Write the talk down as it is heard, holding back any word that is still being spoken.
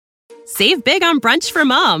Save big on brunch for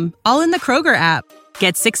mom, all in the Kroger app.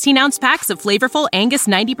 Get 16-ounce packs of flavorful Angus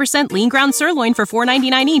 90% lean ground sirloin for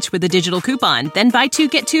 $4.99 each with a digital coupon. Then buy 2,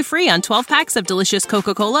 get 2 free on 12 packs of delicious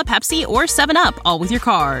Coca-Cola, Pepsi, or 7-Up, all with your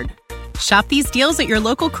card. Shop these deals at your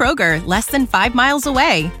local Kroger, less than 5 miles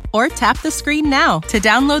away. Or tap the screen now to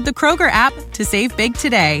download the Kroger app to save big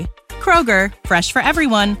today. Kroger, fresh for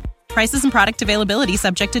everyone. Prices and product availability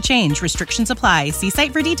subject to change. Restrictions apply. See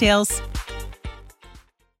site for details.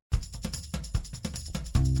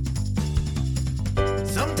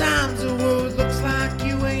 Sometimes the world looks like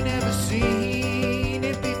you ain't ever seen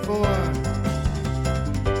it before.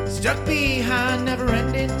 Stuck behind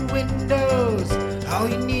never-ending windows, all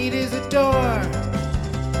you need is a door.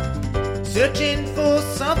 Searching for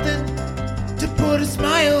something to put a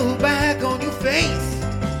smile back on your face.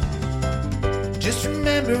 Just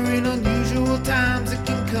remember, in unusual times, it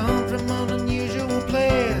can come from an unusual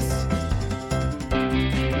place.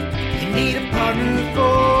 You need a partner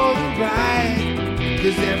for the ride,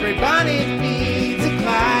 'cause everybody needs a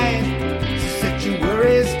Clyde. So set your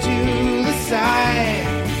worries to the side.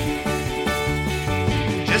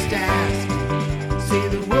 Just ask, say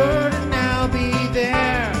the word and I'll be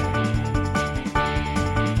there.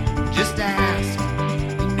 Just ask,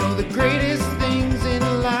 you know the greatest things in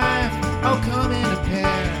life all come in a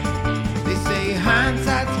pair. They say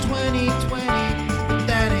hindsight's 20/20, but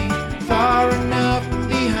that ain't far enough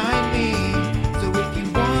behind me. So if you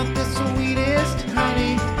want the sweetest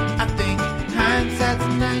honey, I think hindsight's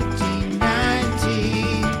 1990.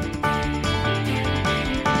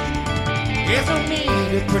 There's no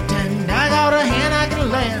need to pretend I got a hand I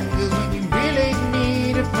can lend, 'cause when you really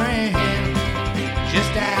need a friend,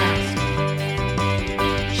 just ask.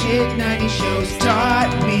 Shit 90 shows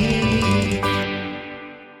taught me.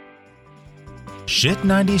 Shit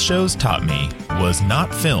 90 Shows Taught Me was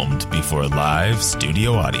not filmed before a live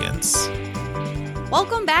studio audience.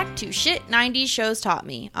 Welcome back to Shit 90 Shows Taught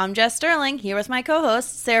Me. I'm Jess Sterling, here with my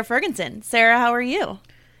co-host, Sarah Ferguson. Sarah, how are you?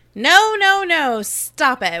 No,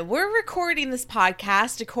 stop it. We're recording this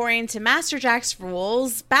podcast according to Master Jack's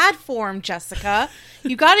rules. Bad form, Jessica.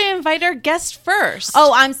 You gotta invite our guest first.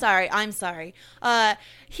 Oh, I'm sorry.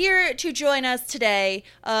 Here to join us today,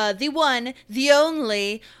 the one, the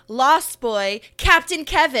only, Lost Boy, Captain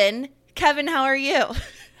Kevin. Kevin, how are you?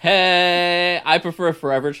 Hey, I prefer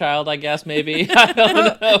Forever Child, I guess, maybe. I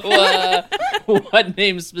don't know what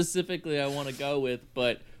name specifically I want to go with,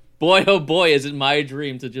 but boy, oh boy, is it my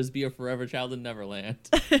dream to just be a forever child in Neverland.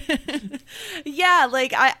 Yeah,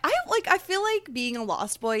 I feel like being a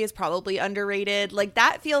Lost Boy is probably underrated. Like,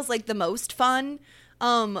 that feels like the most fun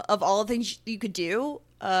of all the things you could do.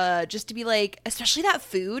 Just to be like, especially that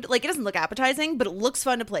food. Like, it doesn't look appetizing, but it looks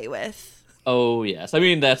fun to play with. Oh, yes. I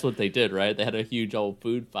mean, that's what they did, right? They had a huge old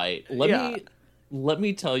food fight. Let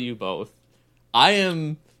me tell you both. I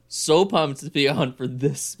am so pumped to be on for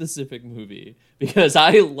this specific movie because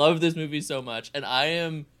I love this movie so much, and I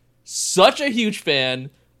am such a huge fan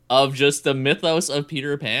of just the mythos of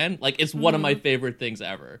Peter Pan. Like, it's one of my favorite things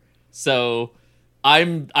ever. So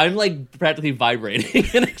I'm like practically vibrating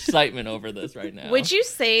in excitement over this right now. Would you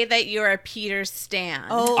say that you're a Peter stan?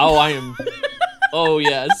 Oh, I am. Oh,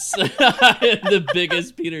 yes. The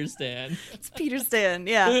biggest Peter stan. It's Peter stan,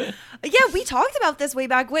 yeah. Yeah, we talked about this way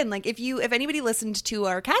back when. Like, if anybody listened to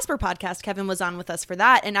our Casper podcast, Kevin was on with us for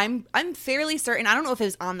that. And I'm fairly certain, I don't know if it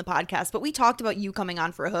was on the podcast, but we talked about you coming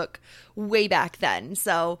on for a Hook way back then.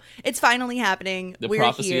 So it's finally happening. The We're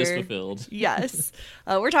prophecy here. is fulfilled. Yes.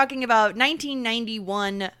 We're talking about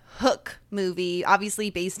 1991 Hook movie, obviously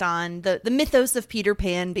based on the mythos of Peter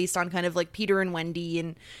Pan, based on kind of like Peter and Wendy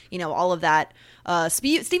and, you know, all of that.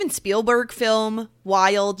 Steven Spielberg film,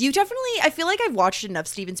 Wild. I feel like I've watched enough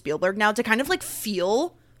Steven Spielberg now to kind of like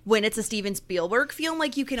feel when it's a Steven Spielberg film.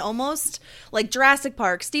 Like, you can almost, like Jurassic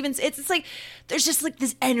Park, it's like there's just like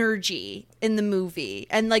this energy in the movie,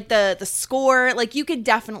 and like the score, like you could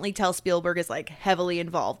definitely tell Spielberg is like heavily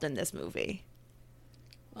involved in this movie.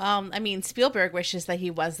 I mean, Spielberg wishes that he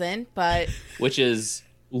wasn't, but Which is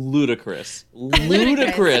ludicrous.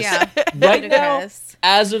 Ludicrous. Yeah. Right Ludicrous.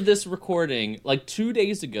 now, as of this recording, like 2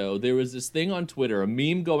 days ago, there was this thing on Twitter, a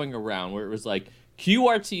meme going around where it was like,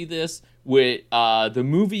 QRT this with the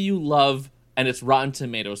movie you love and its Rotten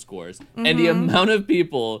Tomato scores. And the amount of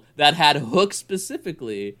people that had Hook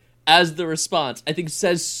specifically as the response, I think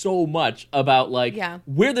says so much about like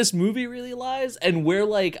where this movie really lies and where,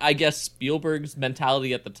 like, I guess Spielberg's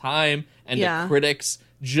mentality at the time and the critics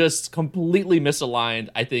just completely misaligned,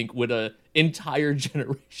 I think, with an entire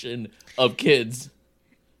generation of kids.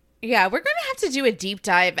 Yeah, we're going to have to do a deep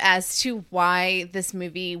dive as to why this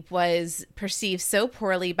movie was perceived so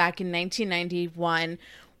poorly back in 1991.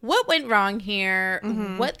 what went wrong here,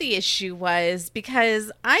 what the issue was,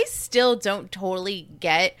 because I still don't totally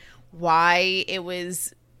get why it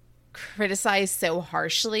was criticized so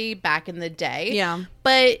harshly back in the day. Yeah.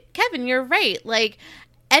 But Kevin, you're right. Like,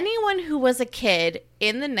 anyone who was a kid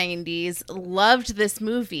in the 90s loved this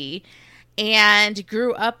movie and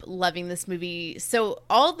grew up loving this movie. So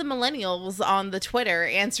all the millennials on the Twitter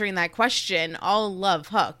answering that question all love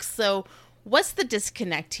Hook. So what's the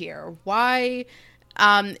disconnect here? Why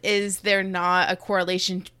is there not a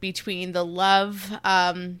correlation between the love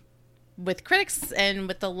with critics and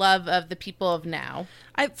with the love of the people of now?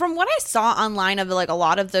 From what I saw online of like a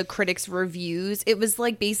lot of the critics' reviews, it was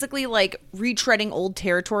like basically like retreading old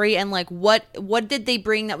territory and like what did they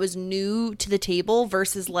bring that was new to the table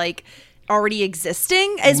versus like already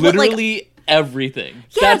existing? Is Literally what, like, everything.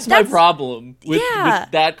 Yeah, that's my problem with yeah.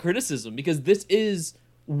 that criticism, because this is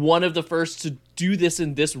one of the first to do this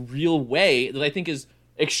in this real way that I think is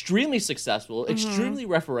extremely successful, extremely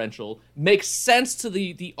referential, makes sense to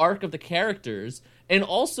the arc of the characters. And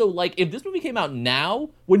also, like, if this movie came out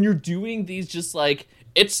now, when you're doing these just, like,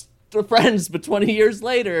 it's the Friends, but 20 years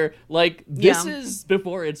later, like, this is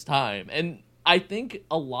before its time. And I think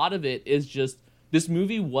a lot of it is just, this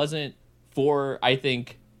movie wasn't for, I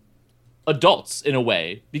think, adults in a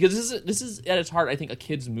way. Because this is at its heart, I think, a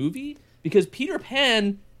kid's movie. Because Peter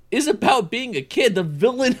Pan is about being a kid. The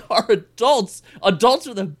villain are adults. Adults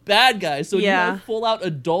are the bad guys. So you have full-out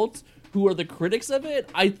adults who are the critics of it.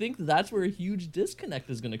 I think that's where a huge disconnect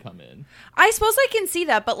is going to come in. I suppose I can see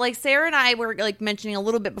that, but like Sarah and I were like mentioning a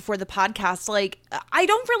little bit before the podcast, like I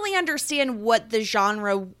don't really understand what the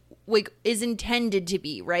genre like is intended to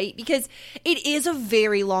be, right? Because it is a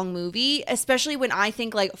very long movie, especially when I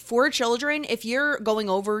think like for children, if you're going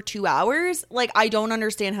over 2 hours, like I don't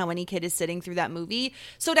understand how any kid is sitting through that movie.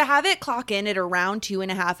 So to have it clock in at around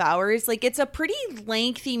 2.5 hours, like it's a pretty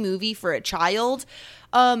lengthy movie for a child.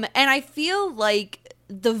 And I feel like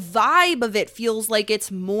the vibe of it feels like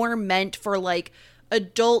it's more meant for like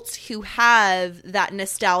adults who have that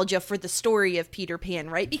nostalgia for the story of Peter Pan,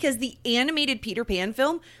 right? Because the animated Peter Pan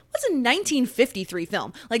film was a 1953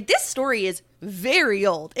 film. Like, this story is very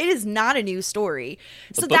old. It is not a new story.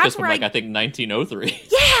 So that's where I think 1903.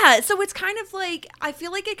 Yeah, so it's kind of like, I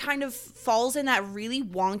feel like it kind of falls in that really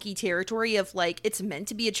wonky territory of like, it's meant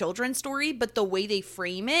to be a children's story, but the way they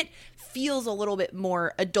frame it feels a little bit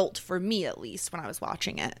more adult for me, at least, when I was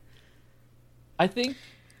watching it. I think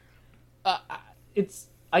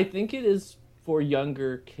I think it is for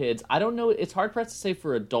younger kids. I don't know. It's hard for us to say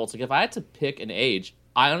for adults. Like, if I had to pick an age,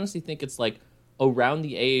 I honestly think it's like around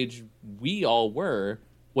the age we all were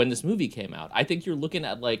when this movie came out. I think you're looking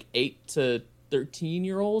at like 8 to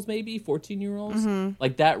 13-year-olds, maybe 14-year-olds,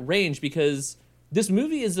 like that range, because this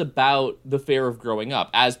movie is about the fear of growing up,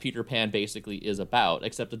 as Peter Pan basically is about,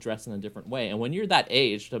 except addressed in a different way. And when you're that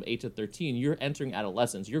age, from 8 to 13, you're entering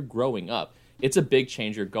adolescence. You're growing up. It's a big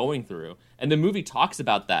change you're going through. And the movie talks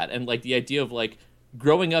about that. And like the idea of like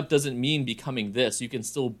growing up doesn't mean becoming this. You can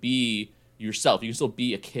still be yourself. You can still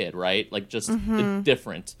be a kid, right? Like just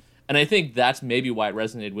different. And I think that's maybe why it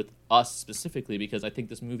resonated with us specifically, because I think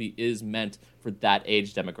this movie is meant for that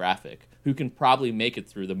age demographic who can probably make it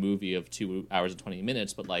through the movie of 2 hours and 20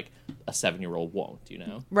 minutes, but like a 7-year-old won't, you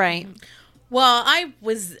know? Right. Well, I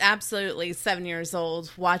was absolutely 7 years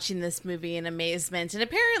old watching this movie in amazement. And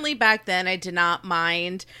apparently back then I did not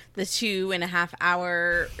mind the 2.5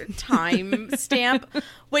 hour time stamp,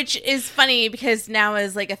 which is funny because now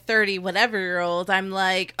as like a 30-whatever-year-old, I'm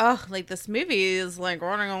like, oh, like this movie is like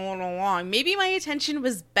running a little long. Maybe my attention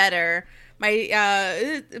was better.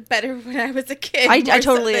 Better when I was a kid. I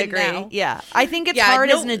totally agree. Now. Yeah. I think it's hard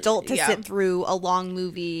as an adult to sit through a long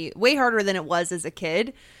movie, way harder than it was as a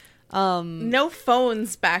kid. No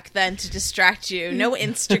phones back then to distract you. No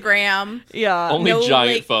Instagram. Only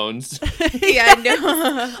giant phones. His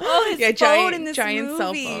phone in this giant movie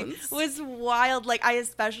cell phones was wild. Like, I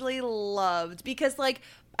especially loved because like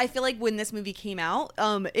I feel like when this movie came out,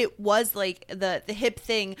 it was like the hip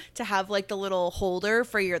thing to have like the little holder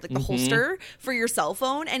for your like the holster for your cell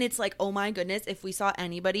phone, and it's like, oh my goodness, if we saw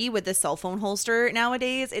anybody with a cell phone holster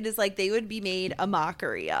nowadays, it is like they would be made a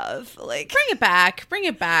mockery of. Like, bring it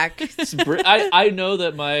back. I know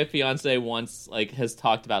that my fiance once like has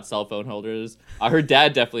talked about cell phone holders. Her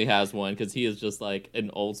dad definitely has one because he is just like an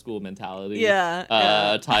old school mentality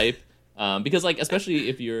type. Because like especially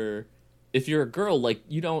if you're a girl, like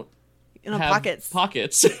you don't have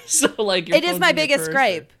pockets. So like it is my biggest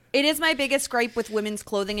gripe. It is my biggest gripe with women's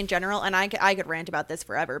clothing in general, and I could rant about this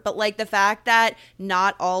forever. But like the fact that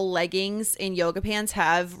not all leggings and yoga pants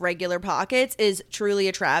have regular pockets is truly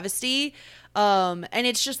a travesty. And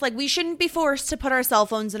it's just like, we shouldn't be forced to put our cell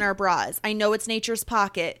phones in our bras. I know it's nature's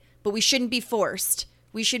pocket, but we shouldn't be forced.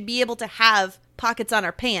 We should be able to have pockets on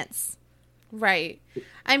our pants. Right.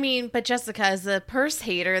 I mean, but Jessica, as a purse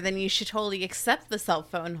hater, then you should totally accept the cell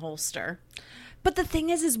phone holster. But the thing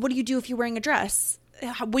is what do you do if you're wearing a dress?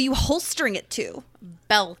 What are you holstering it to?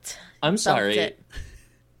 Belt. I'm Belt sorry. it.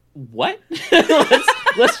 What?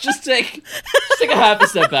 let's just take a half a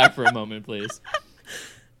step back for a moment, please.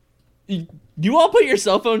 You all put your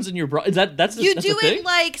cell phones in your bra? That's You that's do a thing? it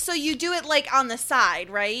like, so you do it like on the side,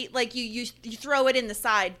 right? Like you throw it in the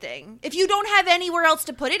side thing. If you don't have anywhere else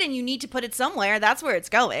to put it and you need to put it somewhere, that's where it's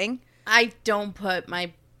going. I don't put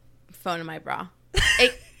my phone in my bra.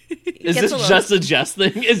 Is this just a Jess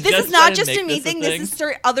thing? This is not just a me thing. This is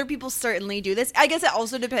other people certainly do this. I guess it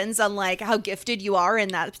also depends on like how gifted you are in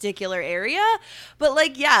that particular area. But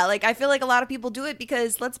like, yeah, like I feel like a lot of people do it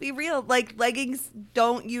because, let's be real, like leggings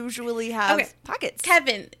don't usually have pockets.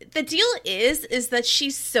 Kevin, the deal is that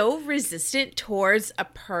she's so resistant towards a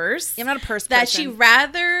purse. I'm not a purse that person. she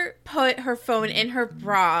rather put her phone in her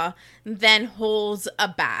bra than holds a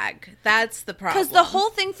bag. That's the problem. Because the whole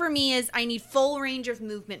thing for me is I need full range of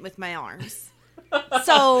movement with my arms.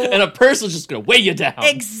 So And a purse is just going to weigh you down.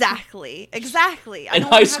 exactly. I In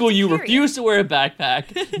don't high have school, to you carry it. refused to wear a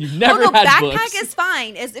backpack. You never no, had backpack books. is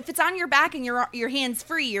fine. If it's on your back and your hands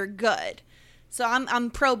free, you're good. So I'm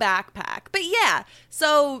pro backpack. But yeah,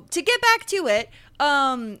 so to get back to it,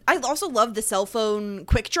 I also love the cell phone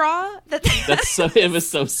quick draw. It was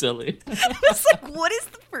so silly. I was like, what is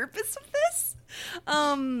the purpose of this?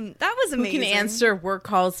 That was Who amazing. can answer work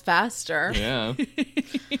calls faster? Yeah.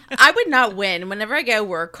 I would not win. Whenever I get a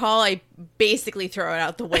work call, I basically throw it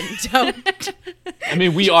out the window. I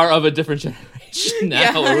mean, we are of a different generation now.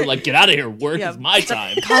 Yeah. Where we're like, get out of here. Work Yeah. is my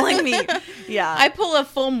time. Calling me. Yeah. I pull a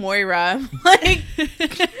full Moira, like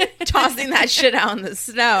tossing that shit out in the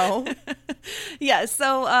snow. Yeah,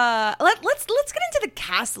 so let's get into the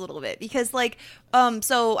cast a little bit because like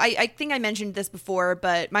so I think I mentioned this before,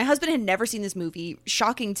 but my husband had never seen this movie,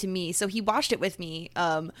 shocking to me. So he watched it with me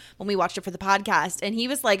when we watched it for the podcast, and he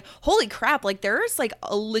was like, holy crap, like there's like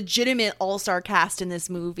a legitimate all-star cast in this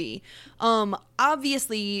movie.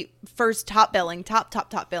 Obviously first top billing,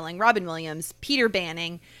 Robin Williams, Peter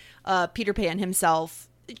Banning, Peter Pan himself.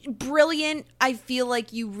 Brilliant. I feel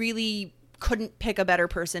like you really couldn't pick a better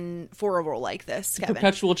person for a role like this, Kevin.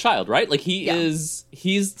 Perpetual child, right? Like Yeah.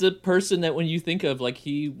 he's the person that when you think of, like,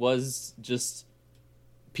 he was just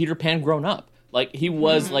Peter Pan grown up. Like he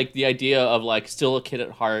was like the idea of like still a kid at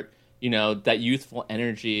heart, you know, that youthful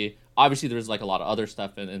energy. Obviously there's like a lot of other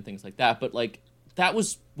stuff and things like that, but like that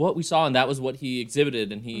was what we saw and that was what he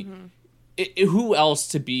exhibited, and he who else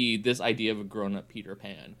to be this idea of a grown up Peter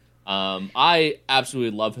Pan? I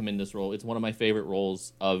absolutely love him in this role. It's one of my favorite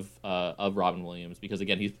roles of Robin Williams because,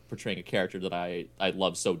 again, he's portraying a character that I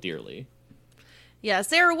love so dearly. Yeah,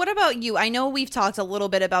 Sarah, what about you? I know we've talked a little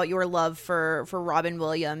bit about your love for Robin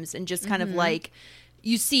Williams and just kind of like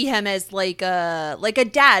you see him as like a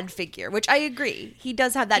dad figure, which I agree. He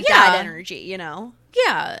does have that dad energy, you know?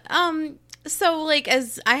 Yeah. So like,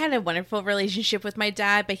 as I had a wonderful relationship with my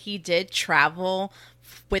dad, but he did travel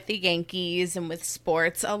with the Yankees and with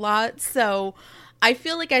sports a lot. So I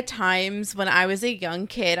feel like at times when I was a young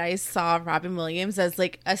kid, I saw Robin Williams as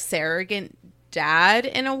like a surrogate dad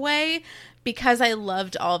in a way, because I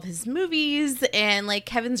loved all of his movies, and like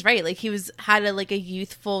Kevin's right, like he had a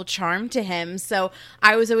youthful charm to him. So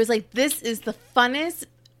I was always like, this is the funnest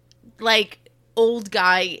like old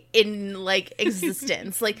guy in like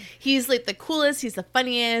existence. Like he's like the coolest, he's the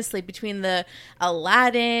funniest, like between the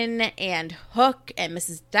Aladdin and Hook and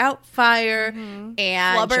Mrs. Doubtfire and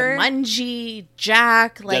Flubber. Jumanji,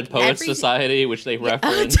 Jack, like Dead Poets every- Society, which they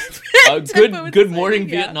reference. Dead Poets Good Society, Morning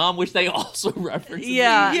yeah. Vietnam, which they also reference. in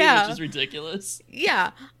Yeah. the movie, Yeah. which is ridiculous.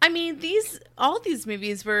 Yeah, I mean all these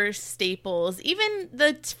movies were staples. Even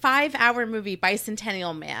the 5-hour movie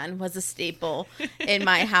Bicentennial Man was a staple in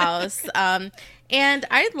my house. And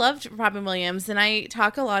I loved Robin Williams, and I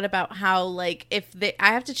talk a lot about how like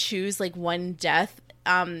I have to choose like one death,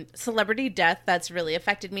 celebrity death that's really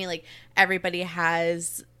affected me. Like everybody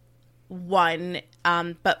has one,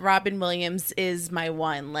 but Robin Williams is my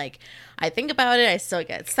one. Like I think about it, I still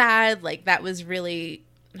get sad. Like that was really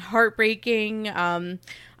heartbreaking.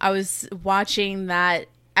 I was watching that.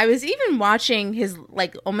 I was even watching his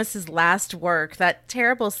like almost his last work, that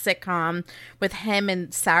terrible sitcom with him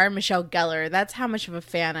and Sarah Michelle Gellar. That's how much of a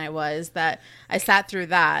fan I was that I sat through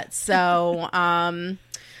that. So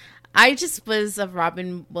I just was a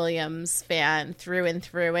Robin Williams fan through and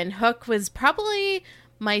through, and Hook was probably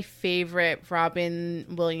my favorite Robin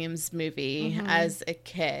Williams movie as a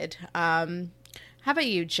kid. How about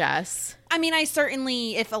you, Jess? I mean, I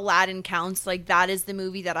certainly, if Aladdin counts, like that is the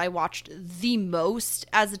movie that I watched the most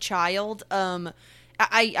as a child.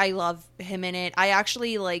 I love him in it. I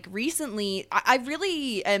actually, like, recently, I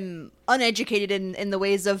really am uneducated in the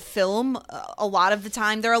ways of film a lot of the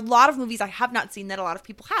time. There are a lot of movies I have not seen that a lot of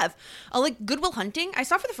people have. Like Good Will Hunting, I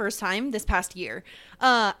saw for the first time this past year.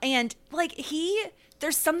 And, like,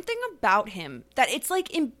 there's something about him that it's,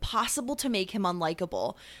 like, impossible to make him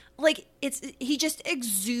unlikable. Like, he just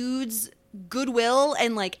exudes goodwill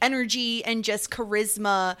and like energy and just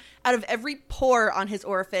charisma out of every pore on his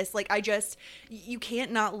orifice. Like, you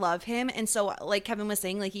can't not love him. And so, like Kevin was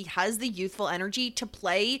saying, like, he has the youthful energy to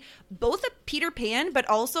play both a Peter Pan, but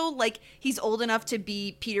also like he's old enough to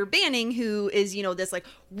be Peter Banning, who is, you know, this like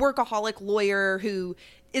workaholic lawyer who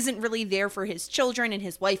isn't really there for his children, and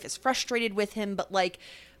his wife is frustrated with him,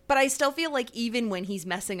 but I still feel like even when he's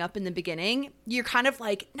messing up in the beginning, you're kind of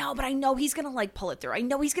like, no, but I know he's going to like pull it through. I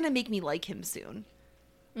know he's going to make me like him soon.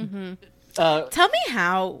 Mm-hmm. Tell me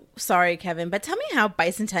how, sorry, Kevin, but tell me how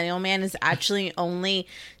Bicentennial Man is actually only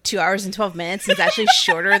 2 hours and 12 minutes. It's actually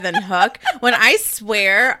shorter than Hook. When I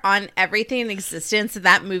swear on everything in existence,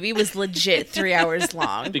 that movie was legit 3 hours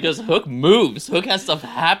long. Because Hook moves. Hook has stuff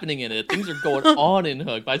happening in it. Things are going on in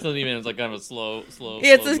Hook. Bicentennial Man is like kind of a slow.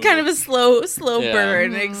 Yeah, it's kind of a slow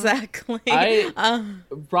burn. Exactly.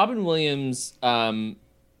 Robin Williams,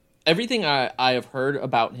 everything I have heard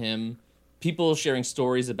about him, people sharing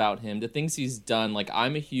stories about him, the things he's done, like,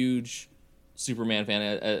 I'm a huge Superman fan,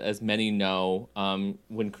 as many know.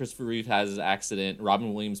 When Christopher Reeve has his accident,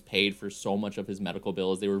 Robin Williams paid for so much of his medical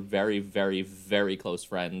bills. They were very, very, very close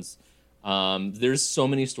friends. There's so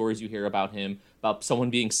many stories you hear about him, about someone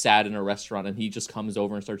being sad in a restaurant, and he just comes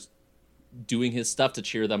over and starts doing his stuff to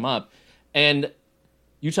cheer them up. And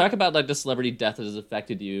you talk about, like, the celebrity death that has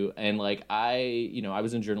affected you, and, like, I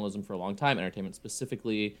was in journalism for a long time, entertainment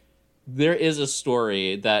specifically. There is a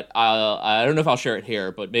story that I don't know if I'll share it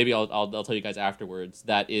here, but maybe I'll tell you guys afterwards,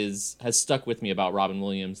 that has stuck with me about Robin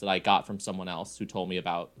Williams, that I got from someone else who told me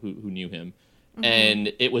about, who knew him. Mm-hmm.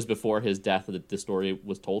 And it was before his death that the story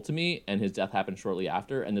was told to me, and his death happened shortly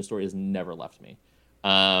after, and the story has never left me.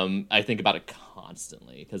 I think about it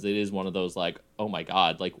constantly, because it is one of those, like, oh my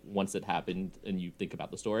God, like, once it happened and you think about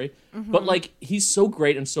the story. Mm-hmm. But, like, he's so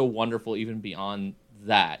great and so wonderful even beyond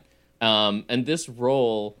that. And this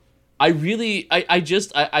role, I'm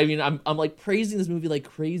like praising this movie like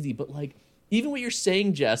crazy, but like even what you're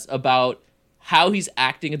saying, Jess, about how he's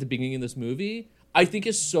acting at the beginning of this movie, I think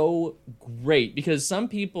is so great, because some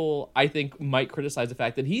people I think might criticize the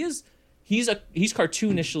fact that he's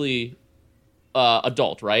cartoonishly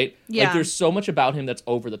adult, right? Yeah. Like, there's so much about him that's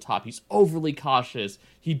over the top. He's overly cautious.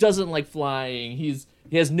 He doesn't like flying. He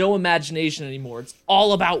has no imagination anymore. It's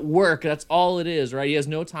all about work. That's all it is, right? He has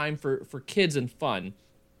no time for kids and fun.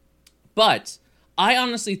 But I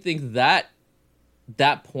honestly think that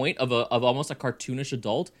point of almost a cartoonish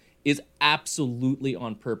adult is absolutely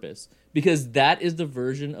on purpose, because that is the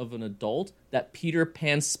version of an adult that Peter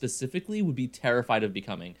Pan specifically would be terrified of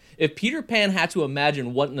becoming. If Peter Pan had to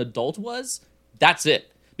imagine what an adult was, that's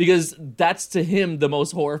it, because that's to him the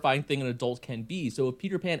most horrifying thing an adult can be. So if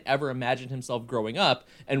Peter Pan ever imagined himself growing up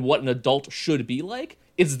and what an adult should be like,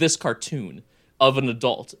 it's this cartoon of an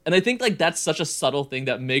adult. And I think, like, that's such a subtle thing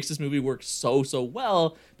that makes this movie work so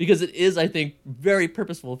well, because it is, I think, very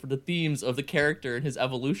purposeful for the themes of the character and his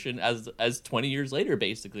evolution as 20 years later,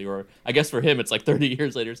 basically. Or I guess for him it's like 30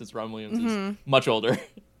 years later, since Robin Williams is much older.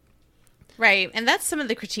 Right. And that's some of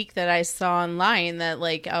the critique that I saw online, that,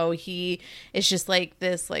 like, oh, he is just like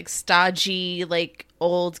this, like, stodgy, like,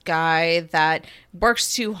 old guy that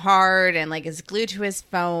works too hard and, like, is glued to his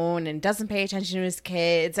phone and doesn't pay attention to his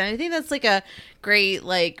kids. And I think that's, like, a great,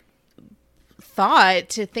 like, thought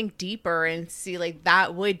to think deeper and see, like,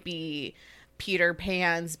 that would be Peter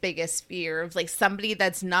Pan's biggest fear, of, like, somebody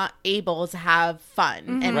that's not able to have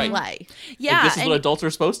fun and play. Yeah. Like, this is what adults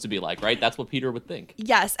are supposed to be like, right? That's what Peter would think.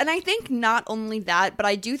 Yes. And I think not only that, but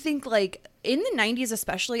I do think, like, in the 90s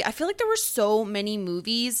especially, I feel like there were so many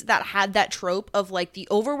movies that had that trope of, like, the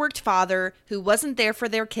overworked father who wasn't there for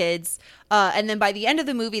their kids. And then by the end of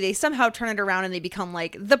the movie, they somehow turn it around and they become,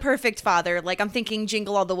 like, the perfect father. Like, I'm thinking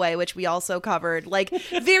Jingle All the Way, which we also covered. Like,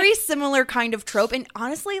 very similar kind of trope. And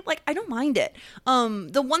honestly, like, I don't mind it.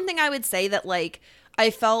 The one thing I would say that, like, I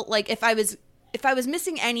felt like if I was if I was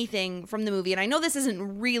missing anything from the movie, and I know this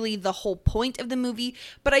isn't really the whole point of the movie,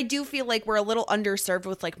 but I do feel like we're a little underserved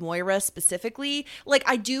with like Moira specifically. Like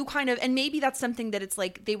I do kind of, and maybe that's something that it's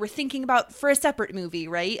like they were thinking about for a separate movie,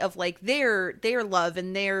 right? Of like their love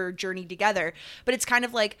and their journey together. But it's kind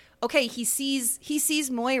of like, okay, he sees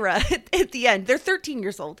Moira at the end. They're 13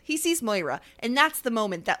 years old. He sees Moira, and that's the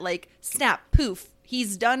moment that like snap, poof,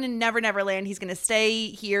 he's done in Never Never Land. He's gonna stay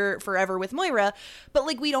here forever with Moira. But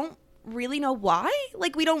like we don't really know why.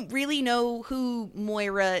 Like we don't really know who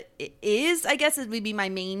Moira is, I guess, would be my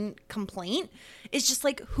main complaint. It's just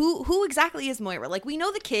like who exactly is Moira? Like we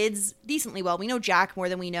know the kids decently well. We know Jack more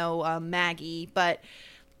than we know Maggie, but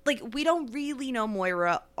like we don't really know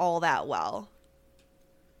Moira all that well.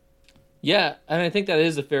 Yeah, and I think that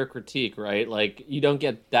is a fair critique, right? Like, you don't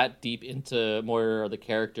get that deep into Moira or the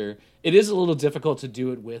character. It is a little difficult to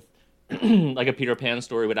do it with, like, a Peter Pan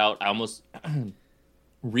story without almost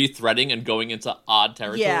rethreading and going into odd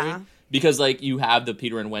territory. Yeah. Because, like, you have the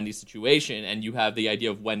Peter and Wendy situation, and you have the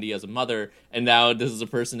idea of Wendy as a mother, and now this is a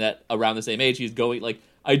person that, around the same age, he's going, like,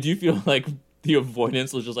 I do feel like the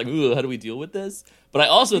avoidance was just like, ooh, how do we deal with this? But I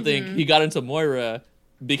also think he got into Moira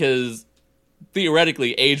because...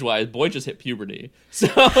 theoretically, age-wise, boy just hit puberty. So,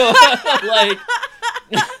 like,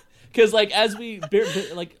 because, like, as we,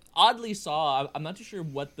 like, oddly saw, I'm not too sure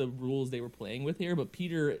what the rules they were playing with here, but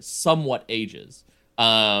Peter somewhat ages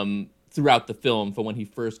throughout the film from when he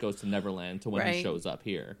first goes to Neverland to when he shows up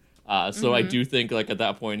here. So I do think, like, at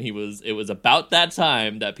that point, it was about that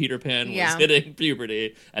time that Peter Pan was hitting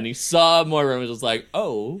puberty, and he saw Moira and was just like,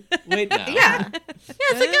 oh, wait now. Yeah,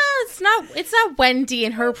 it's like, it's not Wendy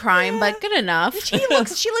in her prime, but good enough. She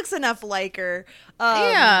looks enough like her.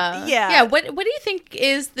 Yeah. What do you think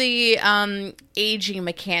is the aging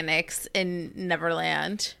mechanics in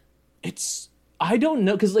Neverland? I don't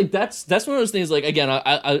know, because like that's one of those things. Like again,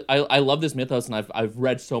 I love this mythos, and I've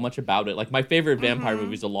read so much about it. Like my favorite vampire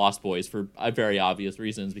movie is The Lost Boys for very obvious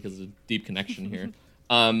reasons because of a deep connection here.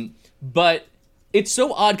 But it's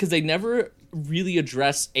so odd because they never really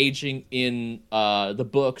address aging in the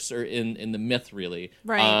books or in the myth really.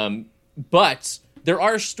 Right. But there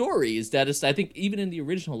are stories that is, I think even in the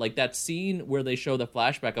original, like that scene where they show the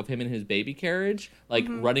flashback of him in his baby carriage, like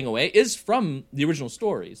running away, is from the original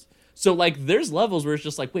stories. So, like, there's levels where it's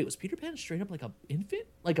just like, wait, was Peter Pan straight up like an infant?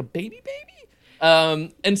 Like a baby?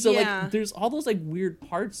 And so, like, there's all those, like, weird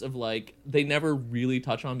parts of, like, they never really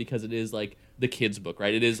touch on because it is, like, the kids' book,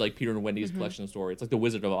 right? It is, like, Peter and Wendy's collection of stories. It's like the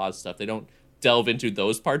Wizard of Oz stuff. They don't delve into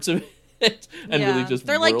those parts of it and really just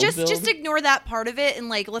they're like, world build. just ignore that part of it and,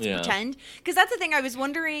 like, let's pretend. Because that's the thing I was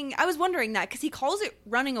wondering that because he calls it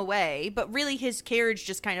running away, but really his carriage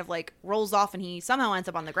just kind of, like, rolls off and he somehow ends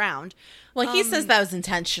up on the ground. Well, he says that was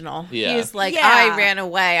intentional. Yeah. He's like, I ran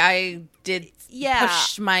away. I did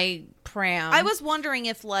push my pram. I was wondering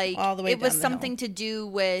if, like, all the way it was down the something hill. to do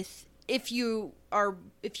with if you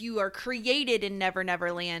are created in Never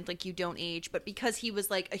Never Land, like, you don't age, but because he was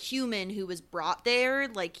like a human who was brought there,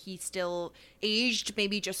 like, he still aged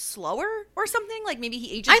maybe just slower or something. Like, maybe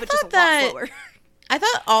he ages but just a lot slower. I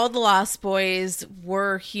thought all the Lost Boys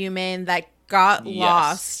were human that got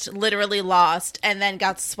lost, literally lost, and then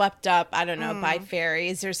got swept up, I don't know, by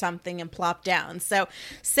fairies or something and plopped down. So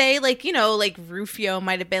say, like, you know, like Rufio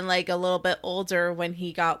might have been like a little bit older when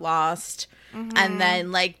he got lost. And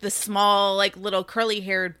then, like, the small, like, little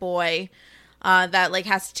curly-haired boy that, like,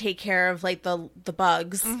 has to take care of, like, the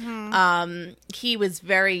bugs, he was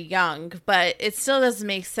very young. But it still doesn't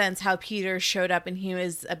make sense how Peter showed up and he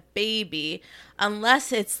was a baby,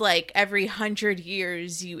 unless it's, like, every 100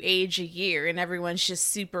 years you age a year and everyone's just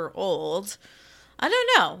super old. I don't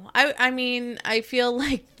know. I mean, I feel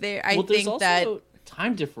like I think that...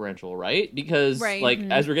 time differential, right? Because like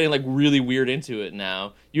as we're getting like really weird into it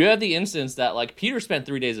now, you have the instance that like Peter spent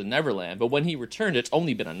 3 days in Neverland, but when he returned, it's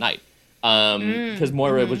only been a night. Because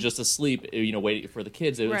Moira was just asleep, you know, waiting for the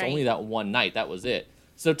kids. It was only that one night. That was it.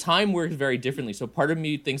 So time works very differently. So part of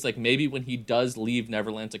me thinks like maybe when he does leave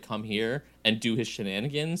Neverland to come here and do his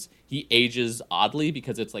shenanigans, he ages oddly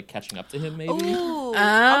because it's like catching up to him maybe. Ooh. Okay,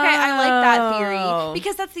 I like that theory.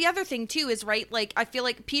 Because that's the other thing too is, right, like I feel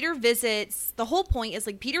like Peter visits, the whole point is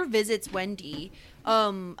like Peter visits Wendy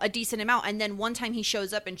a decent amount, and then one time he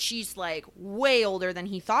shows up and she's like way older than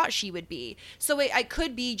he thought she would be. So it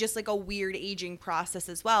could be just like a weird aging process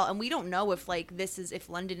as well, and we don't know if like if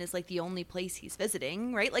London is like the only place he's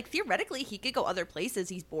visiting, right? Like theoretically he could go other places.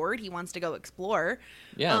 He's bored, he wants to go explore.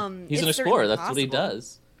 He's an explorer. That's what he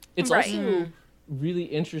does. It's also really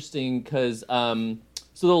interesting because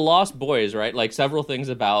So the Lost Boys, right? Like several things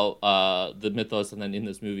about the mythos, and then in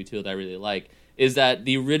this movie too that I really like, is that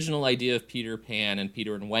the original idea of Peter Pan and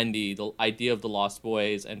Peter and Wendy, the idea of the Lost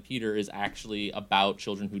Boys and Peter is actually about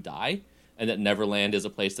children who die, and that Neverland is a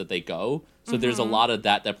place that they go. So there's a lot of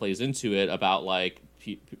that plays into it about like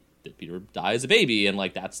Peter dies as a baby, and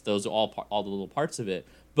like those are all the little parts of it.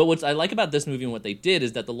 But what I like about this movie and what they did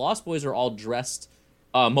is that the Lost Boys are all dressed.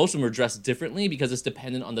 Most of them are dressed differently because it's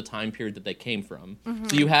dependent on the time period that they came from.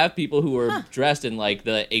 So you have people who are dressed in like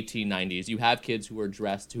the 1890s. You have kids who are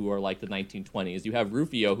dressed who are like the 1920s. You have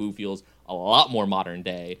Rufio who feels a lot more modern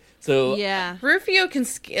day. So Yeah. Rufio can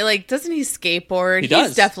doesn't he skateboard? He does.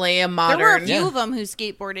 He's definitely a There modern. were a few of them who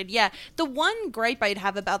skateboarded. Yeah. The one gripe I'd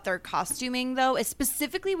have about their costuming, though, is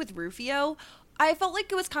specifically with Rufio, I felt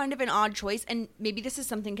like it was kind of an odd choice, and maybe this is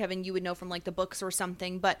something, Kevin, you would know from like the books or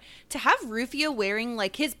something, but to have Rufio wearing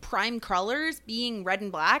like his prime colors being red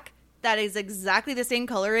and black, that is exactly the same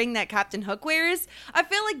coloring that Captain Hook wears. I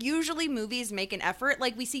feel like usually movies make an effort,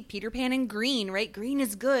 like we see Peter Pan in green, right? Green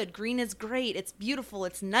is good, green is great, it's beautiful,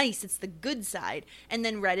 it's nice, it's the good side, and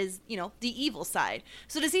then red is, you know, the evil side.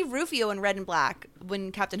 So to see Rufio in red and black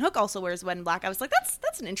when Captain Hook also wears red and black, I was like,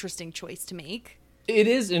 that's an interesting choice to make. it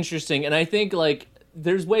is interesting, and I think like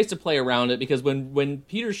there's ways to play around it because when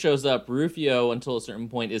Peter shows up, Rufio until a certain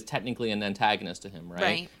point is technically an antagonist to him, right?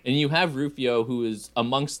 Right. And you have Rufio who is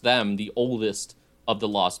amongst them the oldest of the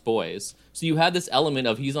Lost Boys. So you have this element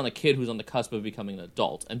of he's on a kid who's on the cusp of becoming an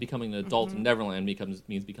adult, and becoming an adult in Neverland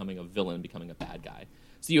means becoming a villain, becoming a bad guy.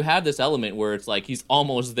 So you have this element where it's like he's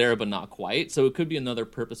almost there but not quite. So it could be another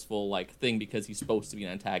purposeful like thing because he's supposed to be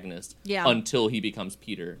an antagonist until he becomes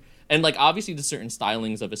Peter. And like obviously the certain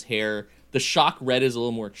stylings of his hair, the shock red is a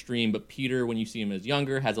little more extreme, but Peter, when you see him as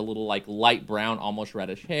younger, has a little like light brown, almost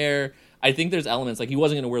reddish hair. I think there's elements like he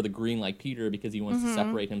wasn't going to wear the green like Peter because he wants to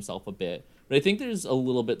separate himself a bit. But I think there's a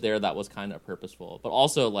little bit there that was kind of purposeful. But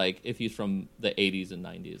also like if he's from the 80s and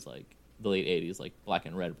 90s, like the late 80s, like black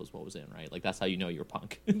and red was what was in, right? Like that's how you know you're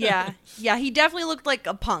punk. Yeah, he definitely looked like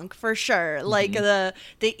a punk for sure. Like the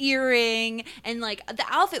earring and like the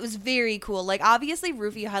outfit was very cool. Like obviously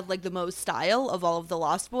Rufio had like the most style of all of the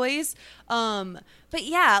Lost Boys. But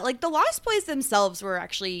yeah, like the Lost Boys themselves were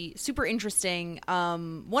actually super interesting.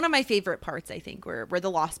 One of my favorite parts, I think, were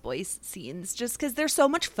the Lost Boys scenes, just because they're so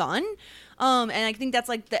much fun. And I think that's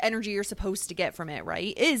like the energy you're supposed to get from it,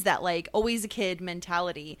 right? Is that like always a kid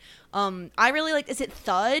mentality. I really like, is it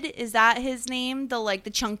Thud? Is that his name? The like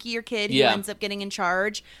the chunkier kid who ends up getting in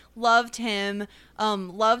charge. Loved him.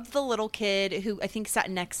 Loved the little kid who I think sat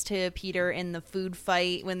next to Peter in the food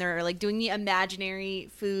fight when they're like doing the imaginary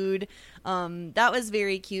food. That was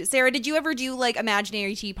very cute. Sarah, did you ever do like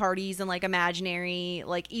imaginary tea parties and like imaginary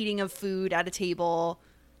like eating of food at a table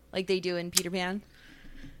like they do in Peter Pan?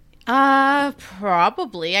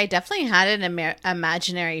 Probably. I definitely had an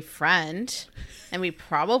imaginary friend, and we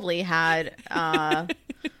probably had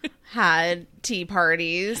had tea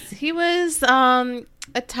parties. He was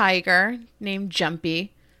a tiger named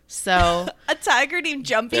Jumpy. So A tiger named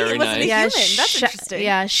Jumpy? Very It wasn't nice. a yeah, human. That's interesting.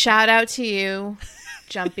 Yeah, shout out to you,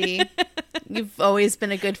 Jumpy. You've always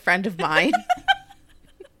been a good friend of mine.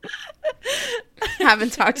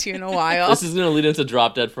 Haven't talked to you in a while. This is going to lead into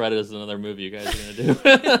Drop Dead Fred as another movie you guys are going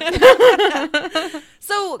to do.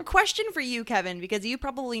 So, question for you, Kevin, because you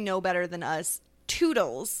probably know better than us.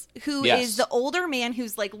 Toodles, who Yes. is the older man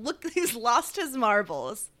who's like, look, who's lost his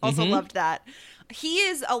marbles. Also loved that. He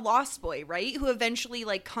is a lost boy, right? Who eventually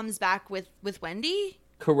like comes back with Wendy.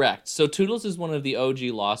 Correct. So Toodles is one of the OG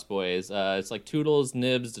Lost Boys. It's like Toodles,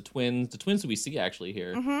 Nibs, the twins who we see actually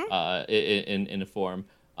here in a form.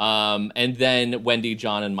 And then Wendy,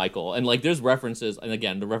 John, and Michael. And like there's references, and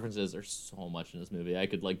again, the references are so much in this movie. I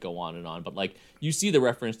could like go on and on, but like you see the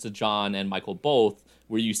reference to John and Michael both,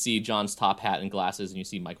 where you see John's top hat and glasses, and you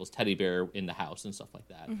see Michael's teddy bear in the house and stuff like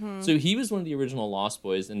that. So he was one of the original Lost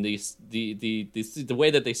Boys, and the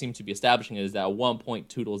way that they seem to be establishing it is that at one point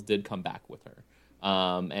Toodles did come back with her,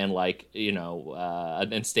 and like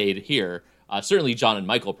and stayed here. Certainly John and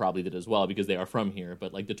Michael probably did as well because they are from here,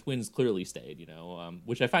 but like the twins clearly stayed,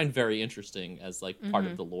 which I find very interesting as like part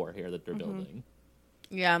of the lore here that they're building.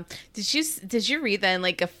 Yeah. Did you read then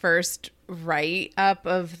like a first write up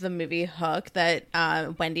of the movie Hook that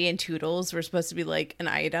Wendy and Toodles were supposed to be like an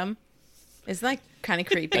item? Isn't that kind of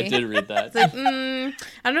creepy? I did read that. It's like,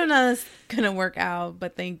 I don't know how that's gonna work out,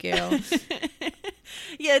 but thank you.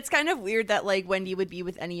 Yeah, it's kind of weird that like Wendy would be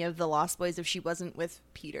with any of the Lost Boys if she wasn't with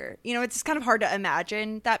Peter. You know, it's just kind of hard to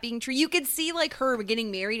imagine that being true. You could see like her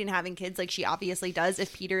getting married and having kids like she obviously does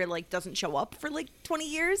if Peter like doesn't show up for like 20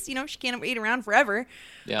 years. You know, she can't wait around forever.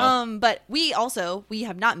 Yeah. But we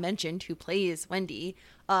have not mentioned who plays Wendy.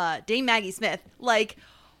 Dame Maggie Smith. Like,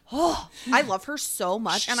 oh, I love her so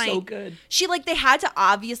much. She's so good. She like they had to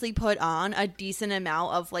obviously put on a decent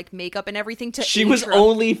amount of like makeup and everything to She age was her.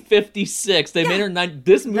 only 56. They made her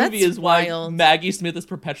this movie That's is why wild. Maggie Smith is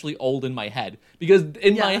perpetually old in my head. Because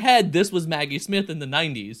in my head, this was Maggie Smith in the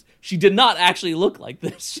 90s. She did not actually look like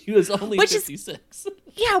this. She was only 56.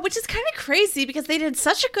 Yeah, which is kind of crazy because they did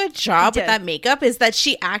such a good job They with did. that makeup. Is that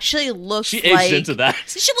she actually looks She like aged into that.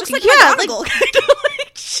 She looks like Yeah,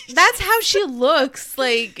 McGonagall. that's how she looks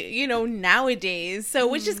like, you know, nowadays. So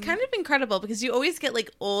which is kind of incredible because you always get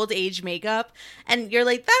like old age makeup and you're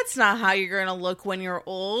like, that's not how you're gonna look when you're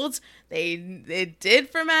old. It did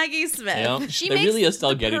for Maggie Smith. Yeah. She They makes really Estelle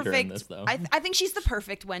the Getty her in perfect- this, though. I think she's the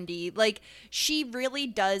perfect Wendy. Like, she really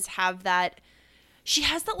does have that. She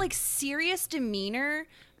has that like serious demeanor,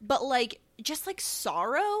 but like just like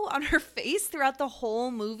sorrow on her face throughout the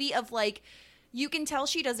whole movie. Of like, you can tell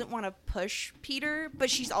she doesn't want to push Peter,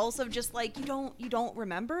 but she's also just like, you don't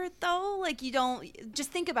remember it though. Like, you don't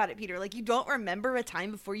just think about it, Peter. Like, you don't remember a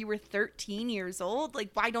time before you were 13 years old.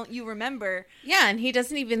 Like, why don't you remember? Yeah, and he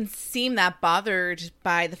doesn't even seem that bothered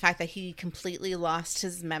by the fact that he completely lost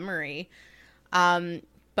his memory.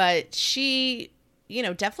 But she, you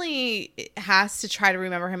know, definitely has to try to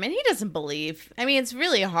remember him, and he doesn't believe. I mean, it's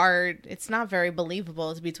really hard. It's not very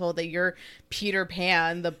believable to be told that you're Peter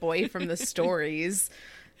Pan, the boy from the stories.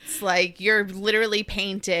 It's like you're literally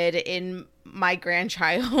painted in my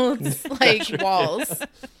grandchild's like walls.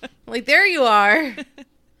 Like, there you are.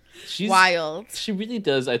 She's Wild. She really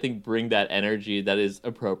does, I think, bring that energy that is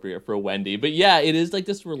appropriate for Wendy. But yeah, it is like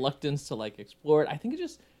this reluctance to like explore it. I think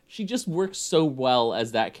she just works so well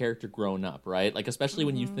as that character grown up, right? Like, especially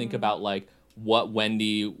when you think about like what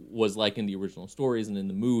Wendy was like in the original stories and in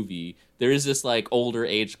the movie, there is this like older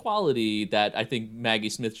age quality that I think Maggie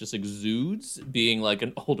Smith just exudes, being like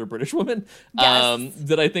an older British woman. Yes.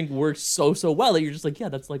 That I think works so well that you're just like, yeah,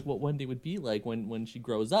 that's like what Wendy would be like when she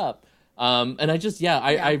grows up. And I just,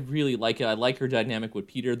 I really like it. I like her dynamic with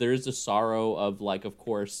Peter. There is the sorrow of like, of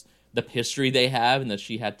course, the history they have and that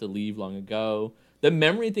she had to leave long ago. The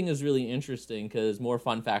memory thing is really interesting because more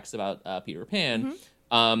fun facts about Peter Pan.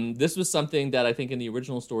 This was something that I think in the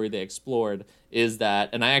original story they explored is that,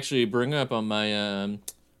 and I actually bring up on my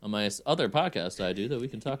other podcast I do that we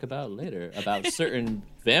can talk about later about certain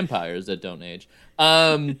vampires that don't age.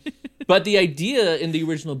 But the idea in the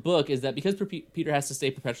original book is that because Peter has to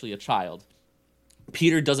stay perpetually a child,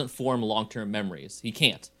 Peter doesn't form long-term memories. He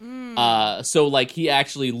can't. So like he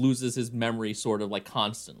actually loses his memory sort of like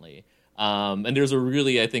constantly. And there's a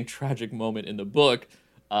really, I think, tragic moment in the book,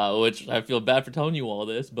 which I feel bad for telling you all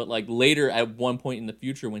this, but like later at one point in the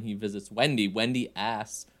future when he visits Wendy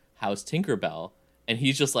asks, "How's Tinkerbell?" And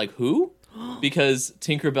he's just like, "Who?" Because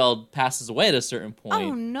Tinkerbell passes away at a certain point.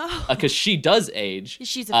 Oh no. Because she does age.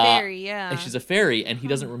 She's a fairy, yeah. And she's a fairy, and he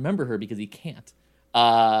doesn't remember her because he can't.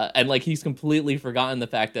 And like he's completely forgotten the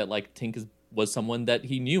fact that like Tink was someone that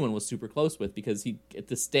he knew and was super close with, because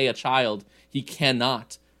to stay a child, he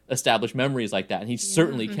cannot establish memories like that, and he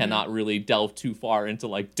certainly cannot really delve too far into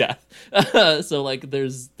like death. So like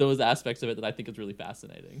there's those aspects of it that I think is really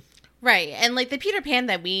fascinating. Right. And like the Peter Pan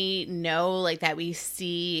that we know, like that we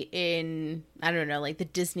see in, I don't know, like the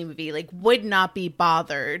Disney movie, like would not be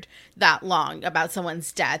bothered that long about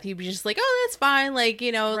someone's death. He'd be just like, oh, that's fine. Like,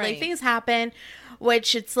 you know, Right. like things happen,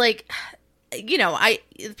 which it's like, you know,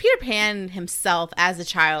 Peter Pan himself as a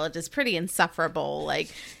child is pretty insufferable.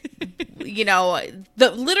 Like, you know,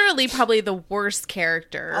 literally probably the worst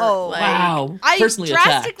character. Oh, like, Wow. I Personally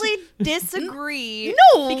drastically disagree.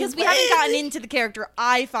 No, because we haven't gotten into the character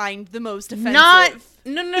I find the most offensive.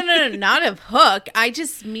 Not of Hook. I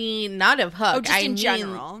just mean not of Hook. Oh, just I in mean,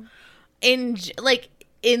 general. in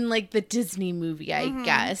the Disney movie, I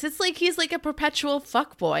guess. It's like he's like a perpetual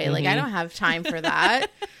fuckboy. Like I don't have time for that.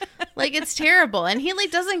 Like it's terrible. And he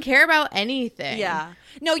like doesn't care about anything. Yeah.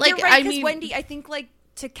 No, Like, you're right, I because mean- Wendy, I think, like,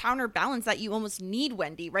 to counterbalance that, you almost need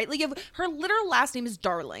Wendy, right? Like, if her literal last name is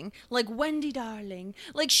Darling. Like, Wendy Darling.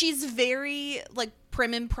 Like, she's very, like,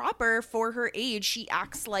 prim and proper for her age. She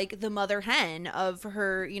acts like the mother hen of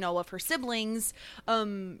her, you know, of her siblings.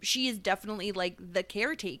 She is definitely, like, the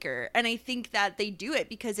caretaker. And I think that they do it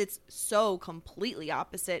because it's so completely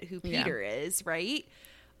opposite who Yeah. Peter is, right?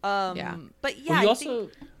 Yeah. But yeah, Well, you I also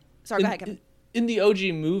think... Sorry, go ahead, Kevin. in the OG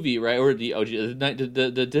movie, right, or the OG,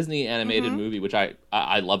 the Disney animated movie, which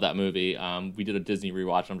I love that movie. We did a Disney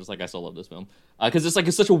rewatch. And I'm just like, I still love this film because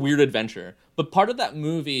it's such a weird adventure. But part of that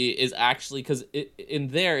movie is actually because in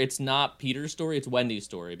there it's not Peter's story, it's Wendy's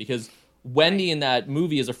story, because Wendy in that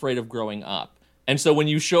movie is afraid of growing up, and so when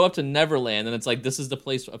you show up to Neverland and it's like this is the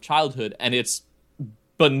place of childhood, and it's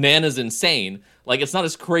bananas insane. Like it's not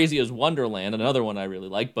as crazy as Wonderland, another one I really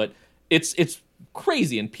like, but it's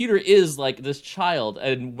crazy, and Peter is like this child,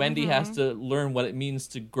 and Wendy has to learn what it means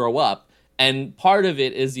to grow up. And part of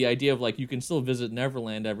it is the idea of like you can still visit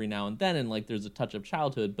Neverland every now and then, and like there's a touch of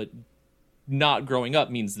childhood, but not growing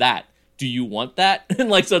up means that. Do you want that?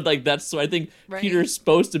 And like so like that's so I think Peter's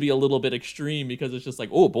supposed to be a little bit extreme because it's just like,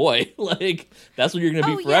 oh boy, like that's what you're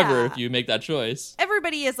gonna be forever if you make that choice.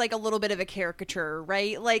 Everybody is like a little bit of a caricature,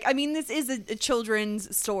 right? Like I mean, this is a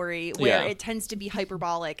children's story where it tends to be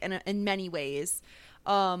hyperbolic in many ways.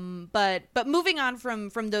 But moving on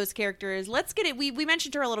from those characters, let's get it. We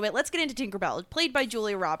mentioned her a little bit. Let's get into Tinkerbell, played by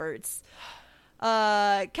Julia Roberts.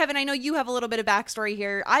 Kevin, I know you have a little bit of backstory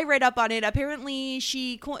here. I read up on it. Apparently,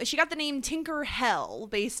 she got the name Tinker Hell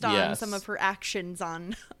based on some of her actions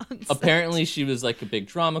on set. Apparently, she was like a big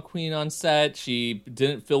drama queen on set. She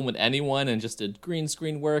didn't film with anyone and just did green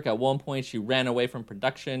screen work. At one point, she ran away from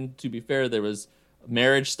production. To be fair, there was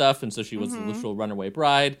marriage stuff, and so she was a literal runaway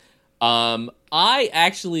bride.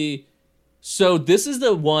 So this is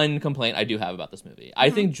the one complaint I do have about this movie. I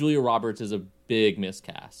think Julia Roberts is a big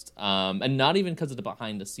miscast. And not even because of the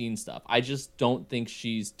behind the scenes stuff. I just don't think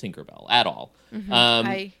she's Tinkerbell at all. And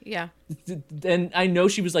I know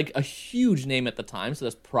she was like a huge name at the time, so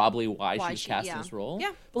that's probably why she was cast in this role.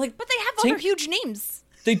 Yeah. But they have other huge names.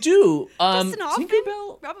 They do. Dustin Hoffman,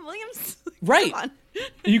 Tinkerbell, Robin Williams. right? Come on.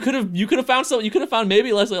 You could have found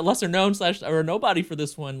maybe lesser known / or nobody for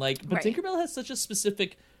this one. Like, but Tinkerbell has such a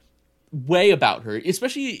specific way about her,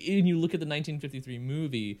 especially when you look at the 1953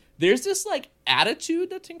 movie. There's this like attitude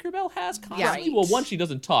that Tinkerbell has constantly. Well, one, she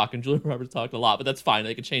doesn't talk, and Julia Roberts talked a lot, but that's fine.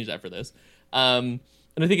 They could change that for this. And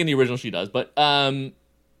I think in the original she does, but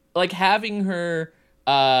like having her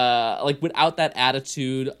like without that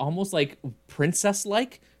attitude, almost like princess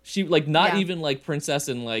like. She like not even like princess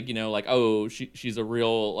and like, you know, like, oh, she's a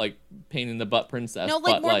real like pain in the butt princess. No,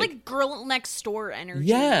 like more like girl next door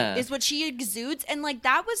energy is what she exudes. And like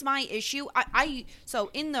that was my issue. So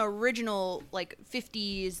in the original like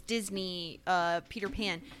 50s Disney Peter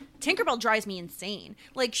Pan, Tinkerbell drives me insane.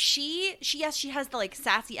 Like she has the like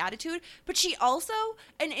sassy attitude, but she also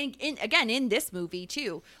and again in this movie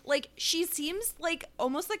too, like she seems like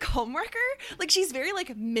almost like homewrecker. Like she's very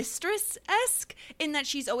like mistress-esque in that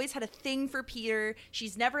she's always had a thing for Peter.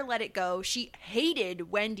 She's never let it go. She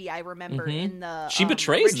hated Wendy, I remember in the she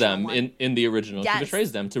betrays them one. in the original. She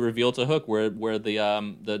betrays them to reveal to Hook where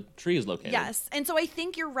the tree is located. Yes. And so I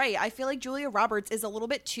think you're right. I feel like Julia Roberts is a little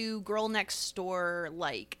bit too girl next door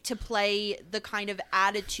like to play the kind of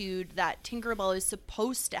attitude that Tinkerbell is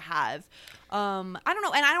supposed to have. I don't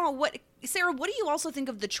know. And I don't know what Sarah, what do you also think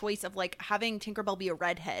of the choice of like having Tinkerbell be a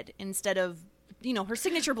redhead instead of, you know, her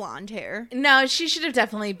signature blonde hair? No, she should have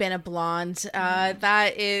definitely been a blonde.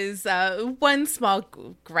 That is one small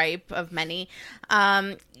gripe of many.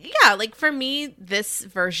 Yeah, like for me, this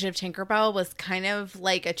version of Tinkerbell was kind of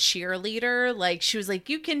like a cheerleader. Like she was like,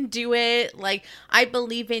 you can do it. Like, I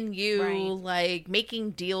believe in you. Right. Like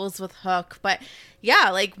making deals with Hook. But yeah,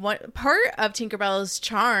 like what part of Tinkerbell's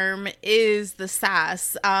charm is the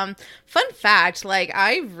sass. Fun fact, like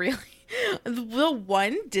the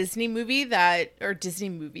one Disney movie or Disney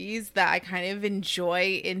movies that I kind of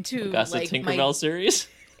enjoy into that's like the Tinkerbell series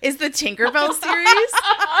is the Tinkerbell series.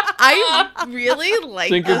 I really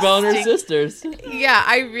like Tinkerbell and her sisters. Yeah,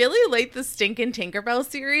 I really like the stinking Tinkerbell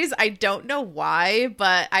series. I don't know why,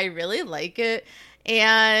 but I really like it.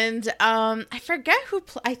 And I forget who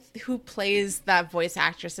plays that voice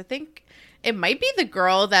actress. I think it might be the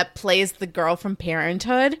girl that plays the girl from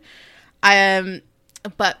Parenthood.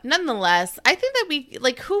 But nonetheless, I think that we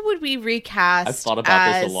like who would we recast? I've thought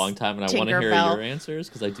about this a long time, and I want to hear your answers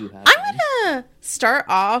because I do have. I'm gonna start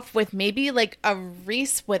off with maybe like a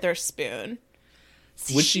Reese Witherspoon.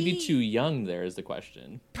 Would she be too young? There is the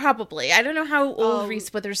question. Probably. I don't know how old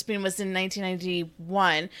Reese Witherspoon was in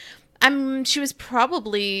 1991. She was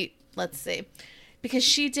probably, let's see, because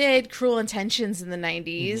she did Cruel Intentions in the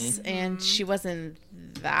 90s, and she wasn't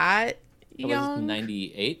that young. Was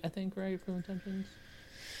 98, I think, right? Cruel Intentions.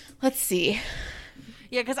 Let's see.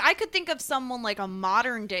 Yeah, because I could think of someone like a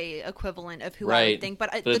modern day equivalent of who I would think,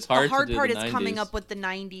 but it's the hard part is 90s. coming up with the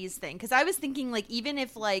 90s thing. Because I was thinking like even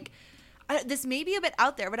if like this may be a bit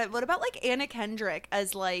out there, but what about like Anna Kendrick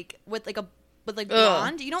as like with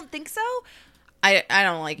blonde? You don't think so? I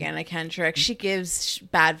don't like Anna Kendrick. She gives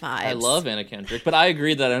bad vibes. I love Anna Kendrick, but I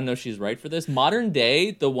agree that I don't know if she's right for this. Modern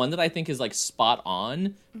day, the one that I think is like spot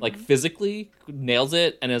on, like physically nails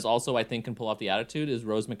it, and is also I think can pull off the attitude is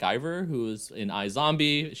Rose McIver, who is in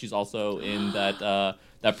iZombie. She's also in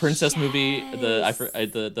that princess movie,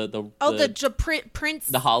 Prince,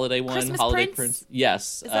 the holiday one, Christmas Holiday Prince?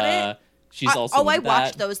 Yes, Is that it? She's also. I in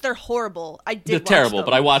watched that. those. They're horrible. They're terrible,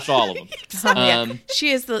 but I watched all of them. Yeah.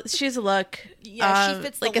 She has a look. Yeah, she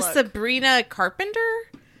fits the like a look. Sabrina Carpenter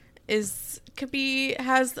has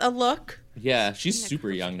a look. Yeah, she's super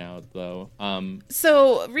young now, though.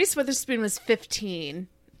 So Reese Witherspoon was 15.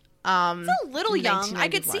 It's a little in young. I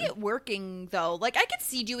could see 1991. it working though. Like I could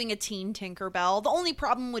see doing a teen Tinkerbell. The only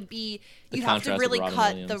problem would be you have to contrast really with Robin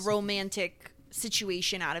cut Williams. the romantic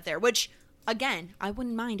situation out of there. Which again, I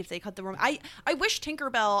wouldn't mind if they cut the I wish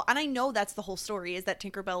Tinkerbell, and I know that's the whole story is that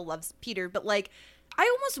Tinkerbell loves Peter, but like I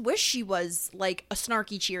almost wish she was like a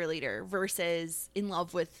snarky cheerleader versus in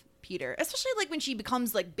love with Peter, especially like when she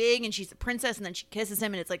becomes like big and she's a princess and then she kisses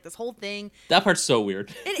him and it's like this whole thing. That part's so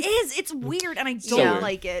weird. It is. It's weird and I don't weird.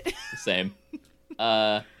 like it. Same.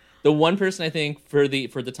 The one person I think for the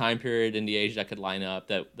time period and the age that could line up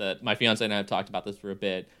that my fiance and I have talked about this for a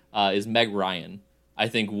bit is Meg Ryan. I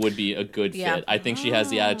think would be a good fit. I think she has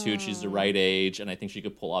the attitude. She's the right age, and I think she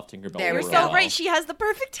could pull off Tinkerbell. There we You're go. so right. She has the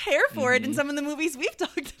perfect hair for it in some of the movies we've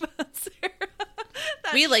talked about, Sarah.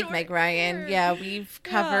 That We like short Meg Ryan. hair. Yeah, we've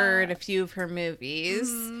covered a few of her movies.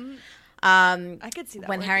 I could see that.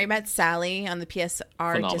 When Harry Met Sally on the PSR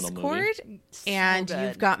Phenomenal Discord, So and good.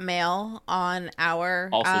 You've Got Mail on our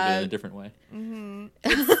Also good in a different way.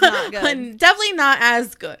 It's not good. definitely not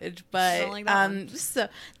as good, but Don't like that one. so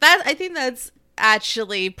that I think that's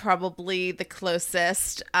actually probably the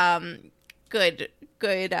closest good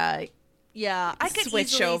Yeah, I could switch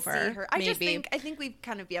easily over, see her. I maybe. think we've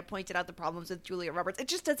kind of pointed out the problems with Julia Roberts. It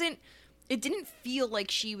just doesn't. It didn't feel like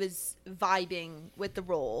she was vibing with the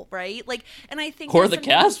role, right? Like, and I think Core of there's the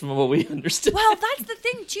some- cast, from what we understood. Well, that's the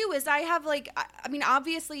thing too. Is I have like, I mean,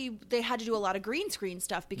 obviously they had to do a lot of green screen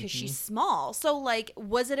stuff because she's small. So like,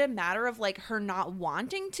 was it a matter of like her not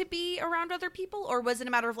wanting to be around other people, or was it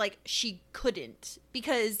a matter of like she couldn't?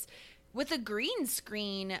 Because with a green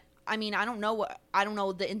screen, I mean, I don't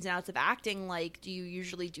know the ins and outs of acting. Like, do you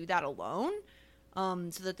usually do that alone,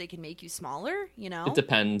 so that they can make you smaller? You know, It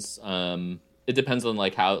depends. It depends on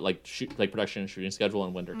like how production and shooting schedule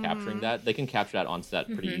and when they're capturing that. They can capture that on set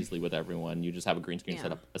pretty easily with everyone. You just have a green screen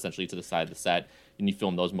set up essentially to the side of the set, and you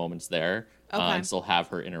film those moments there, and still have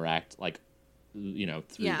her interact like through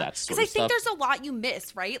that sort of I stuff. think there's a lot you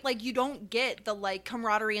miss, right? Like you don't get the like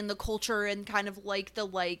camaraderie and the culture and kind of like the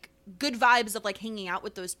like good vibes of like hanging out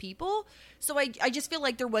with those people. So I just feel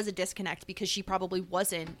like there was a disconnect because she probably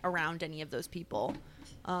wasn't around any of those people.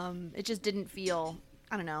 It just didn't feel.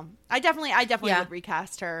 I don't know. I definitely would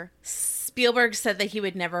recast her. Spielberg said that he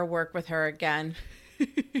would never work with her again.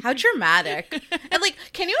 How dramatic. And like,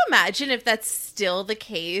 can you imagine if that's still the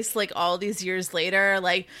case, like all these years later?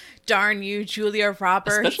 Like, darn you, Julia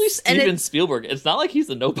Roberts. Especially Steven Spielberg. It's not like he's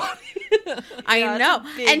a nobody. I Yeah, know.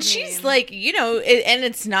 it's a big And she's name. like, and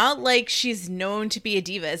it's not like she's known to be a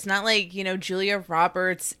diva. It's not like, Julia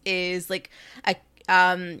Roberts is like a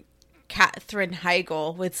Katherine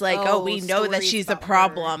Heigl. It's like, we know that stories she's a about her.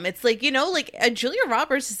 problem. It's like, Julia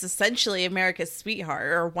Roberts is essentially America's sweetheart,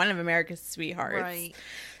 or one of America's sweethearts. Right.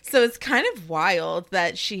 So it's kind of wild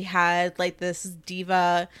that she had like this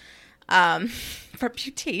diva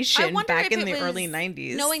reputation I wonder back if in it the was- early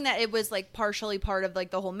 90s. Knowing that it was like partially part of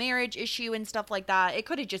like the whole marriage issue and stuff like that, it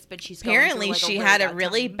could have just been she's going Apparently through, like, she had a bad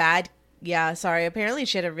really time. bad apparently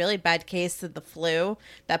she had a really bad case of the flu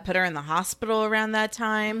that put her in the hospital around that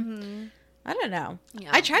time. I don't know. Yeah.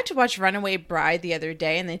 I tried to watch Runaway Bride the other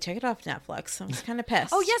day and they took it off Netflix, so I was kind of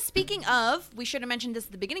pissed. Oh, yes. Speaking of, we should have mentioned this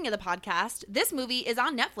at the beginning of the podcast. This movie is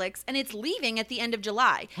on Netflix and it's leaving at the end of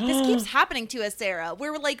July. This keeps happening to us, Sarah.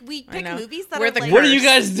 We're like, we pick know. movies that We're are the like, What are you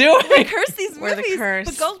guys doing? we curse these We're movies. the curse.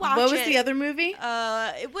 But go watch it. What was the other movie?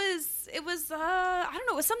 It was I don't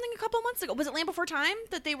know, it was something a couple months ago. Was it Land Before Time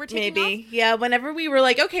that they were taking Maybe. off? Yeah, whenever we were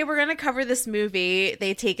like, okay, we're going to cover this movie,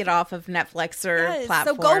 they take it off of Netflix or Yes,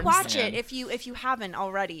 platforms. so go watch Yeah. it if you haven't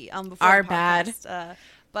already. Before Our the bad. podcast.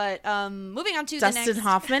 But moving on to Dustin the next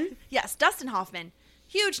Hoffman? Yes, Dustin Hoffman.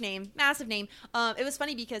 Huge name, massive name. It was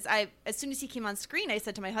funny because as soon as he came on screen, I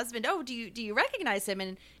said to my husband, "Oh, do you recognize him?"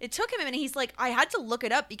 And it took him a minute. He's like, "I had to look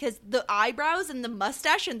it up because the eyebrows and the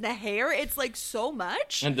mustache and the hair, it's like so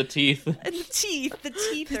much." And the teeth. And the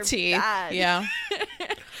teeth are Teeth. bad. Yeah.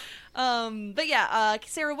 But yeah,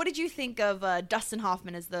 Sarah, what did you think of Dustin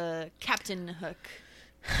Hoffman as the Captain Hook?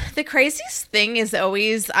 The craziest thing is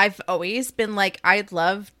I've always been like, I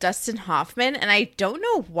love Dustin Hoffman, and I don't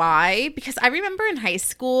know why, because I remember in high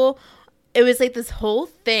school, it was like this whole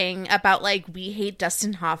thing about like, we hate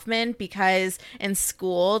Dustin Hoffman because in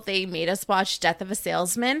school they made us watch Death of a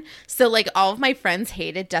Salesman. So like all of my friends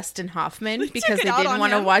hated Dustin Hoffman because they didn't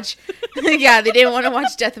want to watch, yeah, they didn't want to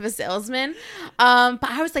watch Death of a Salesman. But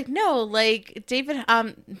I was like, no, like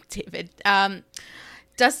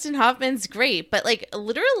Dustin Hoffman's great, but like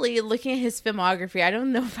literally looking at his filmography, I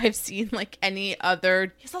don't know if I've seen like any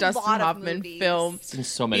other Dustin Hoffman film. Seen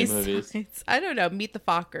so many movies. I don't know. Meet the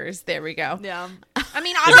Fockers. There we go. Yeah. I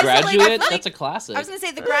mean, The obviously, Graduate, like, that's a classic. I was gonna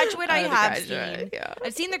say The Graduate. I The have Graduate, seen. yeah.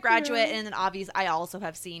 I've seen The Graduate, and then obviously, I also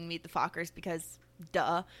have seen Meet the Fockers because,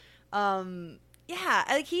 duh. Yeah,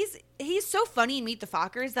 like he's so funny in Meet the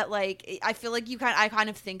Fockers that like I feel like I kind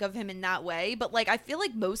of think of him in that way, but like I feel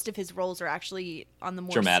like most of his roles are actually on the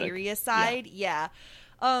more Dramatic. serious side. Yeah.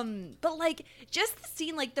 But like just the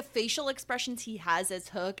scene, like the facial expressions he has as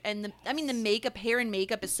Hook, and the makeup, hair and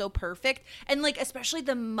makeup is so perfect, and like especially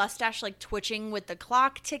the mustache like twitching with the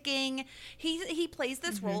clock ticking. He plays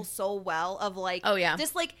this role so well of like, Oh, yeah.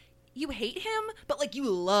 this like you hate him, but like you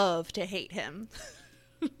love to hate him.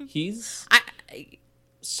 He's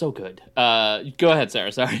so good. Go ahead,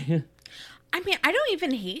 Sarah. Sorry. I mean, I don't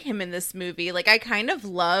even hate him in this movie. Like, I kind of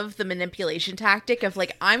love the manipulation tactic of,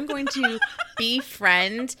 like, I'm going to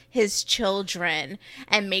befriend his children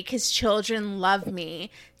and make his children love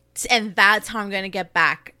me. And that's how I'm going to get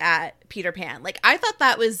back at Peter Pan. Like, I thought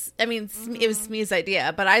that was, I mean, it was Smee's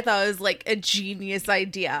idea, but I thought it was, like, a genius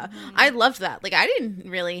idea. I loved that. Like, I didn't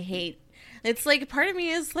really hate. It's like part of me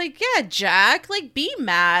is like, yeah, Jack, like be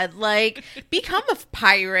mad, like become a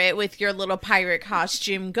pirate with your little pirate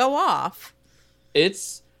costume, go off.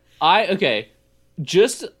 Just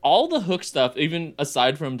all the Hook stuff, even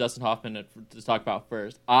aside from Dustin Hoffman to talk about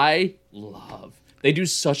first, I love. They do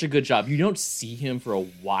such a good job. You don't see him for a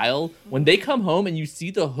while. When they come home and you see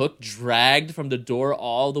the Hook dragged from the door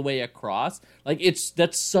all the way across, like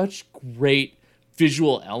that's such great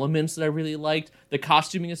visual elements that I really liked. The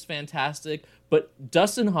costuming is fantastic, but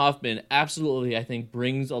Dustin Hoffman absolutely, I think,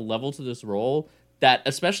 brings a level to this role that,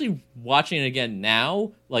 especially watching it again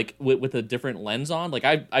now, like with a different lens on, like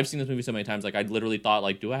I've seen this movie so many times, like I literally thought,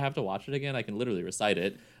 like, do I have to watch it again? I can literally recite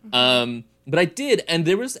it. But I did, and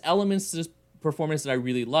there was elements to this performance that I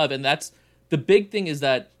really love, and that's the big thing, is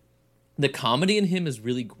that the comedy in him is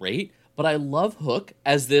really great, but I love Hook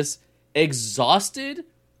as this exhausted,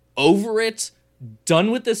 over it, done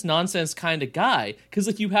with this nonsense kind of guy. Because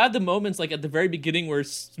like you have the moments like at the very beginning where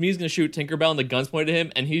Smee's gonna shoot Tinkerbell and the gun's pointed at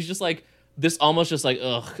him, and he's just like this almost just like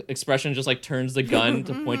ugh expression, just like turns the gun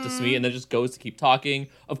to point to Smee and then just goes to keep talking.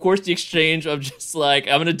 Of course, the exchange of just like,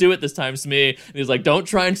 I'm gonna do it this time, Smee, and he's like, don't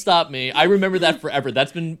try and stop me. I remember that forever.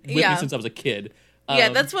 That's been with me since I was a kid. Yeah,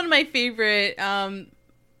 that's one of my favorite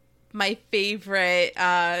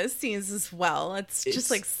scenes as well. It's just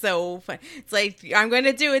like so fun. It's like, I'm going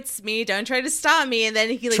to do it, Smee. Don't try to stop me. And then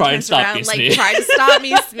he like turns around like, try to stop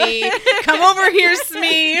me, Smee. Come over here,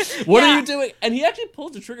 Smee. What are you doing? And he actually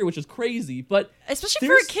pulls the trigger, which is crazy, but especially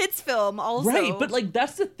for a kid's film also. Right, but like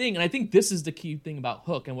that's the thing, and I think this is the key thing about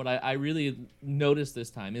Hook, and what I really noticed this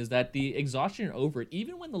time is that the exhaustion and over it,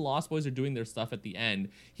 even when the Lost Boys are doing their stuff at the end,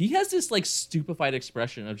 he has this like stupefied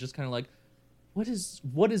expression of just kind of like, what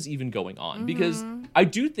is even going on? Because I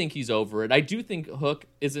do think he's over it. I do think Hook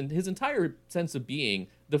is in his entire sense of being.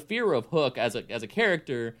 The fear of Hook as a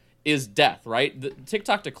character is death, right? The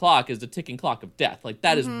tick-tock to clock is the ticking clock of death. Like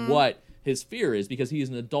that is what his fear is, because he is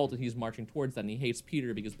an adult and he's marching towards that, and he hates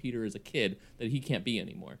Peter because Peter is a kid that he can't be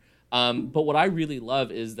anymore. But what I really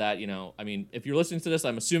love is that, you know, I mean, if you're listening to this,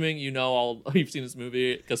 I'm assuming you know you've seen this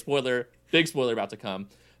movie, because big spoiler about to come.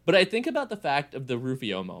 But I think about the fact of the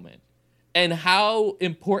Rufio moment and how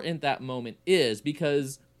important that moment is,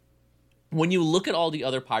 because when you look at all the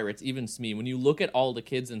other pirates, even Smee, when you look at all the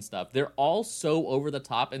kids and stuff, they're all so over the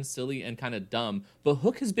top and silly and kind of dumb. But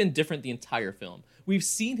Hook has been different the entire film. We've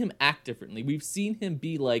seen him act differently. We've seen him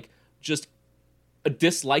be like just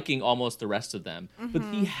disliking almost the rest of them. But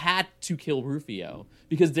he had to kill Rufio,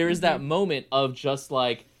 because there is that moment of just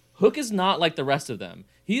like, Hook is not like the rest of them.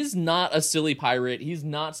 He's not a silly pirate. He's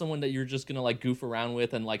not someone that you're just gonna like goof around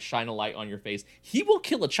with and like shine a light on your face. He will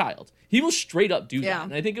kill a child. He will straight up do that.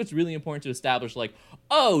 And I think it's really important to establish like,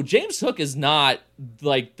 oh, James Hook is not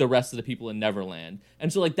like the rest of the people in Neverland.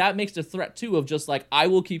 And so like that makes the threat too of just like, I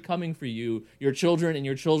will keep coming for you, your children and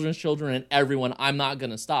your children's children and everyone. I'm not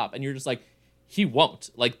gonna stop. And you're just like, he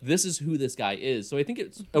won't. Like, this is who this guy is. So I think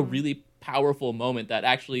it's a really powerful moment that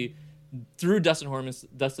actually, through Dustin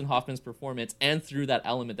Hoffman's performance and through that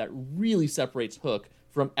element, that really separates Hook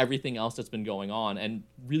from everything else that's been going on, and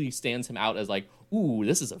really stands him out as like, ooh,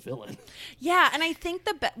 this is a villain. Yeah, and I think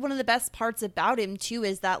one of the best parts about him too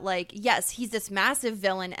is that, like, yes, he's this massive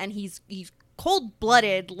villain, and he's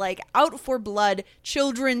cold-blooded, like, out for blood,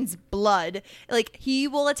 children's blood. Like, he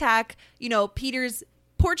will attack, Peter's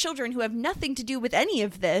poor children who have nothing to do with any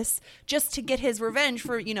of this, just to get his revenge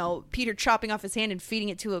for, Peter chopping off his hand and feeding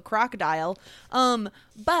it to a crocodile.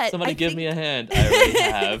 But somebody give me a hand. I already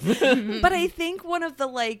have. But I think one of the,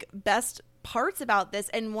 like, best parts about this,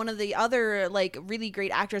 and one of the other, like, really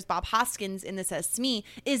great actors, Bob Hoskins in this as Smee,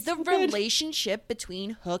 is the relationship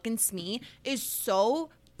between Hook and Smee is so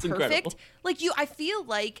perfect. Incredible. Like, I feel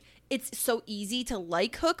like it's so easy to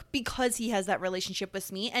like Hook because he has that relationship with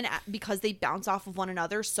Smee, and because they bounce off of one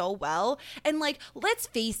another so well. And, like, let's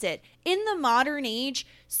face it, in the modern age,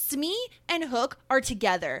 Smee and Hook are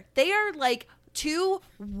together. They are, like, two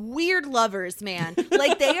weird lovers, man.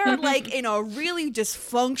 Like, they are, like, in a really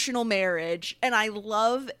dysfunctional marriage, and I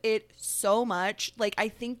love it so much. Like, I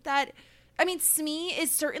think that, I mean, Smee is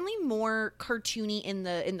certainly more cartoony in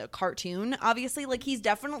the cartoon, obviously. Like, he's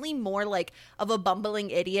definitely more, like, of a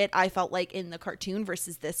bumbling idiot, I felt like, in the cartoon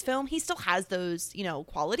versus this film. He still has those,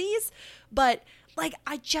 qualities, but, like,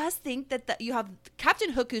 I just think that you have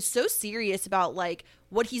Captain Hook, who's so serious about, like,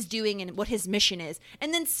 what he's doing and what his mission is,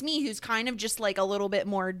 and then Smee, who's kind of just, like, a little bit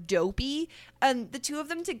more dopey. And the two of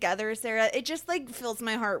them together, Sarah, it just, like, fills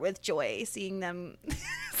my heart with joy seeing them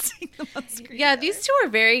on screen. Yeah, together. these two are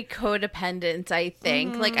very codependent, I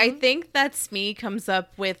think. Like, I think that Smee comes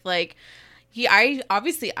up with, like, I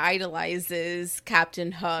obviously idolizes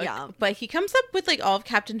Captain Hook, but he comes up with, like, all of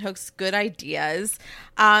Captain Hook's good ideas.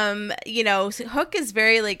 Hook is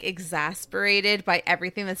very, like, exasperated by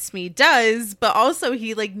everything that Smee does, but also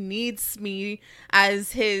he, like, needs Smee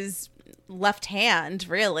as his left hand,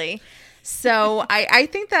 really. So I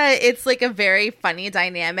think that it's, like, a very funny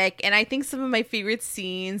dynamic, and I think some of my favorite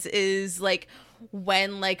scenes is, like,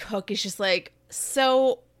 when, like, Hook is just, like,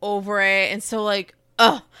 so over it and so, like,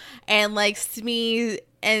 ugh, and, like, Smee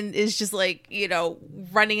and is just, like,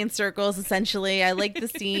 running in circles, essentially. I like the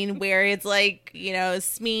scene where it's, like,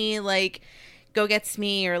 Smee, like, go get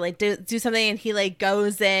Smee, or, like, do something, and he, like,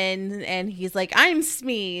 goes in and he's like, I'm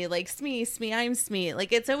Smee, like, Smee, I'm Smee.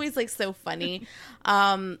 Like, it's always, like, so funny.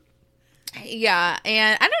 Yeah,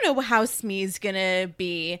 and I don't know how Smee's gonna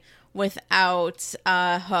be without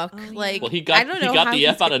Hook. Like, well, he got the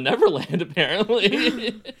F out of Neverland,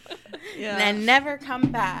 apparently. And never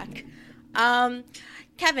come back.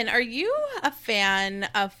 Kevin, are you a fan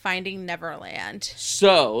of Finding Neverland?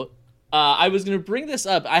 So, I was going to bring this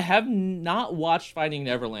up. I have not watched Finding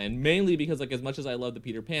Neverland, mainly because, like, as much as I love the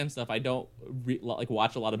Peter Pan stuff, I don't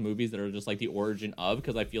watch a lot of movies that are just, like, the origin of,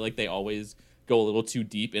 because I feel like they always go a little too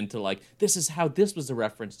deep into, like, this is how this was a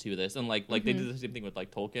reference to this, and like they did the same thing with,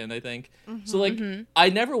 like, Tolkien, I think. So, like, I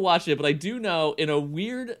never watched it, but I do know, in a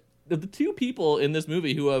weird, the two people in this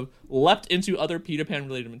movie who have leapt into other Peter Pan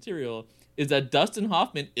related material is that Dustin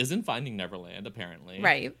Hoffman isn't Finding Neverland, apparently,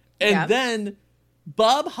 right? And then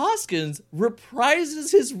Bob Hoskins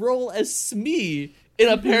reprises his role as Smee in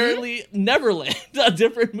apparently Neverland, a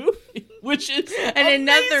different movie, which is amazing.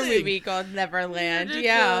 Another movie called Neverland.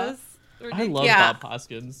 Ridiculous. I love Bob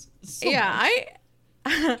Hoskins so much.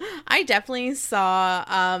 I definitely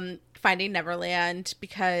saw Finding Neverland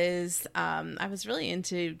because I was really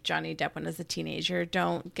into Johnny Depp when I was a teenager.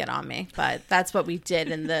 Don't get on me, but that's what we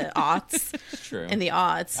did in the aughts. True. In the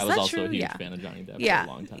aughts. I was also a huge fan of Johnny Depp for a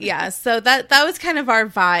long time. Yeah, so that was kind of our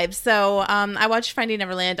vibe. So I watched Finding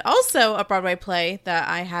Neverland, also a Broadway play that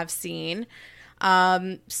I have seen.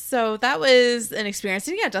 So that was an experience.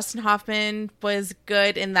 And yeah, Dustin Hoffman was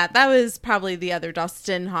good in that. That was probably the other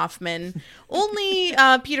Dustin Hoffman. Only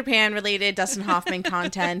Peter Pan related Dustin Hoffman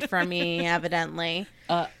content for me, evidently.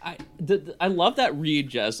 I love that read,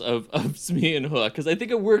 Jess, of Smee and Hook, because I think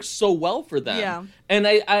it works so well for them. Yeah. And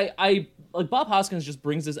I like, Bob Hoskins just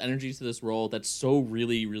brings this energy to this role that's so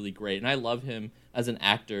really, really great. And I love him as an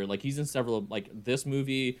actor. Like, he's in several, like, this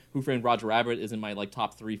movie, Who Framed Roger Rabbit, is in my, like,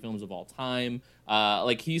 top 3 films of all time.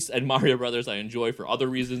 Like, and Mario Brothers I enjoy for other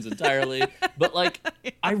reasons entirely. But, like,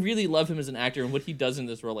 I really love him as an actor, and what he does in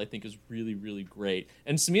this role I think is really, really great.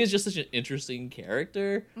 And Smee is just such an interesting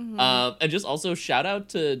character. And just also shout out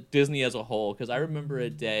to Disney as a whole, because I remember a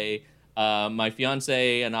day my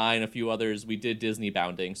fiance and I and a few others, we did Disney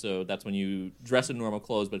bounding. So that's when you dress in normal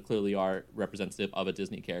clothes but clearly are representative of a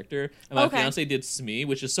Disney character. And my fiance did Smee,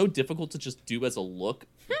 which is so difficult to just do as a look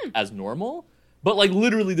as normal. But, like,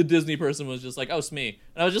 literally the Disney person was just like, oh, Smee.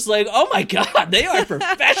 And I was just like, oh, my God, they are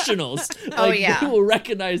professionals. Like, they will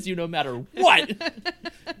recognize you no matter what.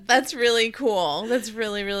 That's really cool. That's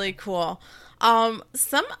really, really cool.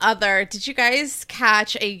 Some other. Did you guys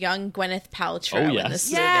catch a young Gwyneth Paltrow Oh, yes. in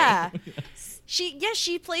this movie? Yeah.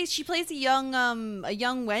 She plays a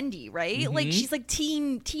young Wendy, right? Like she's like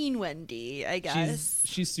teen Wendy, I guess.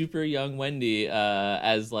 She's super young Wendy,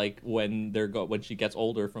 as like when she gets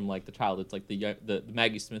older from like the child. It's like the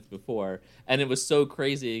Maggie Smith before, and it was so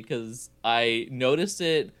crazy because I noticed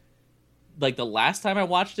it like the last time I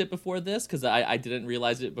watched it before this because I didn't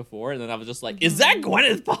realize it before, and then I was just like, is that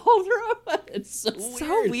Gwyneth Paltrow? It's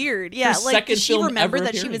so weird. Yeah, Her like second did she film remember ever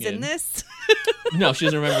that she was appearing in this? No, she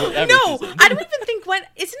doesn't remember whatever No, she's in. I don't even think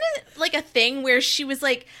isn't it like a thing where she was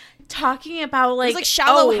like talking about It like was like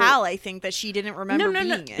Shallow oh, Hal, I think, that she didn't remember No.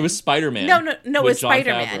 being in. It was Spider-Man. No, it with was Jon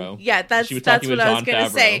Spider-Man. Favreau. Yeah, that's She was what talking with I was Jon gonna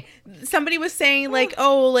Favreau. say. Somebody was saying like,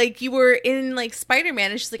 oh, like you were in like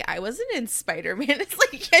Spider-Man, and she's like, I wasn't in Spider-Man. It's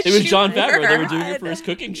like, yes, It was you Jon Favreau. They were were. doing it for his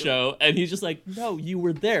cooking show, and he's just like, "No, you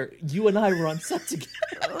were there. You and I were on set together."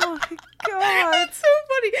 Oh my god. That's so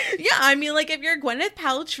funny. Yeah, I mean, like if you're Gwyneth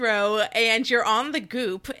Paltrow and you're on the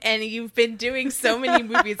Goop and you've been doing so many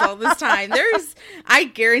movies all this time, I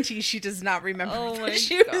guarantee she does not remember Oh my that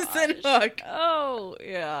she was in Hook. Oh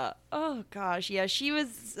yeah. Oh gosh, yeah. She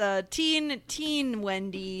was teen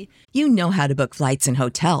Wendy. You know how to book flights and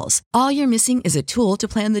hotels. All you're missing is a tool to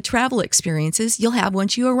plan the travel experiences you'll have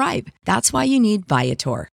once you arrive. That's why you need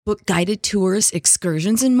Viator. Book guided tours,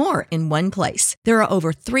 excursions, and more in one place. There are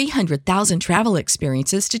over 300,000 travel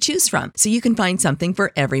experiences to choose from, so you can find something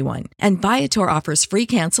for everyone. And Viator offers free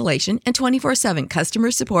cancellation and 24/7 customer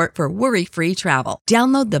support for worry-free travel.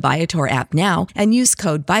 Download the Viator app now and use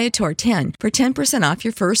code Viator10 for 10% off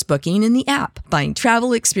your first booking in the app. Find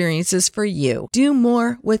travel experiences for you. Do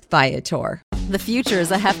more with Viator. The future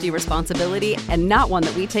is a hefty responsibility and not one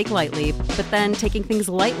that we take lightly. But then taking things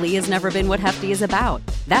lightly has never been what Hefty is about.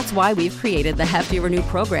 That's why we've created the Hefty Renew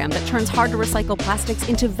program that turns hard-to-recycle plastics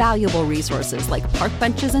into valuable resources like park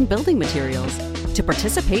benches and building materials. To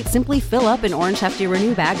participate, simply fill up an orange Hefty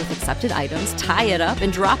Renew bag with accepted items, tie it up,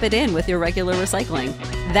 and drop it in with your regular recycling.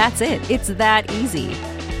 That's it. It's that easy.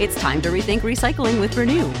 It's time to rethink recycling with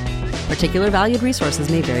Renew. Particular valued resources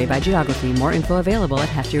may vary by geography. More info available at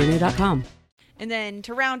heftyrenew.com. And then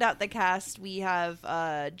to round out the cast, we have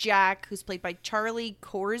Jack, who's played by Charlie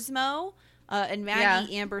Korsmo, and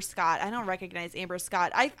Maggie Amber Scott. I don't recognize Amber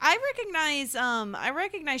Scott. I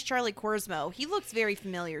recognize Charlie Korsmo. He looks very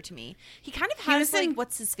familiar to me. He kind of has like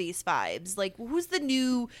what's his face vibes. Like who's the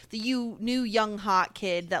new young hot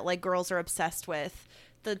kid that like girls are obsessed with?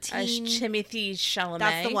 The teen Timothy Chalamet.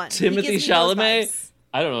 That's the one. Timothy Chalamet.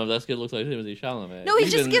 I don't know if that kid looks like Timothy Chalamet. No, he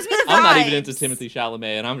just gives me the I'm not even vibes. into Timothy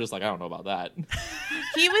Chalamet, and I'm just like, I don't know about that.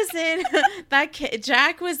 He was in that kid.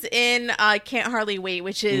 Jack was in Can't Hardly Wait,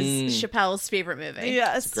 which is Chappelle's favorite movie.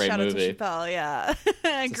 Yes, Great shout movie. out to Chappelle. Yeah,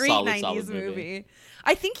 great solid 90s movie.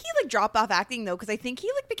 I think he like dropped off acting though, because I think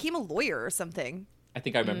he like became a lawyer or something. I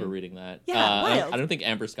think I remember reading that. Yeah, wild. I don't think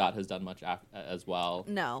Amber Scott has done much as well.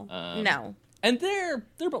 No, No. And they're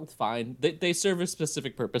both fine. They serve a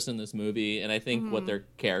specific purpose in this movie, and I think what their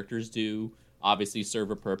characters do obviously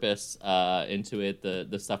serve a purpose into it.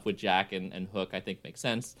 The stuff with Jack and Hook, I think, makes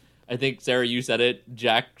sense. I think, Sarah, you said it.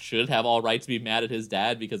 Jack should have all right to be mad at his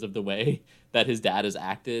dad because of the way that his dad has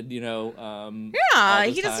acted, Yeah, all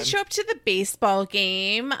he this doesn't time. show up to the baseball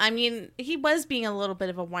game. I mean, he was being a little bit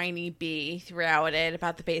of a whiny bee throughout it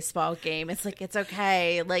about the baseball game. It's like, it's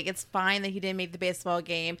okay. Like, it's fine that he didn't make the baseball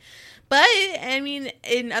game. But, I mean,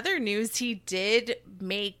 in other news, he did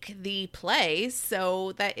make the play.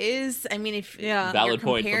 So that is, I mean, if you're Valid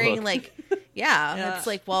point for comparing, Hook. like, yeah, it's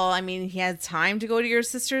like, well, I mean, he had time to go to your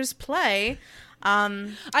sister's play.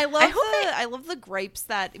 I love the gripes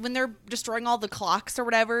that when they're destroying all the clocks or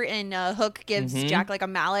whatever, and Hook gives Jack like a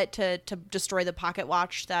mallet to destroy the pocket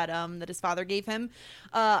watch that his father gave him.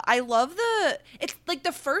 I love it's like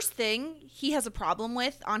the first thing he has a problem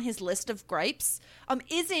with on his list of gripes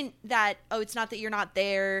isn't that, it's not that you're not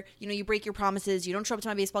there, you break your promises, you don't show up to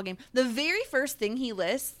my baseball game. The very first thing he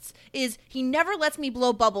lists is he never lets me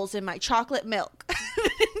blow bubbles in my chocolate milk.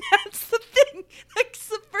 That's the thing. That's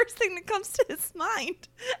the first thing that comes to his mind.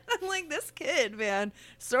 I'm like, this kid, man,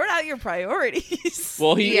 sort out your priorities.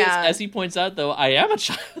 Well, he is, as he points out, though, I am a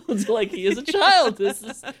child. Like, he is a child. This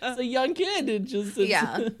is a young kid.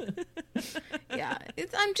 Yeah.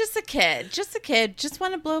 I'm just a kid. Just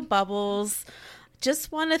want to blow bubbles.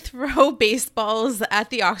 Just want to throw baseballs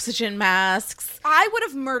at the oxygen masks. I would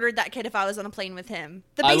have murdered that kid if I was on a plane with him.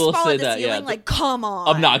 The I will baseball say at the that, ceiling, yeah, like, come on.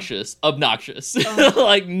 Obnoxious.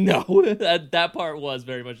 Like, no. That part was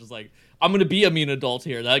very much just like, I'm gonna be a mean adult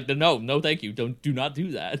here. Like, no, thank you. Do not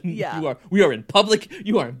do that. Yeah. We are in public.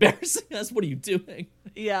 You are embarrassing us. What are you doing?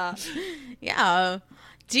 Yeah. Yeah.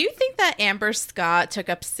 Do you think that Amber Scott took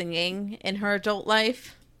up singing in her adult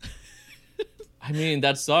life? I mean,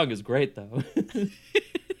 that song is great, though.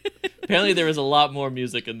 Apparently, there was a lot more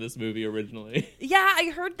music in this movie originally. Yeah,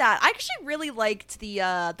 I heard that. I actually really liked the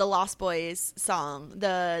Lost Boys song.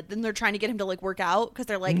 Then they're trying to get him to like work out because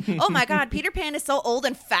they're like, oh my god, Peter Pan is so old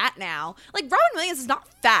and fat now. Like Robin Williams is not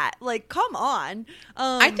fat. Like, come on.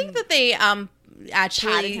 I think that they Patted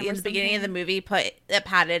actually him or in the beginning of the something? movie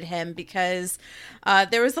patted him because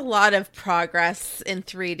there was a lot of progress in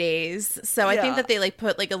 3 days. So I think Yeah. that they like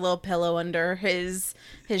put like a little pillow under his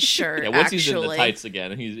shirt. Yeah, once actually. he's in the tights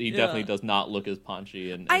again, he definitely does not look as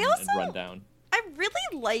paunchy and run down. I really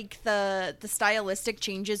like the stylistic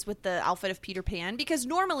changes with the outfit of Peter Pan because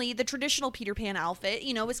normally the traditional Peter Pan outfit,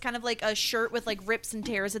 you know, is kind of like a shirt with like rips and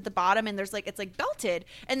tears at the bottom and there's like it's like belted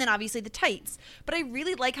and then obviously the tights. But I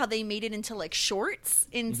really like how they made it into like shorts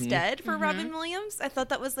instead for Robin Williams. I thought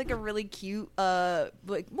that was like a really cute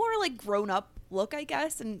like more like grown up look, I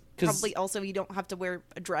guess, and 'Cause- probably also you don't have to wear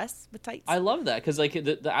a dress with tights. I love that because like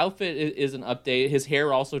the outfit is an update. His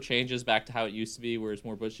hair also changes back to how it used to be, where it's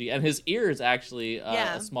more bushy, and his ears actually.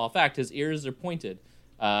 Yeah. A small fact: his ears are pointed.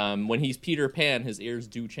 When he's Peter Pan, his ears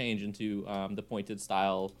do change into the pointed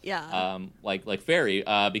style. Yeah. Like Fairy,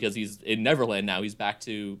 because he's in Neverland now. He's back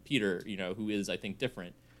to Peter, you know, who is I think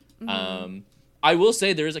different. I will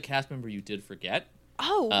say there is a cast member you did forget.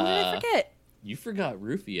 Oh, who did I forget? You forgot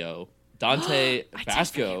Rufio. Dante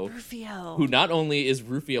Vasco, Rufio. who not only is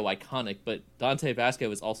Rufio iconic, but Dante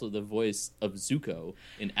Vasco is also the voice of Zuko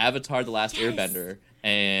in Avatar: The Last Airbender,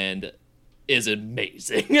 and is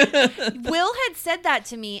amazing. Will had said that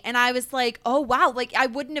to me, and I was like, oh, wow. Like, I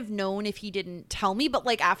wouldn't have known if he didn't tell me, but,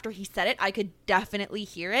 like, after he said it, I could definitely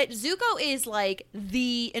hear it. Zuko is, like,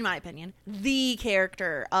 in my opinion, the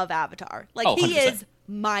character of Avatar. Like, Oh, he 100%. is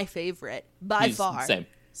my favorite by He's far.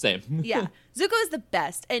 Same. Yeah. Zuko is the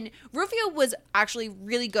best. And Rufio was actually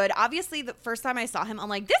really good. Obviously, the first time I saw him, I'm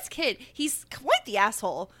like, this kid, he's quite the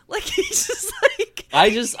asshole. Like, he's just like... I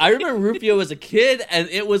remember Rufio as a kid, and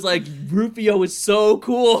it was like, Rufio is so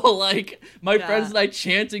cool. Like, my friends and I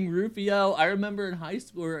chanting Rufio. I remember in high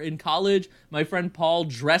school or in college, my friend Paul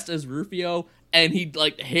dressed as Rufio, and he,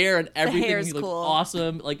 like, hair and everything. hair's He looked cool.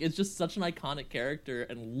 awesome. Like, it's just such an iconic character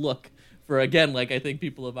and look for, again, like, I think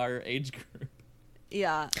people of our age group.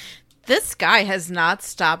 Yeah. This guy has not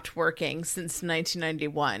stopped working since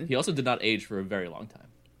 1991. He also did not age for a very long time.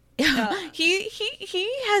 He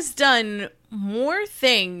has done more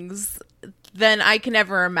things than I can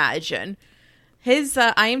ever imagine. His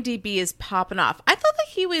IMDb is popping off. I thought that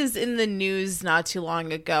he was in the news not too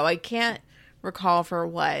long ago. I can't recall for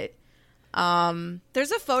what.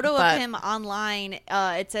 There's a photo But- of him online.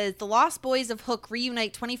 It says the Lost Boys of Hook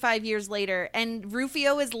reunite 25 years later, and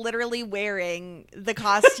Rufio is literally wearing the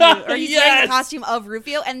costume, or he's wearing Yes! the costume of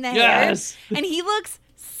Rufio and the Yes! hair, and he looks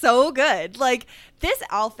so good. Like this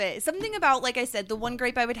outfit, something about, like I said, the one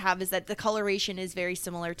gripe I would have is that the coloration is very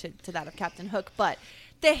similar to that of Captain Hook, but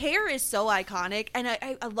the hair is so iconic, and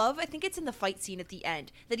I love. I think it's in the fight scene at the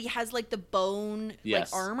end that he has like the bone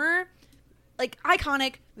Yes. like armor. Like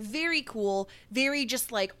iconic, very cool, very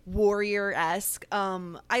just like warrior-esque.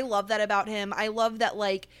 I love that about him. I love that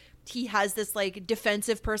like he has this like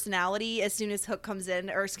defensive personality as soon as Hook comes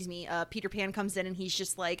in, or excuse me, Peter Pan comes in, and he's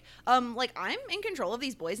just like I'm in control of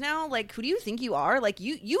these boys now. Like, who do you think you are? Like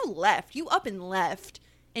you left, you up and left,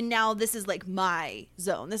 and now this is like my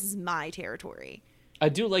zone. This is my territory. I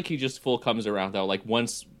do like he just full comes around though. Like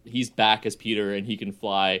once he's back as Peter and he can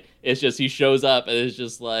fly, it's just he shows up and it's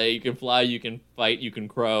just like you can fly, you can fight, you can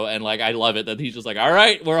crow, and like I love it that he's just like, all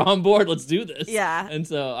right, we're on board, let's do this. Yeah. And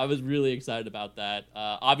so I was really excited about that.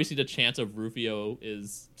 Obviously, the chant of Rufio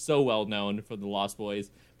is so well known from the Lost Boys,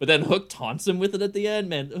 but then Hook taunts him with it at the end.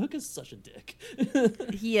 Man, Hook is such a dick.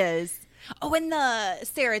 He is. Oh, and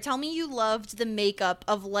Sarah, tell me you loved the makeup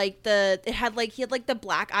of like he had like the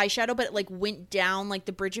black eyeshadow, but it like went down like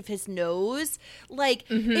the bridge of his nose. Like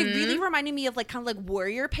it really reminded me of like kind of like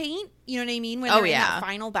warrior paint. You know what I mean? When they're in that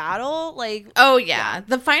final battle, like Oh yeah.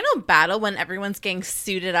 The final battle when everyone's getting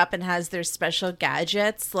suited up and has their special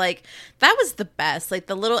gadgets, like that was the best. Like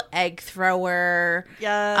the little egg thrower.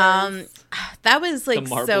 yes. That was like The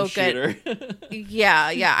marble so shooter. good.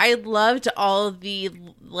 Yeah. I loved all of the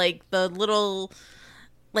like the little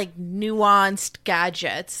like nuanced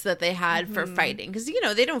gadgets that they had for fighting, because you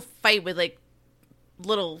know they don't fight with like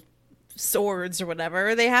little swords or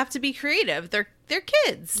whatever. They have to be creative. They're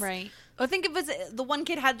kids. Right. I think it was the one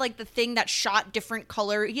kid had like the thing that shot different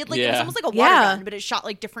color. He had like it was Yeah. almost like a water Yeah. gun, but it shot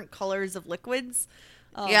like different colors of liquids.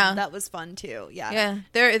 Yeah. That was fun too. Yeah.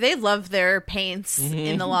 Yeah, they love their paints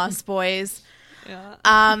in the Lost Boys. Yeah.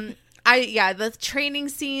 The training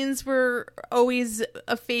scenes were always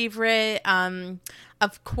a favorite.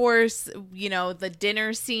 Of course, the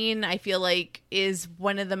dinner scene I feel like is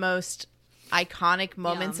one of the most iconic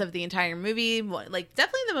moments of the entire movie. Like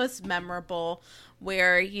definitely the most memorable,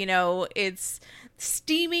 where, it's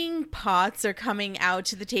steaming pots are coming out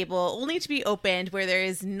to the table only to be opened where there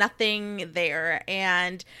is nothing there.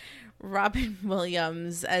 And Robin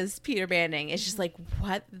Williams as Peter Banning is just like,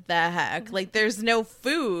 what the heck? Like, there's no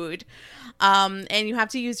food. And you have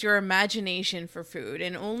to use your imagination for food.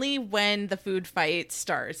 And only when the food fight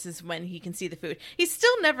starts is when he can see the food. He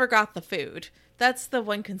still never got the food. That's the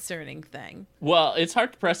one concerning thing. Well, it's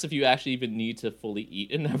hard to press if you actually even need to fully eat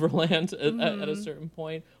in Neverland at a certain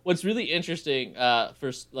point. What's really interesting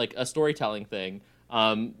for like a storytelling thing,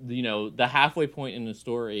 the halfway point in the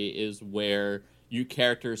story is where your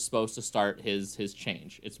character is supposed to start his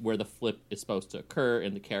change. It's where the flip is supposed to occur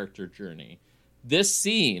in the character journey. This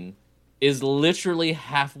scene is literally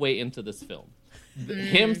halfway into this film.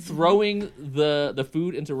 Him throwing the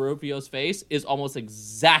food into Rufio's face is almost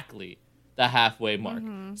exactly the halfway mark.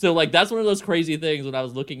 So like that's one of those crazy things. When I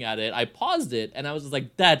was looking at it, I paused it and I was just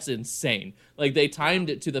like, that's insane. Like they timed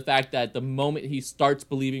it to the fact that the moment he starts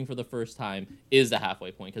believing for the first time is the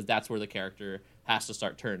halfway point, because that's where the character has to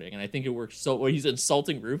start turning. And I think it works so where he's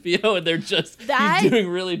insulting Rufio and they're just he's doing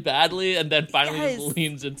really badly, and then finally just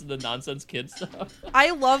leans into the nonsense kid stuff.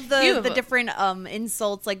 I love the different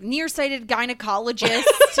insults, like nearsighted gynecologist,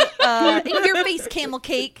 in your face camel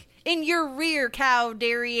cake, in your rear cow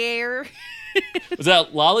derriere. Was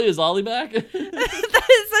that Lolly? Is Lolly back? That's the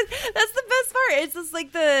best part. It's just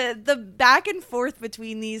like the back and forth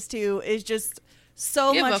between these two is just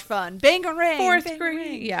so much fun. Bangarang.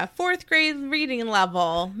 Fourth grade reading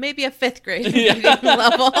level, maybe a fifth grade reading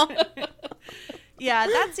level. Yeah,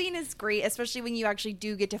 that scene is great, especially when you actually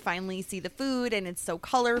do get to finally see the food and it's so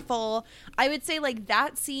colorful. I would say like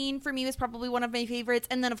that scene for me was probably one of my favorites.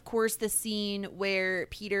 And then of course the scene where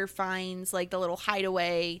Peter finds like the little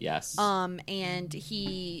hideaway. Yes. And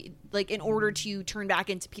he like in order to turn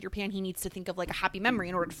back into Peter Pan, he needs to think of like a happy memory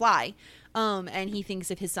in order to fly. And he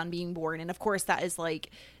thinks of his son being born. And of course that is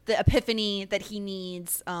like the epiphany that he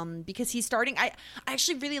needs, because he's starting. I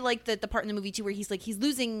actually really like the part in the movie too, where he's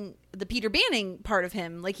losing the Peter Banning part of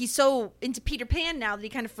him. Like he's so into Peter Pan now that he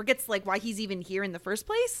kind of forgets like why he's even here in the first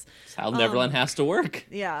place. It's how Neverland has to work.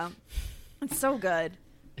 Yeah. It's so good.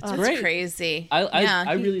 It's great. It's crazy.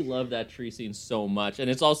 I really love that tree scene so much. And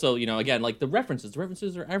it's also, again, like the references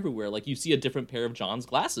are everywhere. Like you see a different pair of John's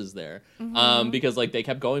glasses there, because like they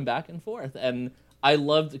kept going back and forth. And I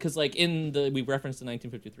loved, because like we referenced the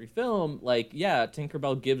 1953 film, like, yeah,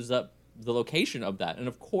 Tinkerbell gives up the location of that. And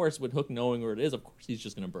of course, with Hook knowing where it is, of course he's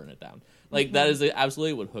just going to burn it down. Like that is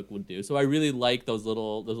absolutely what Hook would do. So I really like those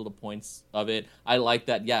little points of it. I like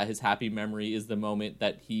that, yeah, his happy memory is the moment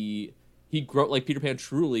that he like Peter Pan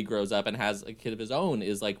truly grows up and has a kid of his own,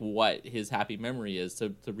 is like what his happy memory is,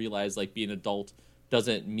 to realize like being an adult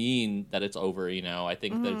doesn't mean that it's over. I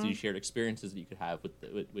think that these shared experiences that you could have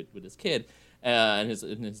with his kid and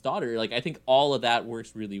his daughter. Like I think all of that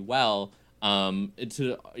works really well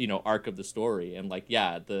into arc of the story. And like,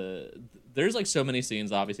 yeah, there's like so many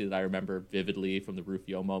scenes obviously that I remember vividly from the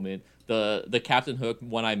Rufio moment. The Captain Hook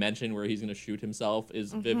one I mentioned where he's going to shoot himself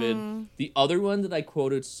is vivid. The other one that I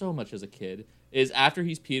quoted so much as a kid is after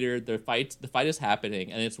he's Peter, the fight is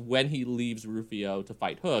happening, and it's when he leaves Rufio to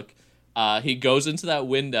fight Hook. He goes into that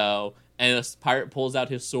window, and this pirate pulls out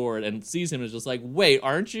his sword and sees him and is just like, wait,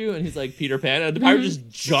 aren't you? And he's like, Peter Pan. And the pirate just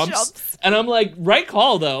jumps. And I'm like, right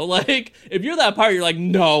call, though. Like, if you're that pirate, you're like,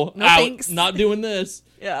 no out, thanks. Not doing this.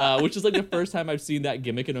 Yeah. Which is like the first time I've seen that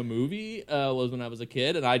gimmick in a movie was when I was a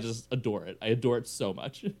kid, and I just adore it. I adore it so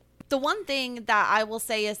much. The one thing that I will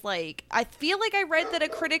say is like, I feel like I read that a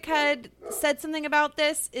critic had said something about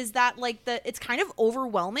this, is that like it's kind of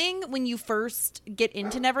overwhelming when you first get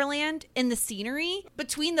into Neverland, and the scenery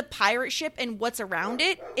between the pirate ship and what's around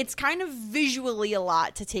it. It's kind of visually a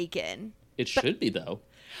lot to take in. It should be though.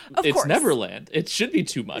 Of course. Neverland. It should be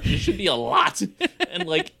too much. It should be a lot. And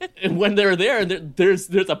like, and when they're there, and there's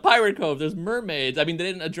a pirate cove, there's mermaids. I mean, they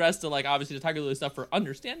didn't address to like obviously the Tiger Lily stuff for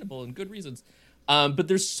understandable and good reasons. But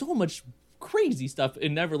there's so much crazy stuff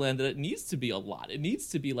in Neverland that it needs to be a lot. It needs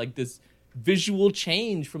to be like this visual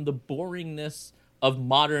change from the boringness of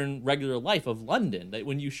modern regular life of London. That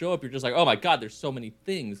when you show up, you're just like, oh my God, there's so many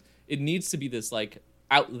things. It needs to be this like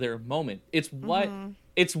out there moment. It's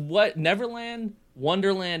what Neverland,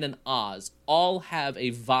 Wonderland, and Oz all have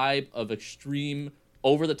a vibe of extreme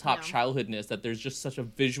over the top childhoodness, that there's just such a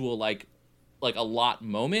visual like a lot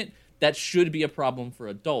moment that should be a problem for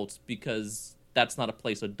adults, because that's not a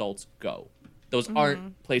place adults go. Those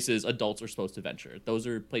aren't places adults are supposed to venture. Those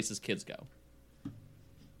are places kids go.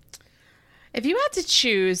 If you had to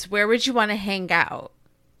choose, where would you want to hang out?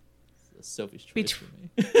 Sophie's choice for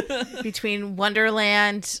me. Between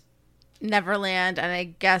Wonderland, Neverland, and I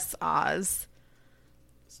guess Oz.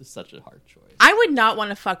 This is such a hard choice. I would not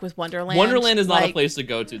want to fuck with Wonderland. Wonderland is not a place to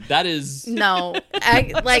go to. That is no,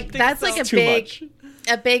 that's like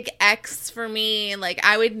a big X for me. Like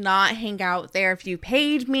I would not hang out there if you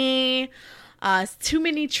paid me. It's too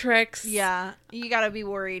many tricks. Yeah, you gotta be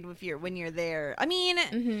worried when you're there. I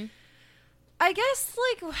mean, I guess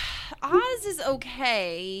like Oz is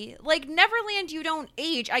okay. Like Neverland, you don't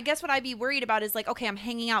age. I guess what I'd be worried about is like, okay, I'm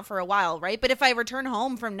hanging out for a while, right? But if I return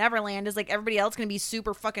home from Neverland, is like everybody else gonna be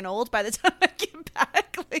super fucking old by the time I get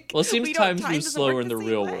back? Like, well, it seems time moves slower in the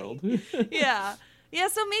real world. Yeah. Yeah,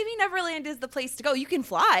 so maybe Neverland is the place to go. You can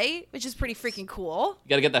fly, which is pretty freaking cool. You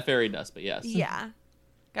gotta get that fairy dust, but yes. Yeah.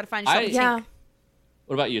 Gotta find yourself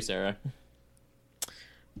What about you, Sarah?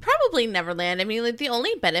 Probably Neverland. I mean, like the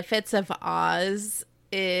only benefits of Oz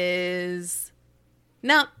is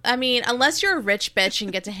unless you're a rich bitch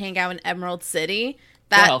and get to hang out in Emerald City,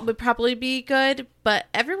 that would probably be good. But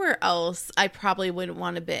everywhere else, I probably wouldn't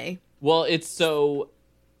want to be. Well,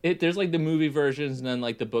 there's like the movie versions and then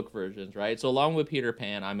like the book versions, right? So along with Peter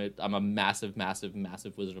Pan, I'm a massive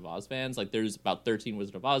Wizard of Oz fans. Like there's about 13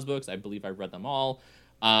 Wizard of Oz books. I believe I've read them all.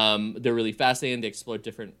 They're really fascinating. They explore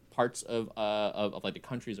different parts of like the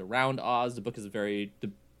countries around Oz. The book is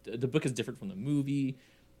the book is different from the movie,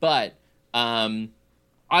 but I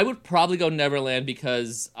would probably go Neverland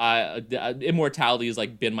because immortality has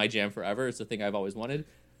like been my jam forever. It's the thing I've always wanted.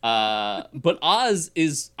 But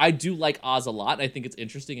I do like Oz a lot. I think it's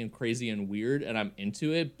interesting and crazy and weird, and I'm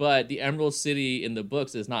into it. But the Emerald City in the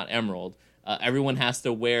books is not Emerald. Everyone has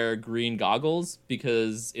to wear green goggles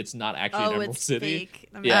because it's not actually an Emerald City. Fake.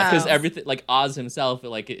 Yeah, because everything, like Oz himself,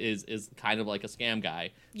 like is kind of like a scam guy.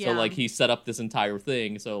 Yeah. So like he set up this entire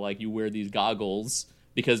thing. So like you wear these goggles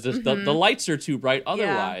because the lights are too bright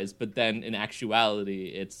otherwise. Yeah. But then in actuality,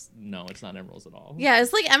 it's not emeralds at all. Yeah,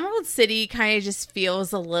 it's like Emerald City kind of just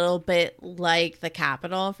feels a little bit like the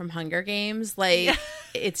capital from Hunger Games. Like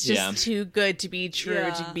it's just too good to be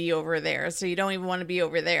true to be over there. So you don't even want to be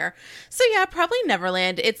over there. So yeah, probably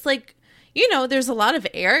Neverland. It's like, there's a lot of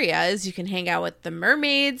areas you can hang out with the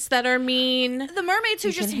mermaids that are mean. The mermaids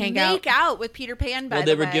who just make out with Peter Pan, by the way. Well,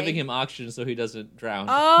 they were giving him oxygen so he doesn't drown.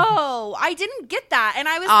 Oh, I didn't get that. And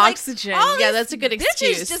I was oxygen. Like, yeah, that's a good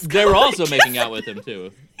excuse. They were also making out with him,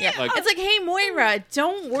 too. Yeah. It's like, hey, Moira,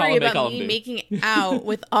 don't worry about me making out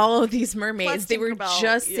with all of these mermaids. They were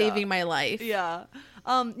just saving my life. Yeah.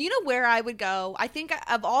 You know where I would go? I think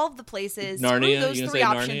of all of the places, Narnia? Those three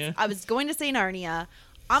options, Narnia? I was going to say Narnia.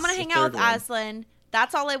 I'm going to hang out with Aslan.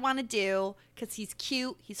 That's all I want to do because he's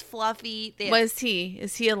cute. He's fluffy. What is he?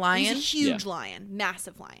 Is he a lion? He's a huge lion.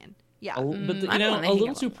 Massive lion. Yeah. But a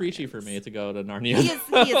little too preachy for me to go to Narnia. He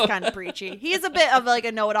is kind of preachy. He is a bit of like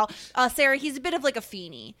a know-it-all. Sarah, he's a bit of like a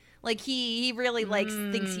Feeny. Like he really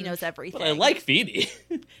thinks he knows everything. But I like Feeny.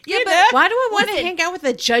 Yeah, but why do I want to hang out with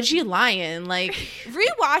a judgy lion? Like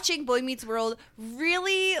rewatching Boy Meets World,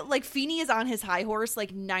 really like Feeny is on his high horse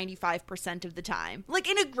like 95% of the time. Like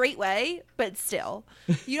in a great way, but still.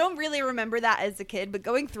 You don't really remember that as a kid, but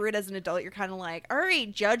going through it as an adult, you're kind of like, all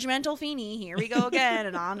right, judgmental Feeny, here we go again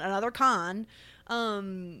and on another con.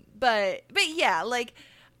 But yeah, like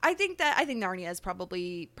I think Narnia is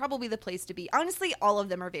probably the place to be. Honestly, all of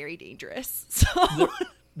them are very dangerous. So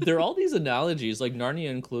there are all these analogies, like Narnia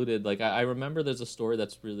included. Like I remember there's a story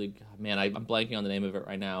that's really, man, I'm blanking on the name of it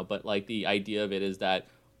right now, but like the idea of it is that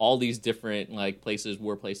all these different like places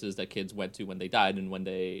were places that kids went to when they died, and when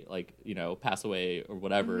they like pass away or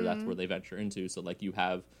whatever, that's where they venture into. So like you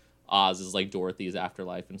have Oz is like Dorothy's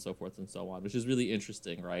afterlife and so forth and so on, which is really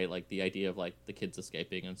interesting, right? Like the idea of like the kids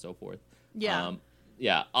escaping and so forth. Yeah.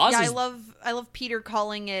 Yeah, Oz I love Peter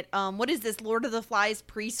calling it, what is this, Lord of the Flies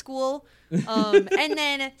preschool? And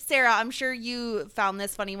then, Sarah, I'm sure you found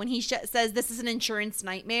this funny when he says this is an insurance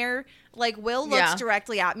nightmare. Like, Will looks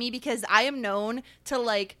directly at me because I am known to,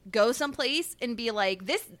 like, go someplace and be like,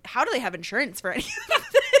 how do they have insurance for any of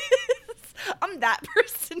this? I'm that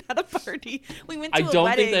person at a party. We went to a wedding. I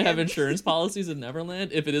don't think they have insurance policies in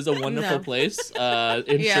Neverland. If it is a wonderful place,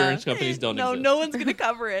 insurance companies don't exist. No one's going to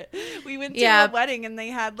cover it. We went to a wedding and they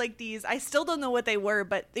had like these, I still don't know what they were,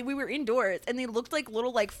 but we were indoors and they looked like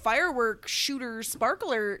little like firework shooter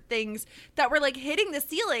sparkler things that were like hitting the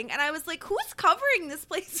ceiling. And I was like, who's covering this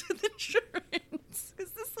place with insurance?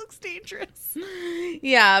 because this looks dangerous.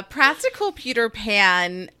 Yeah, practical Peter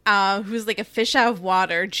Pan, who's like a fish out of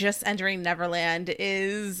water just entering Neverland,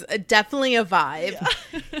 is definitely a vibe.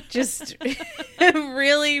 Yeah. Just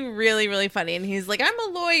really, really, really funny. And he's like, I'm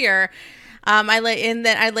a lawyer. I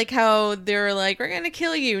like how they're like, we're gonna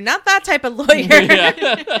kill you. Not that type of lawyer.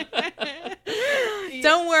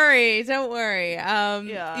 Don't worry.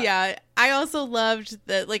 Yeah. I also loved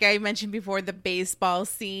the, like I mentioned before, the baseball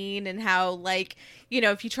scene and how, like, you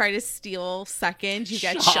know, if you try to steal second, you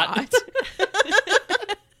get shot.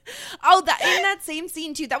 Oh, that in that same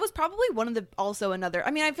scene too. That was probably one of the also another. I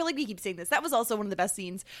mean, I feel like we keep saying this. That was also one of the best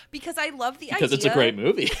scenes because I love the idea. Because it's a great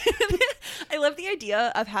movie. I love the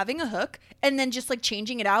idea of having a hook and then just like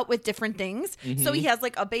changing it out with different things. Mm-hmm. So he has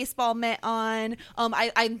like a baseball mitt on.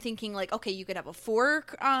 I'm thinking like, okay, you could have a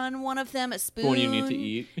fork on one of them, a spoon. When you need to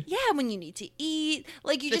eat. Yeah, when you need to eat.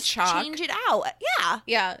 Like you the just chalk. change it out. Yeah.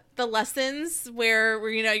 Yeah. The lessons where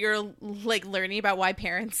you know you're like learning about why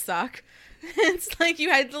parents suck. It's like you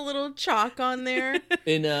had the little chalk on there.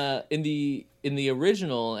 In the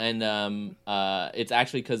original, and it's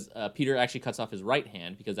actually because Peter actually cuts off his right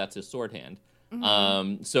hand because that's his sword hand.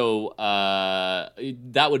 Mm-hmm. So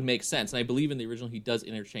that would make sense. And I believe in the original he does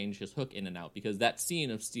interchange his hook in and out because that scene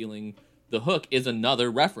of stealing the hook is another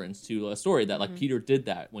reference to a story that like Peter did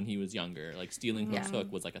that when he was younger. Like stealing Hook's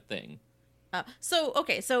hook was like a thing.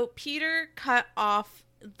 So Peter cut off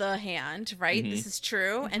the hand, right? This is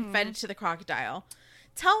true, and fed it to the crocodile.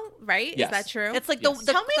 Right? Yes. Is that true? It's like the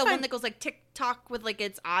one that goes like tick tock with like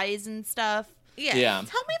its eyes and stuff. Yeah.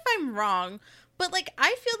 Tell me if I'm wrong, but like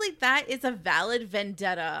I feel like that is a valid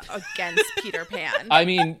vendetta against Peter Pan. I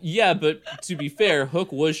mean, yeah, but to be fair,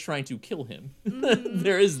 Hook was trying to kill him.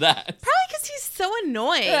 There is that. Probably because he's so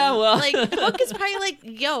annoying. Yeah, well. Like, Hook is probably like,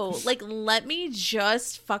 yo, like, let me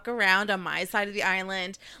just fuck around on my side of the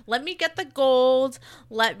island. Let me get the gold.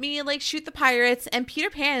 Let me, like, shoot the pirates. And Peter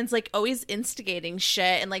Pan's, like, always instigating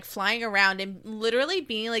shit and, like, flying around and literally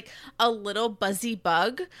being, like, a little buzzy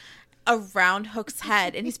bug around Hook's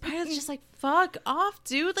head. And he's probably just like, fuck off,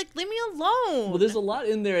 dude. Like, leave me alone. Well, there's a lot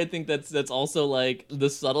in there, I think, that's also, like, the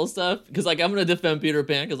subtle stuff. Because, like, I'm going to defend Peter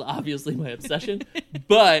Pan because obviously my obsession.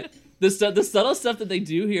 But the subtle stuff that they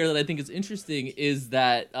do here that I think is interesting is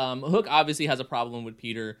that Hook obviously has a problem with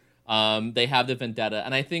Peter. They have the vendetta.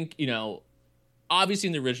 And I think, you know, obviously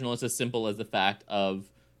in the original it's as simple as the fact of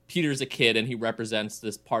Peter's a kid and he represents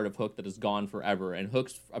this part of Hook that is gone forever. And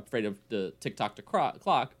Hook's afraid of the tick-tock to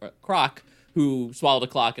Croc, who swallowed a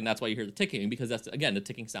clock, and that's why you hear the ticking, because that's, again, the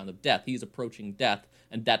ticking sound of death. He's approaching death,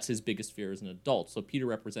 and that's his biggest fear as an adult. So Peter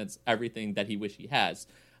represents everything that he wish he has.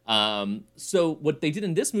 So what they did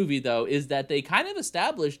in this movie, though, is that they kind of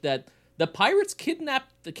established that the pirates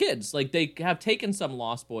kidnapped the kids. Like, they have taken some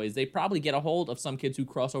Lost Boys. They probably get a hold of some kids who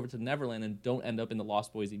cross over to Neverland and don't end up in the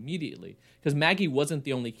Lost Boys immediately. Because Maggie wasn't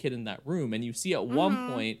the only kid in that room. And you see at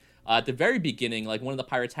one point, at the very beginning, like, one of the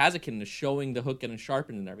pirates has a kid and is showing the hook getting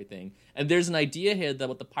sharpened and everything. And there's an idea here that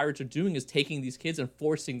what the pirates are doing is taking these kids and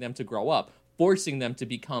forcing them to grow up. Forcing them to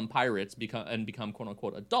become pirates, become quote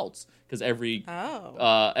unquote adults, because every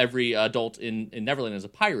adult in Neverland is a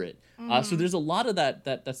pirate. So there's a lot of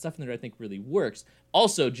that stuff in there I think really works.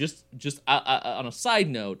 Also, just on a side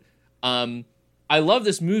note, I love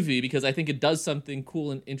this movie because I think it does something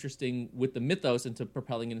cool and interesting with the mythos into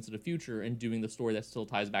propelling it into the future and doing the story that still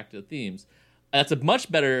ties back to the themes. That's a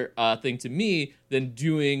much better thing to me than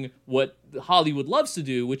doing what Hollywood loves to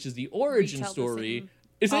do, which is the origin story.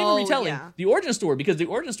 It's not even retelling the origin story, because the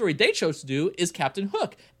origin story they chose to do is Captain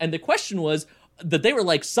Hook. And the question was that they were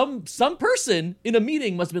like, some person in a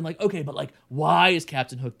meeting must have been like, okay, but like, why is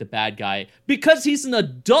Captain Hook the bad guy? Because he's an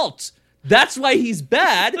adult. That's why he's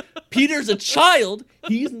bad. Peter's a child.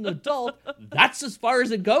 He's an adult. That's as far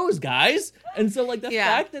as it goes, guys. And so, like, the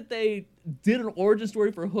fact that they did an origin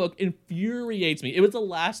story for Hook infuriates me. It was the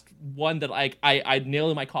last one that I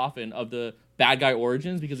nailed in my coffin of the bad guy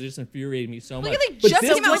origins because it just infuriated me so much. Look, they just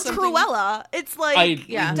came out with Cruella. It's like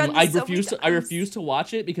I refuse to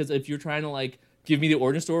watch it because if you're trying to like give me the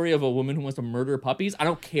origin story of a woman who wants to murder puppies, I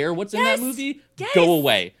don't care what's in that movie. Yes. Go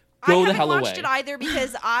away. Go the hell away. I haven't watched it either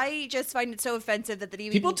because I just find it so offensive that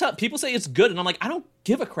even people say it's good, and I'm like, I don't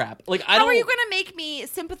give a crap. Like, how are you going to make me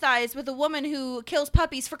sympathize with a woman who kills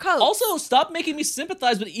puppies for coats? Also, stop making me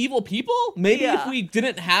sympathize with evil people. Maybe if we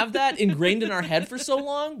didn't have that ingrained in our head for so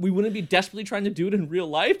long, we wouldn't be desperately trying to do it in real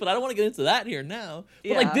life. But I don't want to get into that here now.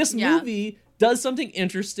 But like this movie does something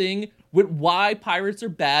interesting with why pirates are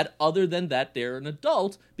bad, other than that they're an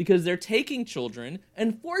adult, because they're taking children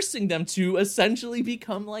and forcing them to essentially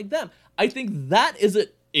become like them. I think that is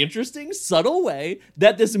interesting, subtle way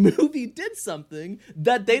that this movie did something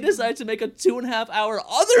that they decided to make a 2.5-hour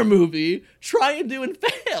other movie try and do and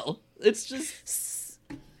fail. It's just...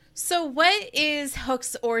 So what is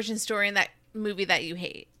Hook's origin story in that movie that you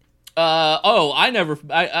hate? I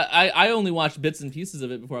only watched bits and pieces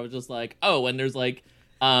of it before I was just like, oh, and there's like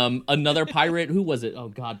another pirate. Who was it? Oh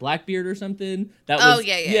God, Blackbeard or something. That was,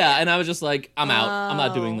 yeah. And I was just like, I'm out. I'm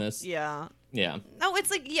not doing this. Yeah. Yeah. No,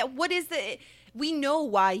 it's like, yeah, what is the... We know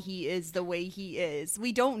why he is the way he is.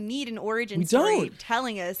 We don't need an origin story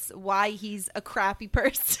telling us why he's a crappy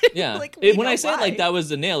person. Yeah. Like, when I said like that was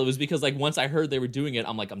the nail, it was because like once I heard they were doing it,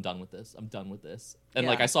 I'm like, I'm done with this. And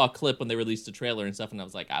like I saw a clip when they released a trailer and stuff, and I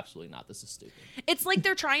was like, absolutely not. This is stupid. It's like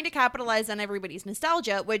they're trying to capitalize on everybody's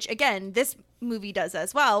nostalgia, which again, this movie does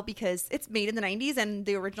as well because it's made in the 90s and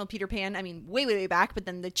the original Peter Pan, I mean, way, way, way back, but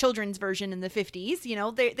then the children's version in the 50s, you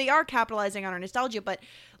know, they are capitalizing on our nostalgia, but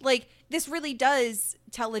like this really does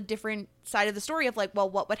tell a different side of the story of like, well,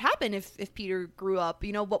 what would happen if Peter grew up?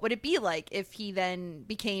 You know, what would it be like if he then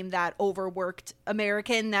became that overworked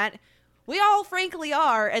American that we all frankly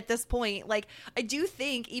are at this point? Like, I do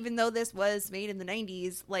think even though this was made in the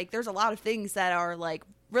 90s, like there's a lot of things that are like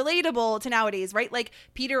relatable to nowadays, right? Like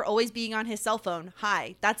Peter always being on his cell phone.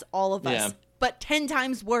 Hi, that's all of us. But 10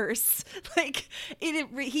 times worse. Like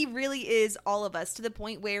he really is all of us, to the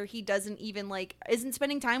point where he doesn't even like isn't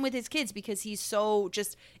spending time with his kids because he's so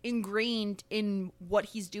just ingrained in what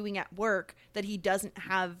he's doing at work that he doesn't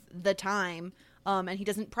have the time, and he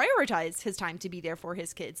doesn't prioritize his time to be there for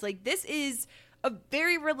his kids. Like this is a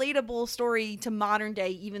very relatable story to modern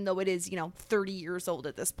day, even though it is, 30 years old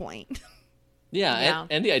at this point. Yeah.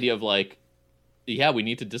 And the idea of like, yeah, we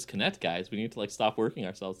need to disconnect, guys. We need to like stop working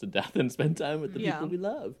ourselves to death and spend time with the people we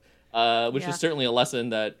love, which is certainly a lesson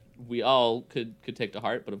that we all could take to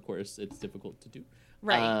heart. But of course, it's difficult to do.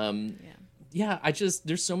 Right.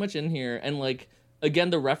 There's so much in here, and like again,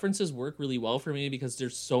 the references work really well for me because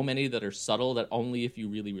there's so many that are subtle that only if you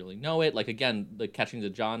really, really know it. Like again, the catching the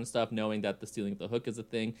John stuff, knowing that the stealing of the hook is a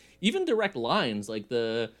thing. Even direct lines like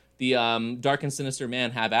the dark and sinister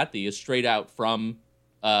man have at thee is straight out from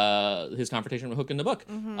his confrontation with Hook in the book.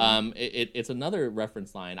 It's another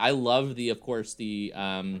reference line. I love the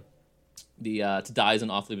to die is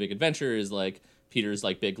an awfully big adventure is like Peter's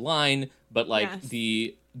like big line, but like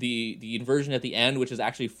the inversion at the end, which is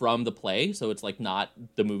actually from the play, so it's like not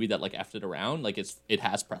the movie that like effed it around, like it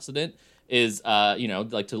has precedent, is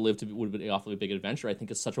like to live to would be an awfully big adventure. I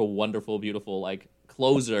think is such a wonderful, beautiful like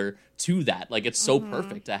closer to that. Like it's so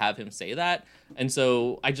perfect to have him say that. And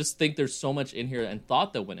so I just think there's so much in here and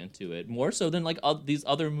thought that went into it, more so than like these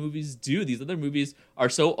other movies do. These other movies are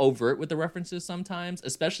so overt with the references sometimes,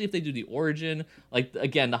 especially if they do the origin. Like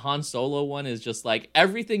again, the Han Solo one is just like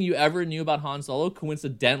everything you ever knew about Han Solo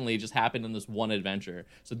coincidentally just happened in this one adventure.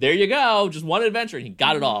 So there you go, just one adventure and he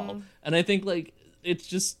got it all. And I think like it's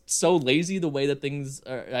just so lazy the way that things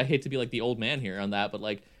are. I hate to be like the old man here on that, but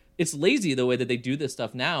like it's lazy the way that they do this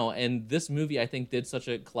stuff now. And this movie, I think, did such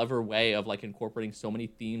a clever way of like incorporating so many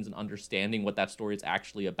themes and understanding what that story is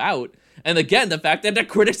actually about. And again, the fact that the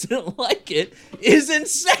critics didn't like it is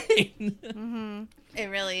insane. It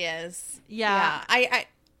really is. Yeah. I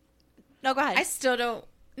No, go ahead. I still don't.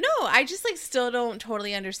 No, I just like still don't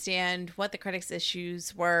totally understand what the critics'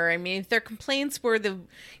 issues were. I mean, their complaints were the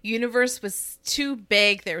universe was too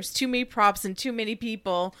big, there was too many props and too many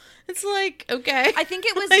people. It's like, okay. I think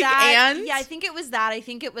it was like, that. and? Yeah, I think it was that. I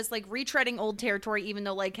think it was like retreading old territory, even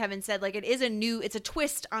though, like Kevin said, like it's a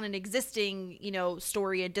twist on an existing,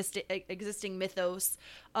 story, existing mythos.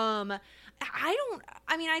 I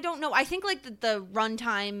don't know. I think like the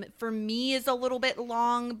runtime for me is a little bit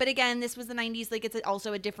long, but again, this was the 90s. Like it's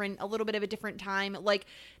also a little bit of a different time. Like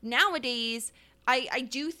nowadays, I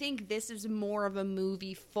do think this is more of a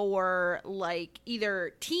movie for like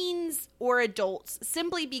either teens or adults,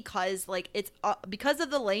 simply because like it's because of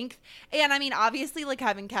the length. And I mean, obviously, like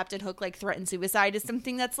having Captain Hook like threaten suicide is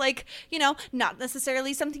something that's like, not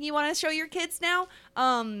necessically something you want to show your kids now.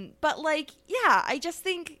 But like, yeah, I just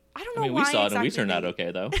think. I don't know why. We saw it and we exactly turned out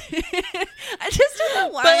okay, though. I just don't know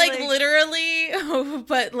why.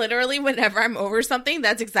 But literally, whenever I'm over something,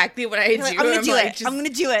 that's exactly what I do. Like, I'm gonna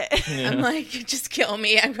do it. Yeah. I'm like, just kill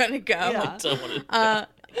me. I'm gonna go. Yeah.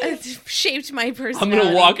 It's shaped my personality. I'm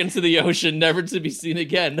gonna walk into the ocean, never to be seen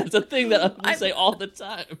again. That's a thing that I say all the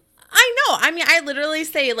time. I know. I mean, I literally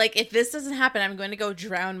say, like, if this doesn't happen, I'm going to go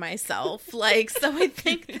drown myself. Like, so I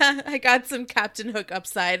think that I got some Captain Hook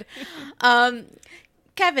upside.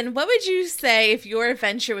 Kevin, what would you say if your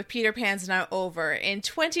adventure with Peter Pan's now over? In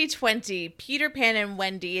 2020, Peter Pan and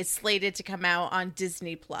Wendy is slated to come out on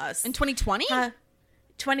Disney+. In 2020?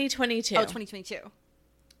 2022. Oh, 2022.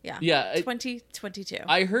 Yeah, 2022.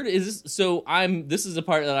 I heard this is a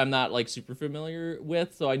part that I'm not like super familiar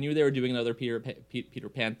with, so I knew they were doing another Peter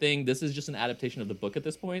Pan thing. This is just an adaptation of the book at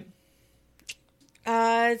this point.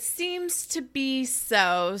 It seems to be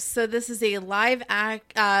so. So this is a live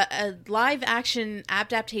action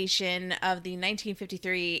adaptation of the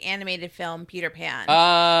 1953 animated film Peter Pan.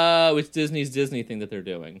 It's Disney's Disney thing that they're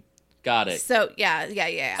doing. Got it. So yeah.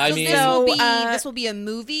 I mean, this will be a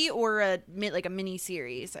movie or a mini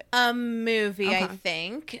series. A movie, okay. I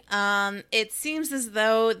think. It seems as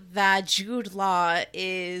though that Jude Law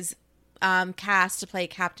is cast to play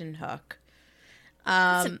Captain Hook.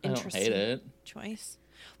 That's an interesting I don't hate it. choice.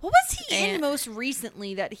 What was he in most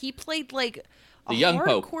recently that he played like a the young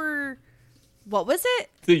hardcore? Pope. What was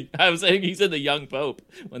it? I was saying he said the young Pope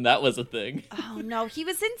when that was a thing. Oh no, he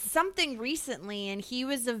was in something recently and he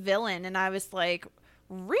was a villain, and I was like,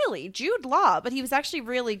 really, Jude Law? But he was actually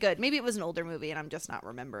really good. Maybe it was an older movie and I'm just not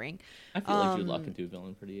remembering. I feel like Jude Law can do a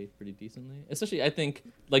villain pretty decently. Especially, I think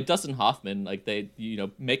like Dustin Hoffman, like they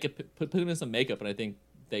make it put him in some makeup, and I think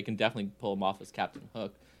they can definitely pull him off as Captain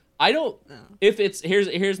Hook. I don't. If it's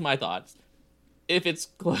here's my thoughts. If it's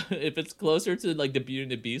closer to like the Beauty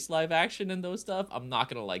and the Beast live action and those stuff, I'm not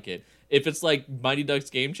gonna like it. If it's like Mighty Ducks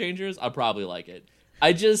Game Changers, I'll probably like it.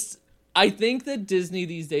 I think that Disney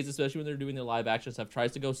these days, especially when they're doing their live action stuff,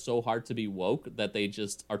 tries to go so hard to be woke that they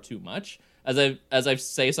just are too much. As I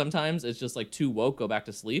say sometimes, it's just like too woke, go back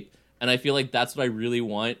to sleep. And I feel like that's what I really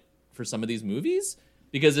want for some of these movies,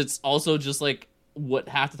 because it's also just like what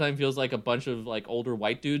half the time feels like a bunch of like older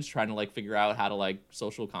white dudes trying to like figure out how to like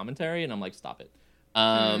social commentary, and I'm like, stop it.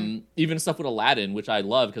 Even stuff with Aladdin, which I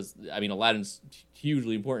love, because I mean Aladdin's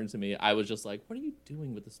hugely important to me. I was just like, what are you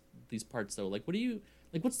doing with these parts though? Like, what are you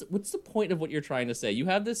like? What's the point of what you're trying to say? You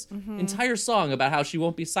have this entire song about how she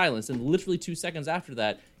won't be silenced, and literally 2 seconds after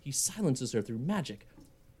that, he silences her through magic.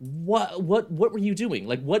 What were you doing?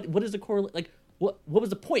 Like, what is the correlate? Like, what was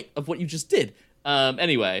the point of what you just did?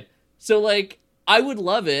 Anyway, so like, I would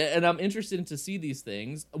love it, and I'm interested to see these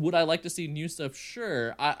things. Would I like to see new stuff?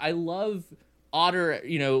 Sure. I love Otter,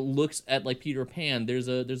 looks at like Peter Pan. There's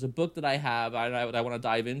a book that I have I want to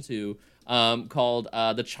dive into called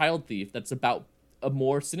The Child Thief. That's about a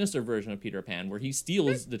more sinister version of Peter Pan, where he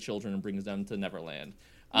steals the children and brings them to Neverland.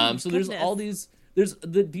 So there's all these.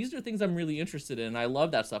 These are things I'm really interested in. I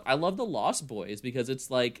love that stuff. I love The Lost Boys, because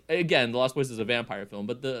it's like, again, The Lost Boys is a vampire film,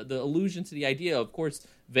 but the allusion to the idea, of course,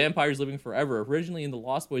 vampires living forever. Originally in The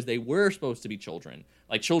Lost Boys, they were supposed to be children,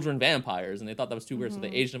 like children vampires, and they thought that was too weird, so they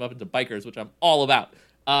aged them up into bikers, which I'm all about.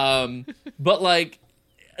 But like,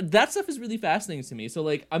 that stuff is really fascinating to me. So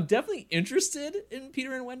like, I'm definitely interested in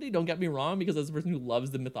Peter and Wendy. Don't get me wrong, because as a person who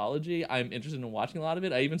loves the mythology, I'm interested in watching a lot of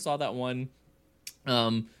it. I even saw that one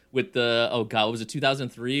with the what was it,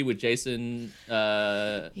 2003 with Jason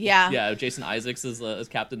Jason Isaacs as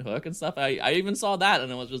Captain Hook and stuff. I even saw that,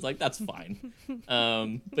 and I was just like, that's fine.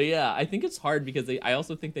 But yeah, I think it's hard because I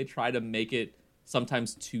also think they try to make it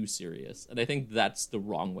sometimes too serious, and I think that's the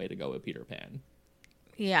wrong way to go with Peter Pan.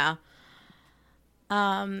 Yeah.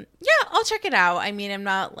 I'll check it out. I mean, I'm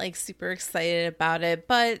not like super excited about it,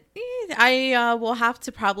 but I will have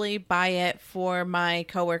to probably buy it for my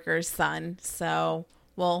coworker's son. So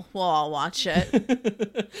we'll all watch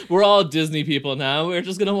it. We're all Disney people now. We're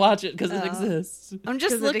just gonna watch it because it exists. I'm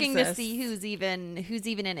just looking to see who's even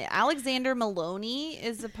in it. Alexander Maloney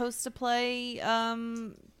is supposed to play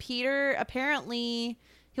Peter. Apparently,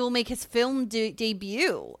 he will make his film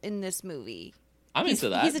debut in this movie. I'm into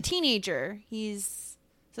that. He's a teenager.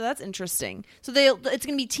 So that's interesting. So it's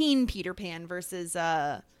gonna be teen Peter Pan versus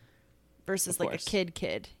like a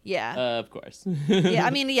kid. Yeah. Of course. Yeah.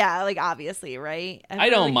 I mean, yeah. Like obviously, right? I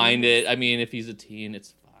don't mind it. I mean, if he's a teen,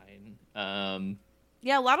 it's fine.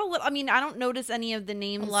 Yeah, I don't notice any of the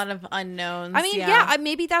names. A lot of unknowns. I mean, yeah,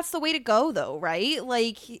 maybe that's the way to go, though, right?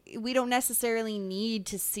 Like, we don't necessarily need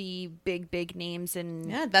to see big names.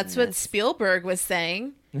 Yeah, that's what Spielberg was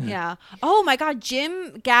saying. Yeah. Oh, my God.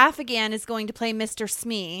 Jim Gaffigan is going to play Mr.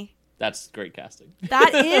 Smee. That's great casting.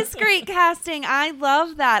 That is great casting. I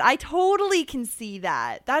love that. I totally can see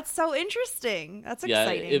that. That's so interesting. That's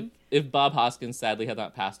exciting. If Bob Hoskins sadly had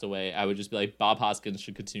not passed away, I would just be like, Bob Hoskins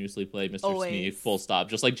should continuously play Mr. Smee, full stop.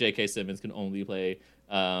 Just like J.K. Simmons can only play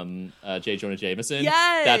J. Jonah Jameson.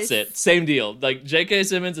 Yes. That's it. Same deal. Like, J.K.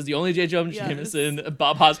 Simmons is the only J. Jonah Jameson.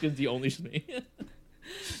 Bob Hoskins the only Smee.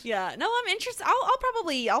 Yeah, no, I'm interested.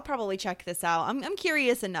 I'll probably check this out. I'm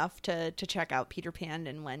curious enough to check out Peter Pan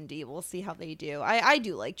and Wendy. We'll see how they do. I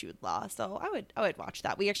do like Jude Law, so I would watch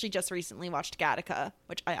that. We actually just recently watched Gattaca,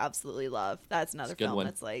 which I absolutely love. That's another film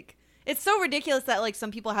that's like It's so ridiculous that like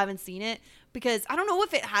some people haven't seen it, because I don't know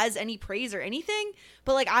if it has any praise or anything,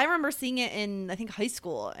 but like I remember seeing it in, I think, high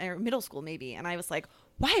school or middle school maybe, and I was like,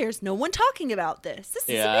 why is no one talking about this? This is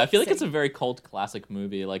amazing. I feel like it's a very cult classic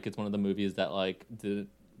movie. Like it's one of the movies that like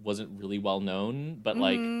wasn't really well known, but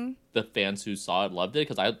like the fans who saw it loved it,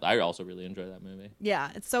 because I also really enjoy that movie. Yeah,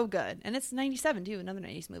 it's so good, and it's 97 too, another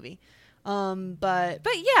 90s movie. But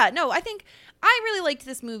yeah, no, I think I really liked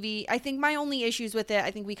this movie. I think my only issues with it,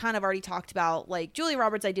 I think we kind of already talked about, like Julia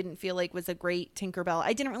Roberts I didn't feel like was a great Tinkerbell.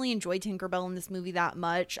 I didn't really enjoy Tinkerbell in this movie that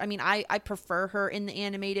much. I mean, I prefer her in the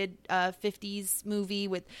animated 50s movie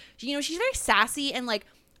with, you know, she's very sassy, and like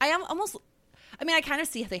I kind of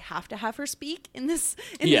see how they have to have her speak in this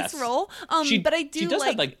role. But I do. She does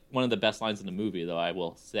have like one of the best lines in the movie, though, I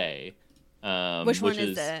will say. Which one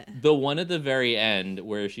is it? The one at the very end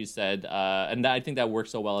where she said, and I think that works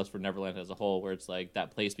so well as for Neverland as a whole, where it's like that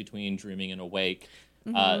place between dreaming and awake.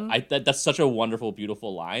 That's such a wonderful,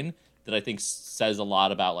 beautiful line that I think says a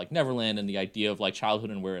lot about like Neverland and the idea of like childhood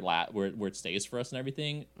and where it stays for us and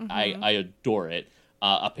everything. I adore it.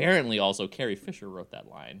 Apparently, also Carrie Fisher wrote that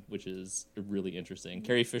line, which is really interesting.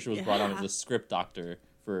 Carrie Fisher was brought on as a script doctor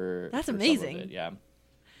for amazing. Some of it.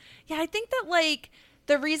 Yeah, I think that like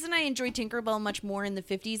the reason I enjoy Tinkerbell much more in the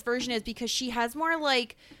 50s version is because she has more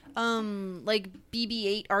like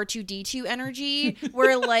BB-8 R2-D2 energy,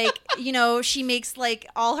 where like, you know, she makes like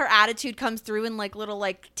all her attitude comes through in like little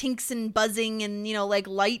like tinks and buzzing and, you know, like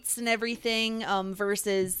lights and everything,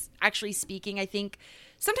 versus actually speaking. I think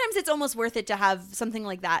sometimes it's almost worth it to have something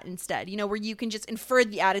like that instead, you know, where you can just infer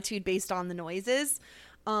the attitude based on the noises.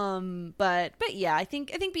 But yeah, I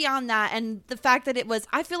think beyond that, and the fact that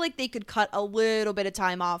I feel like they could cut a little bit of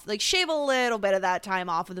time off, like shave a little bit of that time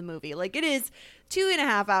off of the movie. Like it is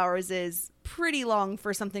 2.5 hours is pretty long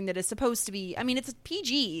for something that is supposed to be, I mean, it's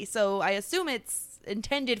PG, so I assume it's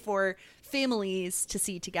intended for families to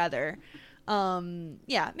see together.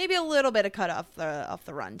 Yeah, maybe a little bit of cut off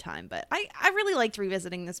the runtime, but I really liked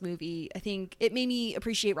revisiting this movie. I think it made me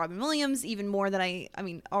appreciate Robin Williams even more than I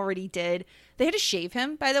already did. They had to shave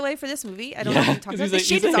him, by the way, for this movie. I don't know if you talked about this.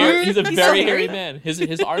 He's a very hairy man. His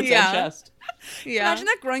arms and chest. Yeah. Imagine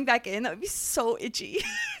that growing back in. That would be so itchy.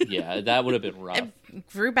 Yeah, that would have been rough. It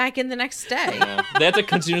grew back in the next day. They had to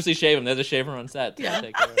continuously shave him. They had to shave him on set. Yeah.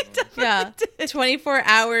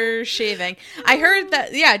 24-hour shaving. I heard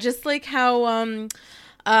that, just like how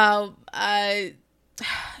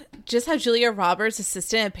just how Julia Roberts'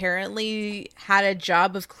 assistant apparently had a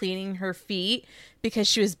job of cleaning her feet because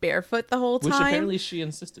she was barefoot the whole time. Which apparently she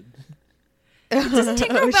insisted. Doesn't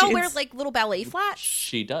Tinkerbell wear like little ballet flats?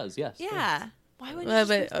 She does, yes. Yeah. Why would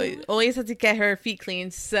but always had to get her feet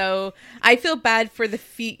cleaned, so I feel bad for the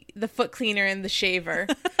foot cleaner and the shaver.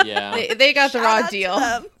 Yeah, they got the raw deal.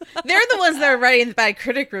 They're the ones that are writing the bad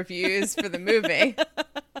critic reviews for the movie.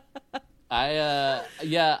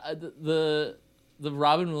 The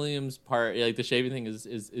Robin Williams part, like the shaving thing,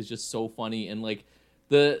 is just so funny, and like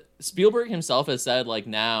the Spielberg himself has said like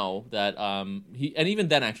now that he, and even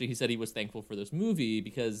then actually he said he was thankful for this movie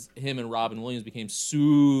because him and Robin Williams became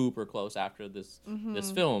super close after this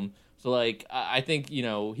film. So like I think, you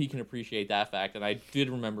know, he can appreciate that fact. And I did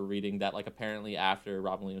remember reading that like apparently after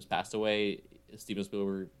Robin Williams passed away, Steven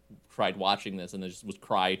Spielberg tried watching this and it just was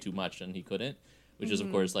cry too much and he couldn't, which is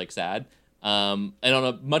of course like sad. And on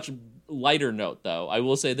a much lighter note though, I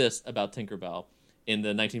will say this about Tinkerbell in the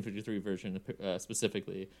 1953 version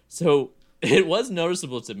specifically. So it was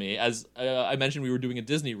noticeable to me, as I mentioned, we were doing a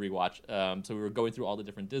Disney rewatch, so we were going through all the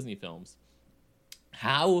different Disney films.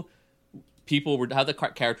 How the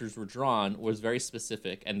characters were drawn was very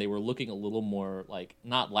specific, and they were looking a little more like,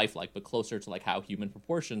 not lifelike, but closer to like how human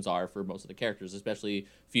proportions are for most of the characters, especially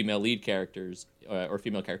female lead characters or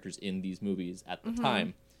female characters in these movies at the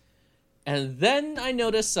time. And then I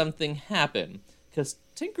noticed something happen, because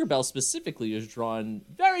Tinkerbell specifically is drawn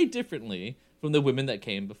very differently from the women that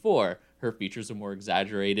came before. Her features are more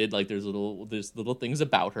exaggerated. Like there's little things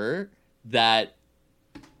about her that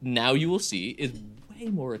now you will see is way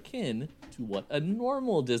more akin to what a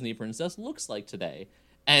normal Disney princess looks like today.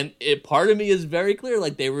 And part of me is very clear,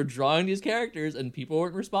 like they were drawing these characters and people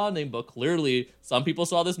weren't responding, but clearly some people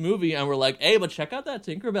saw this movie and were like, hey, but check out that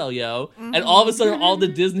Tinkerbell, yo. And all of a sudden, all the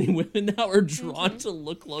Disney women now are drawn to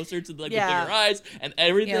look closer to like the bigger eyes and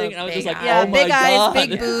everything. And I was just like, oh my big God. Eyes,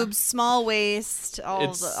 big boobs, small waist, all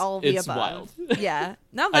of the above. Wild. Yeah.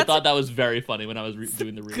 No, I thought that was very funny when I was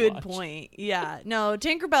doing the rewatch. Good point. Yeah. No,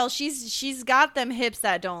 Tinkerbell, she's got them hips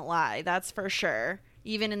that don't lie. That's for sure.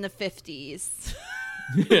 Even in the 50s.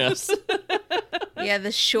 Yes. Yeah,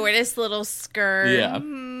 the shortest little skirt. Yeah.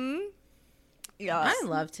 Yeah, I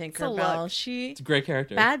love Tinkerbell. It's a great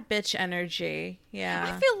character. Bad bitch energy. Yeah.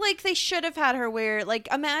 I feel like they should have had her wear, like,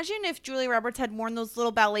 imagine if Julia Roberts had worn those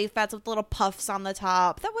little ballet flats with little puffs on the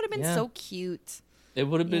top. That would have been so cute. It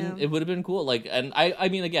would have been. It would have been cool. Like, and I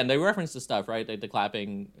mean, again, they reference the stuff, right? Like the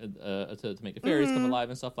clapping to make the fairies come alive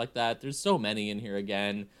and stuff like that. There's so many in here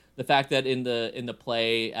again. The fact that in the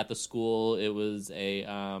play at the school, it was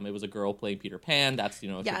a girl playing Peter Pan. That's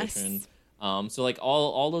a tradition. So like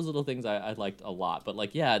all those little things I liked a lot. But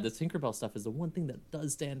like, yeah, the Tinkerbell stuff is the one thing that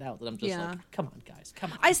does stand out that I'm just like, come on, guys,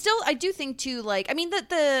 come on. I do think too, like, I mean,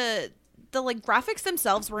 the like graphics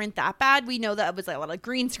themselves weren't that bad. We know that it was like a lot of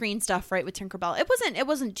green screen stuff, right, with Tinkerbell. It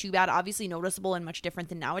wasn't too bad, obviously noticeable and much different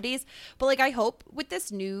than nowadays. But like, I hope with this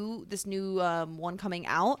new one coming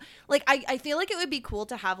out, like I feel like it would be cool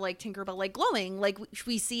to have like Tinkerbell like glowing like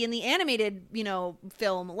we see in the animated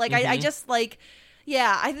film. Like I just like,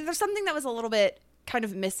 yeah, I think there's something that was a little bit kind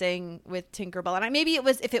of missing with Tinkerbell, and maybe it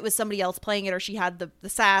was if it was somebody else playing it or she had the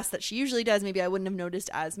sass that she usually does, maybe I wouldn't have noticed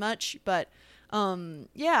as much. But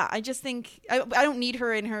yeah, I just think I don't need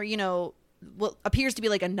her in her what appears to be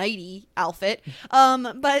like a nighty outfit,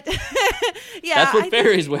 but yeah, that's what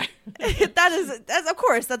fairies wear. that's of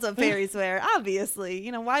course that's what fairies wear, obviously.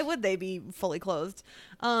 Why would they be fully clothed?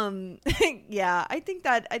 Yeah, I think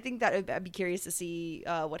that I'd be curious to see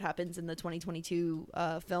what happens in the 2022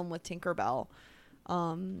 film with Tinkerbell.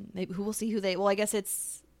 Maybe we'll see who they, well, I guess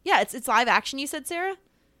it's live action, you said, Sarah?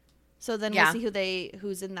 So then we'll see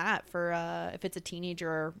who's in that for if it's a teenager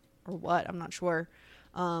or what. I'm not sure.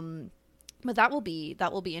 But that will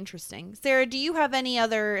be interesting. Sarah, do you have any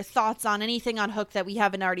other thoughts on anything on Hook that we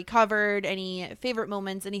haven't already covered? Any favorite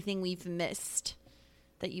moments? Anything we've missed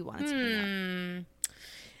that you wanted to bring up?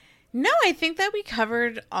 No, I think that we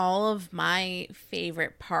covered all of my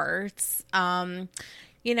favorite parts. I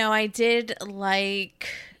did like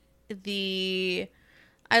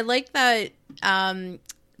that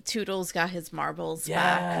Toodles got his marbles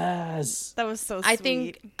back. Yes. That was so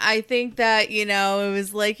sweet. I think that, it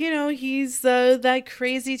was like, he's that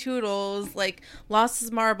crazy Toodles, like, lost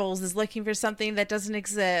his marbles, is looking for something that doesn't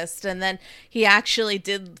exist. And then he actually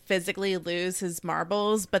did physically lose his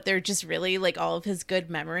marbles, but they're just really, like, all of his good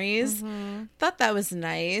memories. Mm-hmm. Thought that was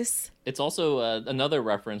nice. It's also another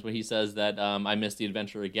reference when he says that I missed the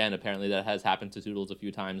adventure again. Apparently that has happened to Toodles a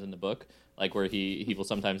few times in the book, like where he will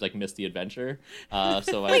sometimes like miss the adventure.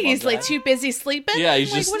 So he's like too busy sleeping? Yeah,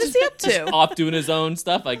 he's like, just, what is he up to? Just off doing his own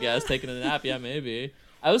stuff, I guess, taking a nap. Yeah, maybe.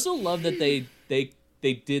 I also love that they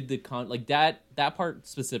did the that part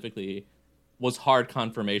specifically was hard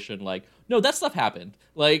confirmation. Like, no, that stuff happened.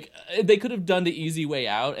 Like, they could have done the easy way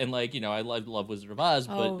out, and like, I love Wizard of Oz,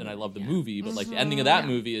 and I love the movie, but like the ending of that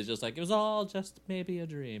movie is just like, it was all just maybe a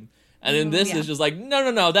dream. And then this is just like,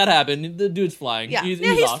 no, that happened. The dude's flying. Yeah, he's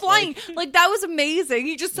flying. Like, that was amazing.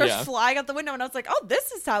 He just starts flying out the window, and I was like, oh,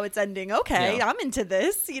 this is how it's ending. Okay, I'm into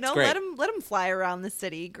this. Let him fly around the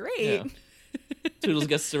city. Great. Yeah. Toodles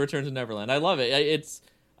gets to return to Neverland. I love it.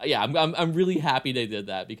 I'm really happy they did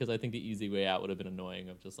that, because I think the easy way out would have been annoying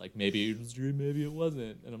of just like, maybe it was a dream, maybe it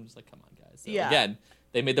wasn't. And I'm just like, come on, guys. So again,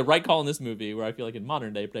 they made the right call in this movie, where I feel like in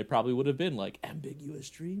modern day, they probably would have been like, ambiguous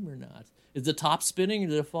dream or not? Is the top spinning or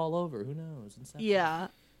did it fall over? Who knows? Yeah.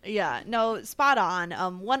 No, spot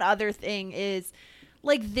on. One other thing is,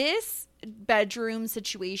 like, this bedroom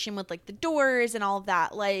situation with like the doors and all of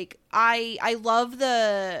that, like I love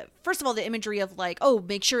first of all the imagery of like, oh,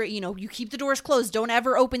 make sure you keep the doors closed, don't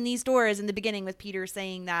ever open these doors, in the beginning with Peter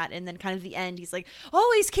saying that, and then kind of the end he's like,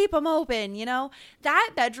 always keep them open.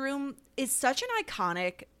 That bedroom is such an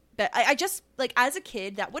iconic I just, like, as a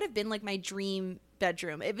kid, that would have been like my dream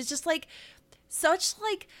bedroom. It was just like such,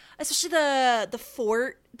 like, especially the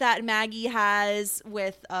fort that Maggie has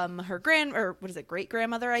with her great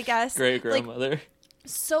grandmother, I guess. Great grandmother. Like,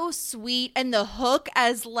 so sweet. And the hook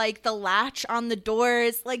as like the latch on the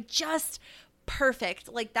doors, like, just perfect.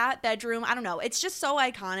 Like, that bedroom, I don't know, it's just so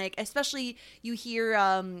iconic. Especially you hear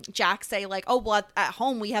Jack say like, oh, well, at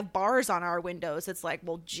home we have bars on our windows. It's like,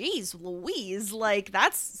 well, geez Louise, like,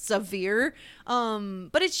 that's severe.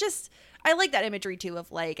 But it's just, I like that imagery too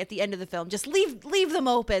of like, at the end of the film, just leave them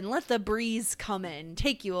open, let the breeze come in,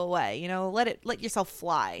 take you away, let yourself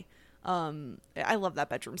fly. I love that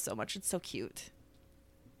bedroom so much. It's so cute.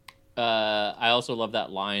 I also love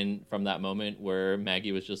that line from that moment where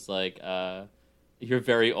Maggie was just like, you're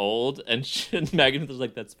very old, and Maggie was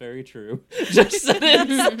like, that's very true. Just said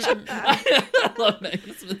it. I love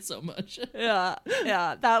Maggie Smith so much. Yeah,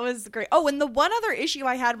 that was great. Oh, and the one other issue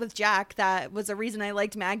I had with Jack that was a reason I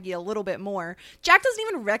liked Maggie a little bit more, Jack doesn't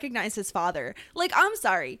even recognize his father. Like, I'm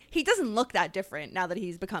sorry, he doesn't look that different now that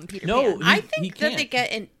he's become Peter Pan. I think that they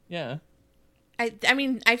get in. Yeah. I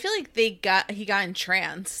mean, I feel like he got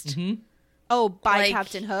entranced. Oh, by Like-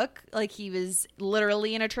 Captain Hook? Like he was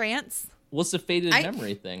literally in a trance? Well, it's a faded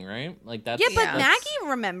memory thing, right? Like that's Yeah, but Yeah. Maggie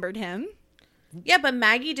remembered him. Yeah, but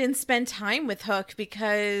Maggie didn't spend time with Hook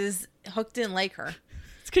because Hook didn't like her.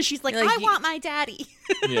 It's because she's like, Like, I you- want my daddy.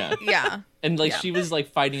 Yeah. Yeah. And like Yeah. she was like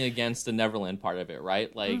fighting against the Neverland part of it,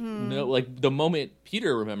 right? Like no, like the moment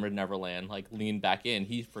Peter remembered Neverland, like leaned back in,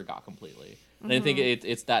 he forgot completely. And I think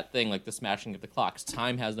it's that thing, like the smashing of the clocks.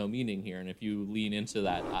 Time has no meaning here, and if you lean into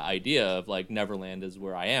that idea of like Neverland is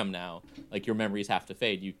where I am now, like your memories have to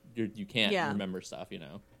fade. You can't Yeah. remember stuff, you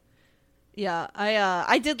know. Yeah,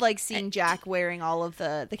 I did like seeing Jack wearing all of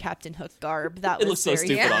the Captain Hook garb. That It was looked so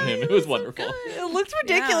very stupid on him. It was wonderful. It looked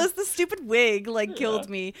ridiculous. The stupid wig like killed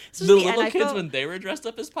me. So The at the end, little I kids felt- when they were dressed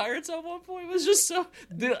up as pirates at one point was just so.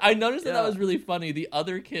 I noticed that was really funny. The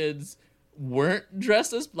other kids weren't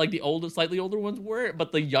dressed as like the older, slightly older ones were,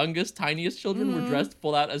 but the youngest, tiniest children were dressed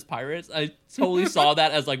full out as pirates. I totally saw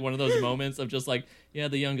that as like one of those moments of just like, yeah,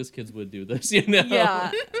 the youngest kids would do this, you know?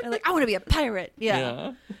 yeah, They're like I want to be a pirate. Yeah.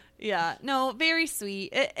 Yeah. Yeah, no, very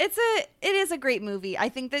sweet. It is a great movie. I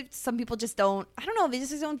think that some people just don't. I don't know. They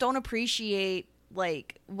just don't appreciate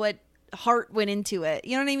like what heart went into it.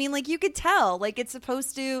 You know what I mean? Like you could tell. Like it's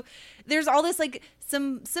supposed to. There's all this like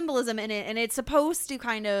some symbolism in it, and it's supposed to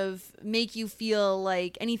kind of make you feel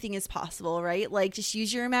like anything is possible, right? Like just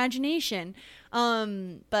use your imagination.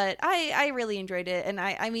 But I really enjoyed it, and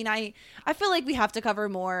I mean I feel like we have to cover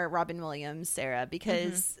more Robin Williams, Sarah,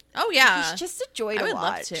 because Oh yeah. he's just a joy to I would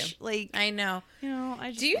watch. love to. Like I know. you know, I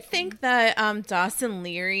just Do you think that Dawson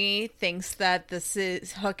Leary thinks that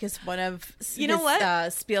Hook is one of You know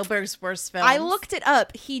what? Spielberg's worst films? I looked it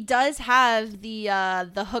up. He does have the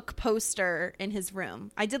Hook poster in his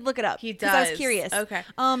room. I did look it up. He 'cause I was does. curious. Okay.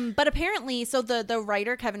 But apparently, so the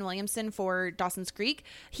writer Kevin Williamson for Dawson's Creek,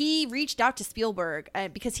 he reached out to Spielberg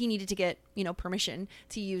because he needed to get permission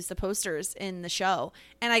to use the posters in the show.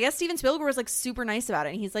 And I guess Steven Spielberg was like super nice about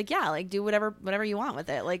it. And he's like, yeah, like do whatever you want with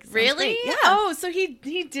it. Like sounds Really? great. Yeah. Oh, so he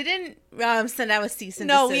didn't send out a cease and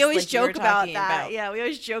No, desist. we always like you were joke about talking that. about. Yeah, we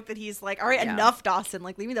always joke that he's like, all right, Yeah. enough, Dawson.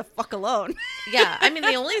 Like, leave me the fuck alone. Yeah, I mean,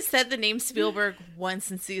 they only said the name Spielberg once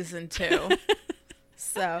in season 2.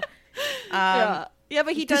 So, yeah,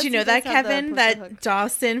 but he does. did you know he that, does have the Kevin? poster That hook.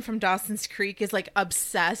 Dawson from Dawson's Creek is like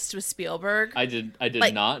obsessed with Spielberg. I did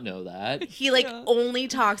Like- not know that. He like only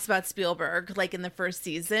talks about Spielberg like in the first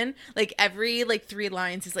season. Like every like 3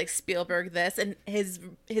 lines is like Spielberg this, and his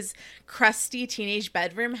crusty teenage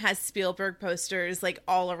bedroom has Spielberg posters like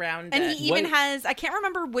all around And it. he even What- has, I can't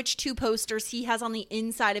remember which 2 posters he has on the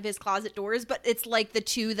inside of his closet doors, but it's like the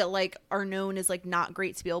 2 that like are known as like not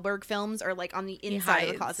great Spielberg films are like on the inside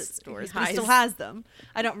of the hides. closet doors. He But he still hides. has them.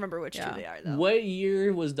 I don't remember which 2 they are though. What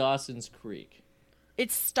year was Dawson's Creek?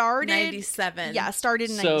 It started 97. Yeah,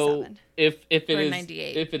 started in So 97. if it Or is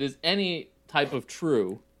 98. if it is any type of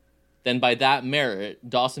true, then by that merit,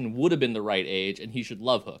 Dawson would have been the right age, and he should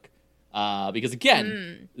love Hook. Because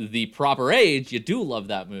again, the proper age, you do love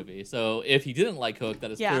that movie. So if he didn't like Hook,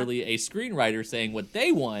 that is Yeah. clearly a screenwriter saying what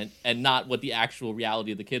they want and not what the actual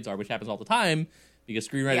reality of the kids are, which happens all the time. Because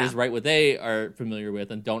screenwriters Yeah. write what they are familiar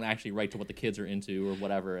with and don't actually write to what the kids are into or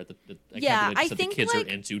whatever. I can't Yeah, believe I I just said think, the kids like- are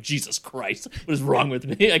into. Jesus Christ, what is wrong with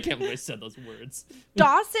me? I can't believe I said those words.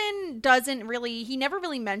 Dawson doesn't really, he never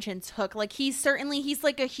really mentions Hook. Like he's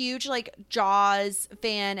like a huge like Jaws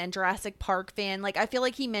fan and Jurassic Park fan. Like I feel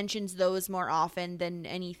like he mentions those more often than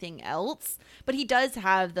anything else. But he does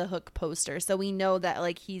have the Hook poster, so we know that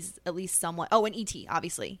like he's at least somewhat. Oh, and E.T.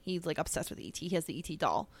 obviously, he's like obsessed with E.T. He has the E.T.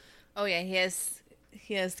 doll. Oh yeah,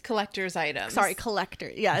 he has collector's items. Sorry, collector.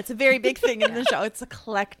 Yeah, it's a very big thing in the show. It's a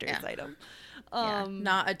collector's Yeah. item. Yeah,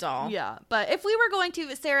 not a doll. Yeah, but if we were going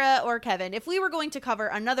to, Sarah or Kevin, if we were going to cover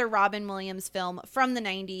another Robin Williams film from the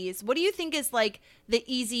 90s, what do you think is like the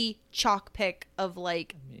easy chalk pick of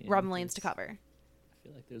like Robin Williams to cover? I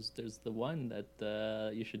feel like there's the one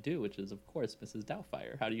that you should do, which is of course Mrs.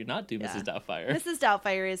 Doubtfire. How do you not do Mrs. Doubtfire? Mrs.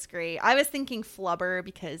 Doubtfire is great. I was thinking Flubber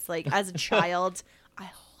because like as a child, I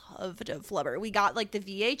loved Flubber. We got like the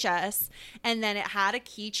VHS and then it had a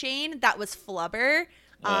keychain that was Flubber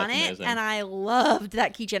on that's it, amazing. and I loved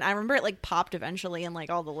that keychain. I remember it like popped eventually and like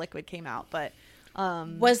all the liquid came out, but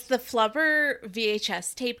Was the Flubber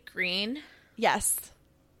VHS tape green? yes.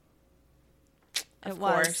 Of It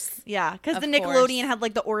was. course. Yeah, because Of the Nickelodeon course. had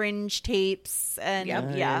like the orange tapes and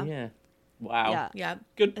Yep. yeah. Wow. Yeah. Yeah.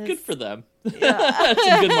 Good for them. That's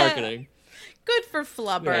some good marketing. Good for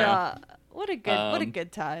Flubber. Yeah. What a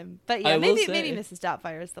good time. But I yeah, will maybe say- Mrs.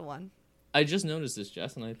 Doubtfire is the one. I just noticed this,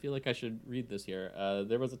 Jess, and I feel like I should read this here.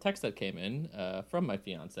 There was a text that came in from my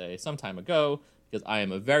fiance some time ago because I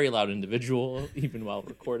am a very loud individual, even while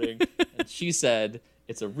recording. And she said,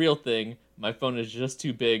 it's a real thing. My phone is just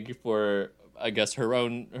too big for, I guess, her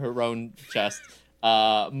own chest.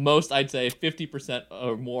 Most, I'd say 50%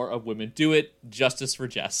 or more of women do it. Justice for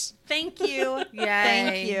Jess. Thank you. Yay.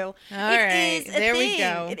 Thank you. All right. There we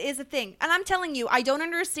go. It is a thing. And I'm telling you, I don't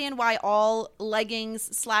understand why all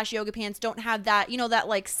leggings / yoga pants don't have that, that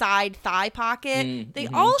like side thigh pocket. They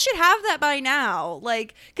all should have that by now.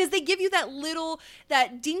 Like, because they give you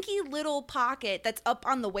that dinky little pocket that's up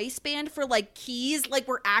on the waistband for like keys. Like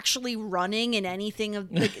we're actually running in anything of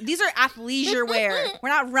like, these are athleisure wear. We're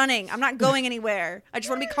not running. I'm not going anywhere. I just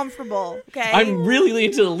want to be comfortable. Okay. I'm really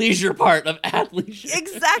into the leisure part of athleisure.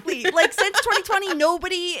 Exactly. Like since 2020,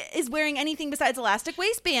 nobody is wearing anything besides elastic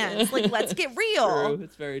waistbands. Like, let's get real. True.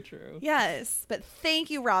 It's very true. Yes, but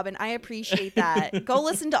thank you, Robin. I appreciate that. Go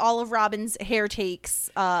listen to all of Robin's hair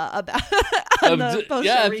takes about on the post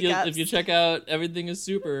show recaps. If you check out Everything is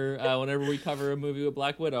Super, whenever we cover a movie with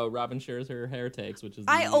Black Widow, Robin shares her hair takes, which is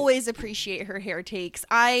I always appreciate her hair takes.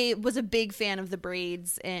 I was a big fan of the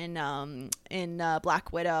braids in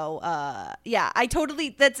Black Widow. I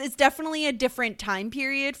totally. It's definitely a different time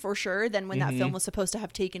period for sure than when that film was supposed to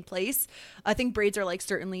have taken place. I think braids are like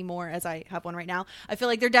certainly more, as I have one right now. I feel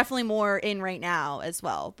like they're definitely more in right now as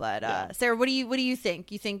well. But Sarah, what do you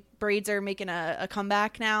think? You think braids are making a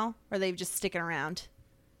comeback now, or are they just sticking around?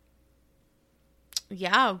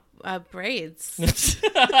 Yeah, braids.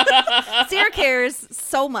 Sarah cares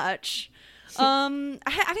so much. I mean,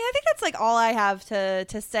 I think that's like all I have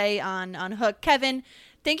to say on Hook. Kevin,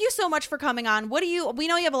 thank you so much for coming on. We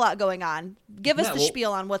know you have a lot going on. Give us the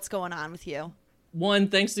spiel on what's going on with you. One,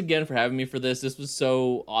 thanks again for having me for this. This was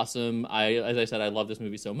so awesome. As I said, I love this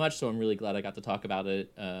movie so much, so I'm really glad I got to talk about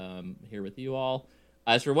it here with you all.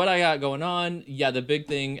 As for what I got going on, the big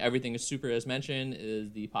thing, Everything is Super, as mentioned,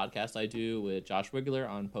 is the podcast I do with Josh Wigler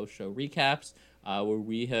on post-show recaps, where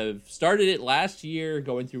we have started it last year,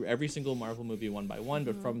 going through every single Marvel movie one by one,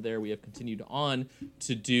 but from there we have continued on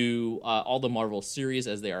to do all the Marvel series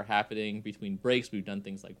as they are happening between breaks. We've done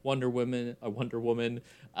things like Wonder Woman,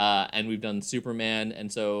 and we've done Superman,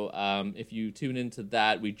 and so if you tune into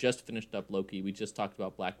that, we just finished up Loki, we just talked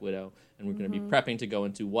about Black Widow, and we're going to be prepping to go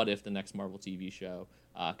into What If, the next Marvel TV show,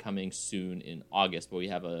 coming soon in August, but we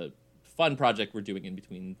have a fun project we're doing in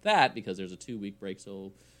between that because there's a 2-week break,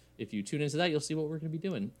 so if you tune into that, you'll see what we're going to be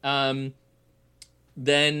doing.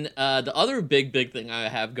 Then the other big thing I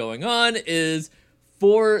have going on is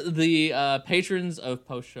for the patrons of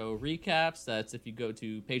post-show recaps. That's if you go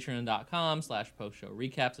to patreon.com/post-show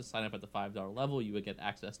recaps and sign up at the $5 level, you would get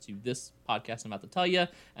access to this podcast I'm about to tell you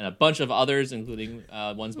and a bunch of others, including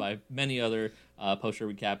ones by many other post-show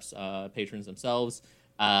recaps patrons themselves.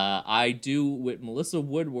 I do with Melissa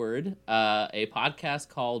Woodward a podcast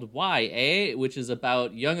called YA, which is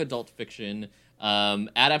about young adult fiction.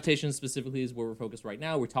 Adaptations specifically is where we're focused right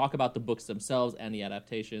now. We talk about the books themselves and the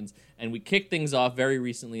adaptations, and we kicked things off very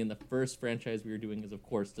recently, and the first franchise we were doing is, of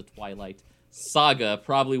course, the Twilight Saga,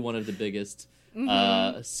 probably one of the biggest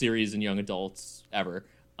series in young adults ever.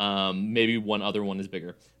 Maybe one other one is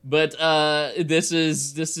bigger. But this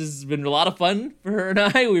has been a lot of fun for her and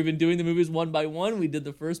I. We've been doing the movies one by one. We did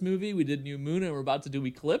the first movie, we did New Moon, and we're about to do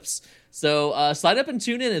Eclipse. So sign up and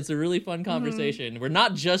tune in. It's a really fun conversation. We're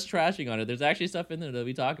not just trashing on it. There's actually stuff in there that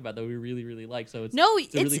we talk about that we really, really like. So it's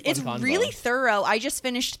really thorough. I just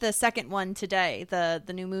finished the second one today, the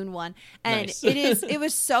New Moon one, and Nice. it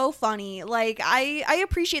was so funny. Like I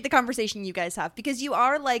appreciate the conversation you guys have because you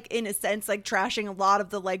are like in a sense like trashing a lot of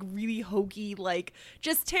the like really hokey, like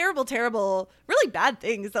just terrible, really bad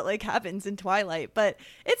things that like happens in Twilight. But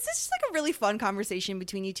it's just like a really fun conversation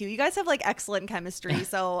between you two. You guys have like excellent chemistry,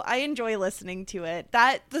 so I enjoy listening to it.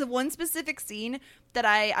 The one specific scene that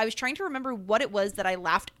I was trying to remember what it was that I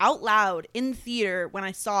laughed out loud in the theater when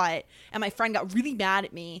I saw it, and my friend got really mad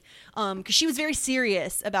at me because she was very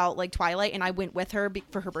serious about like Twilight, and I went with her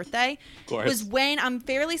for her birthday. Of course. Was when I'm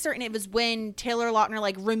fairly certain it was when Taylor Lautner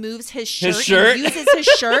like removes his shirt shirt? and uses his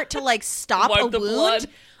shirt to like stop Wipe a the wound. blood.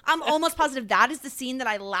 I'm almost positive that is the scene that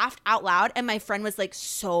I laughed out loud, and my friend was like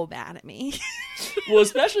so mad at me. Well,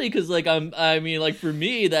 especially because like for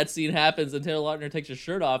me that scene happens and Taylor Lautner takes his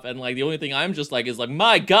shirt off, and like the only thing I'm just like is like,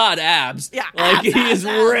 my God, abs. Yeah, like abs, he is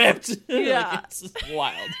abs. ripped. Yeah. Like, it's just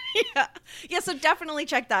wild. yeah. So definitely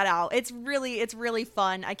check that out. It's really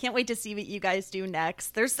fun. I can't wait to see what you guys do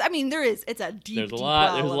next. It's a deep. There's a deep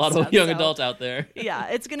lot. well There's a lot stuff, of young so. adults out there. Yeah,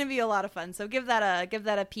 it's gonna be a lot of fun. So give that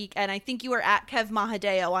a peek. And I think you are at Kev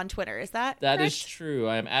Mahadeo on Twitter. Is that That correct? is true.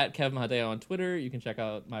 I am at Kev Mahadeo on Twitter. You can check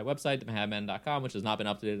out my website, themahabman.com, which has not been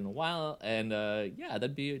updated in a while. And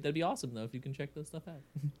that'd be awesome though if you can check this stuff out.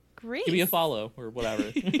 Great. Give me a follow or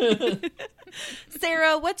whatever.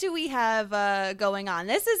 Sarah, what do we have going on?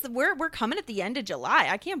 We're coming at the end of July.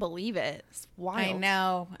 I can't believe it. It's wild. I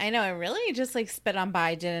know. It really just like spit on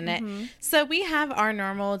by, didn't it? So we have our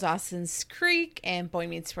normal Dawson's Creek and Boy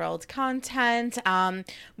Meets World content.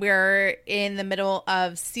 We're in the middle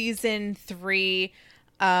of season 3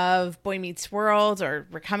 of Boy Meets World, or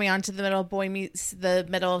we're coming on to the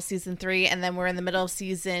middle of season 3, and then we're in the middle of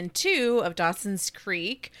season 2 of Dawson's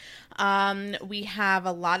Creek. We have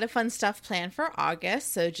a lot of fun stuff planned for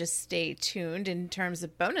August, so just stay tuned in terms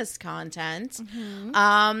of bonus content.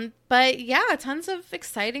 But yeah, tons of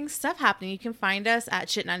exciting stuff happening. You can find us at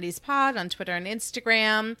Shit90spod on Twitter and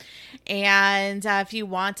Instagram. And if you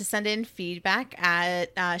want to send in feedback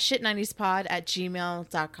at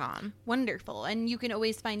shit90spod@gmail.com. Wonderful. And you can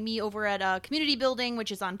always find me over at Community Building, which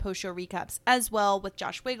is on post-show recaps as well, with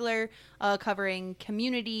Josh Wigler covering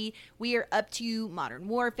Community. We are up to Modern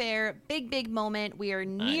Warfare. Big moment. We are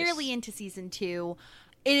nearly into season 2.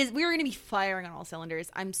 We're going to be firing on all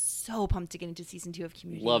cylinders. I'm so pumped to get into season 2 of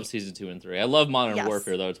Community. Love season 2 and 3. I love Modern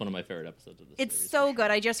Warfare, though. It's one of my favorite episodes of this It's series. so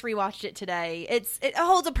good. I just rewatched it today. It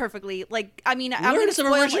holds up perfectly. Like, I mean, I'm learn gonna some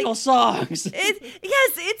spoil, original songs.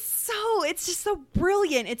 It's just so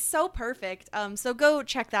brilliant. It's so perfect. So go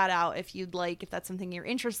check that out if you'd like, if that's something you're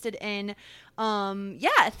interested in.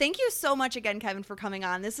 Thank you so much again, Kevin, for coming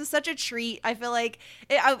on. This is such a treat. I feel like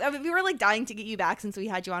we were like dying to get you back since we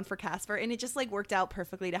had you on for Casper, and it just like worked out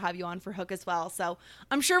perfectly to have you on for Hook as well. So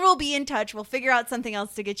I'm sure we'll be in touch. We'll figure out something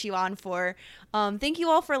else to get you on for. Thank you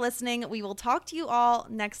all for listening. We will talk to you all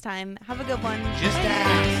next time. Have a good one. Just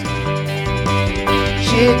ask.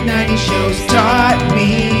 Shit 90 shows taught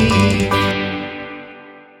me.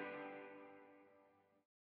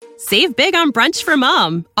 Save big on brunch for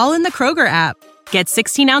mom, all in the Kroger app. Get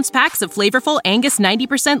 16-ounce packs of flavorful Angus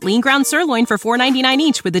 90% lean ground sirloin for $4.99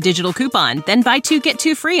 each with a digital coupon. Then buy 2, get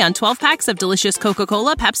 2 free on 12 packs of delicious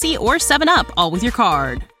Coca-Cola, Pepsi, or 7-Up, all with your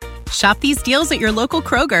card. Shop these deals at your local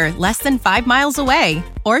Kroger, less than 5 miles away.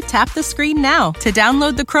 Or tap the screen now to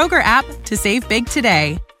download the Kroger app to save big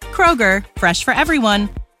today. Kroger, fresh for everyone.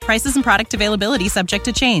 Prices and product availability subject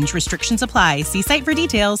to change. Restrictions apply. See site for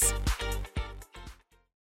details.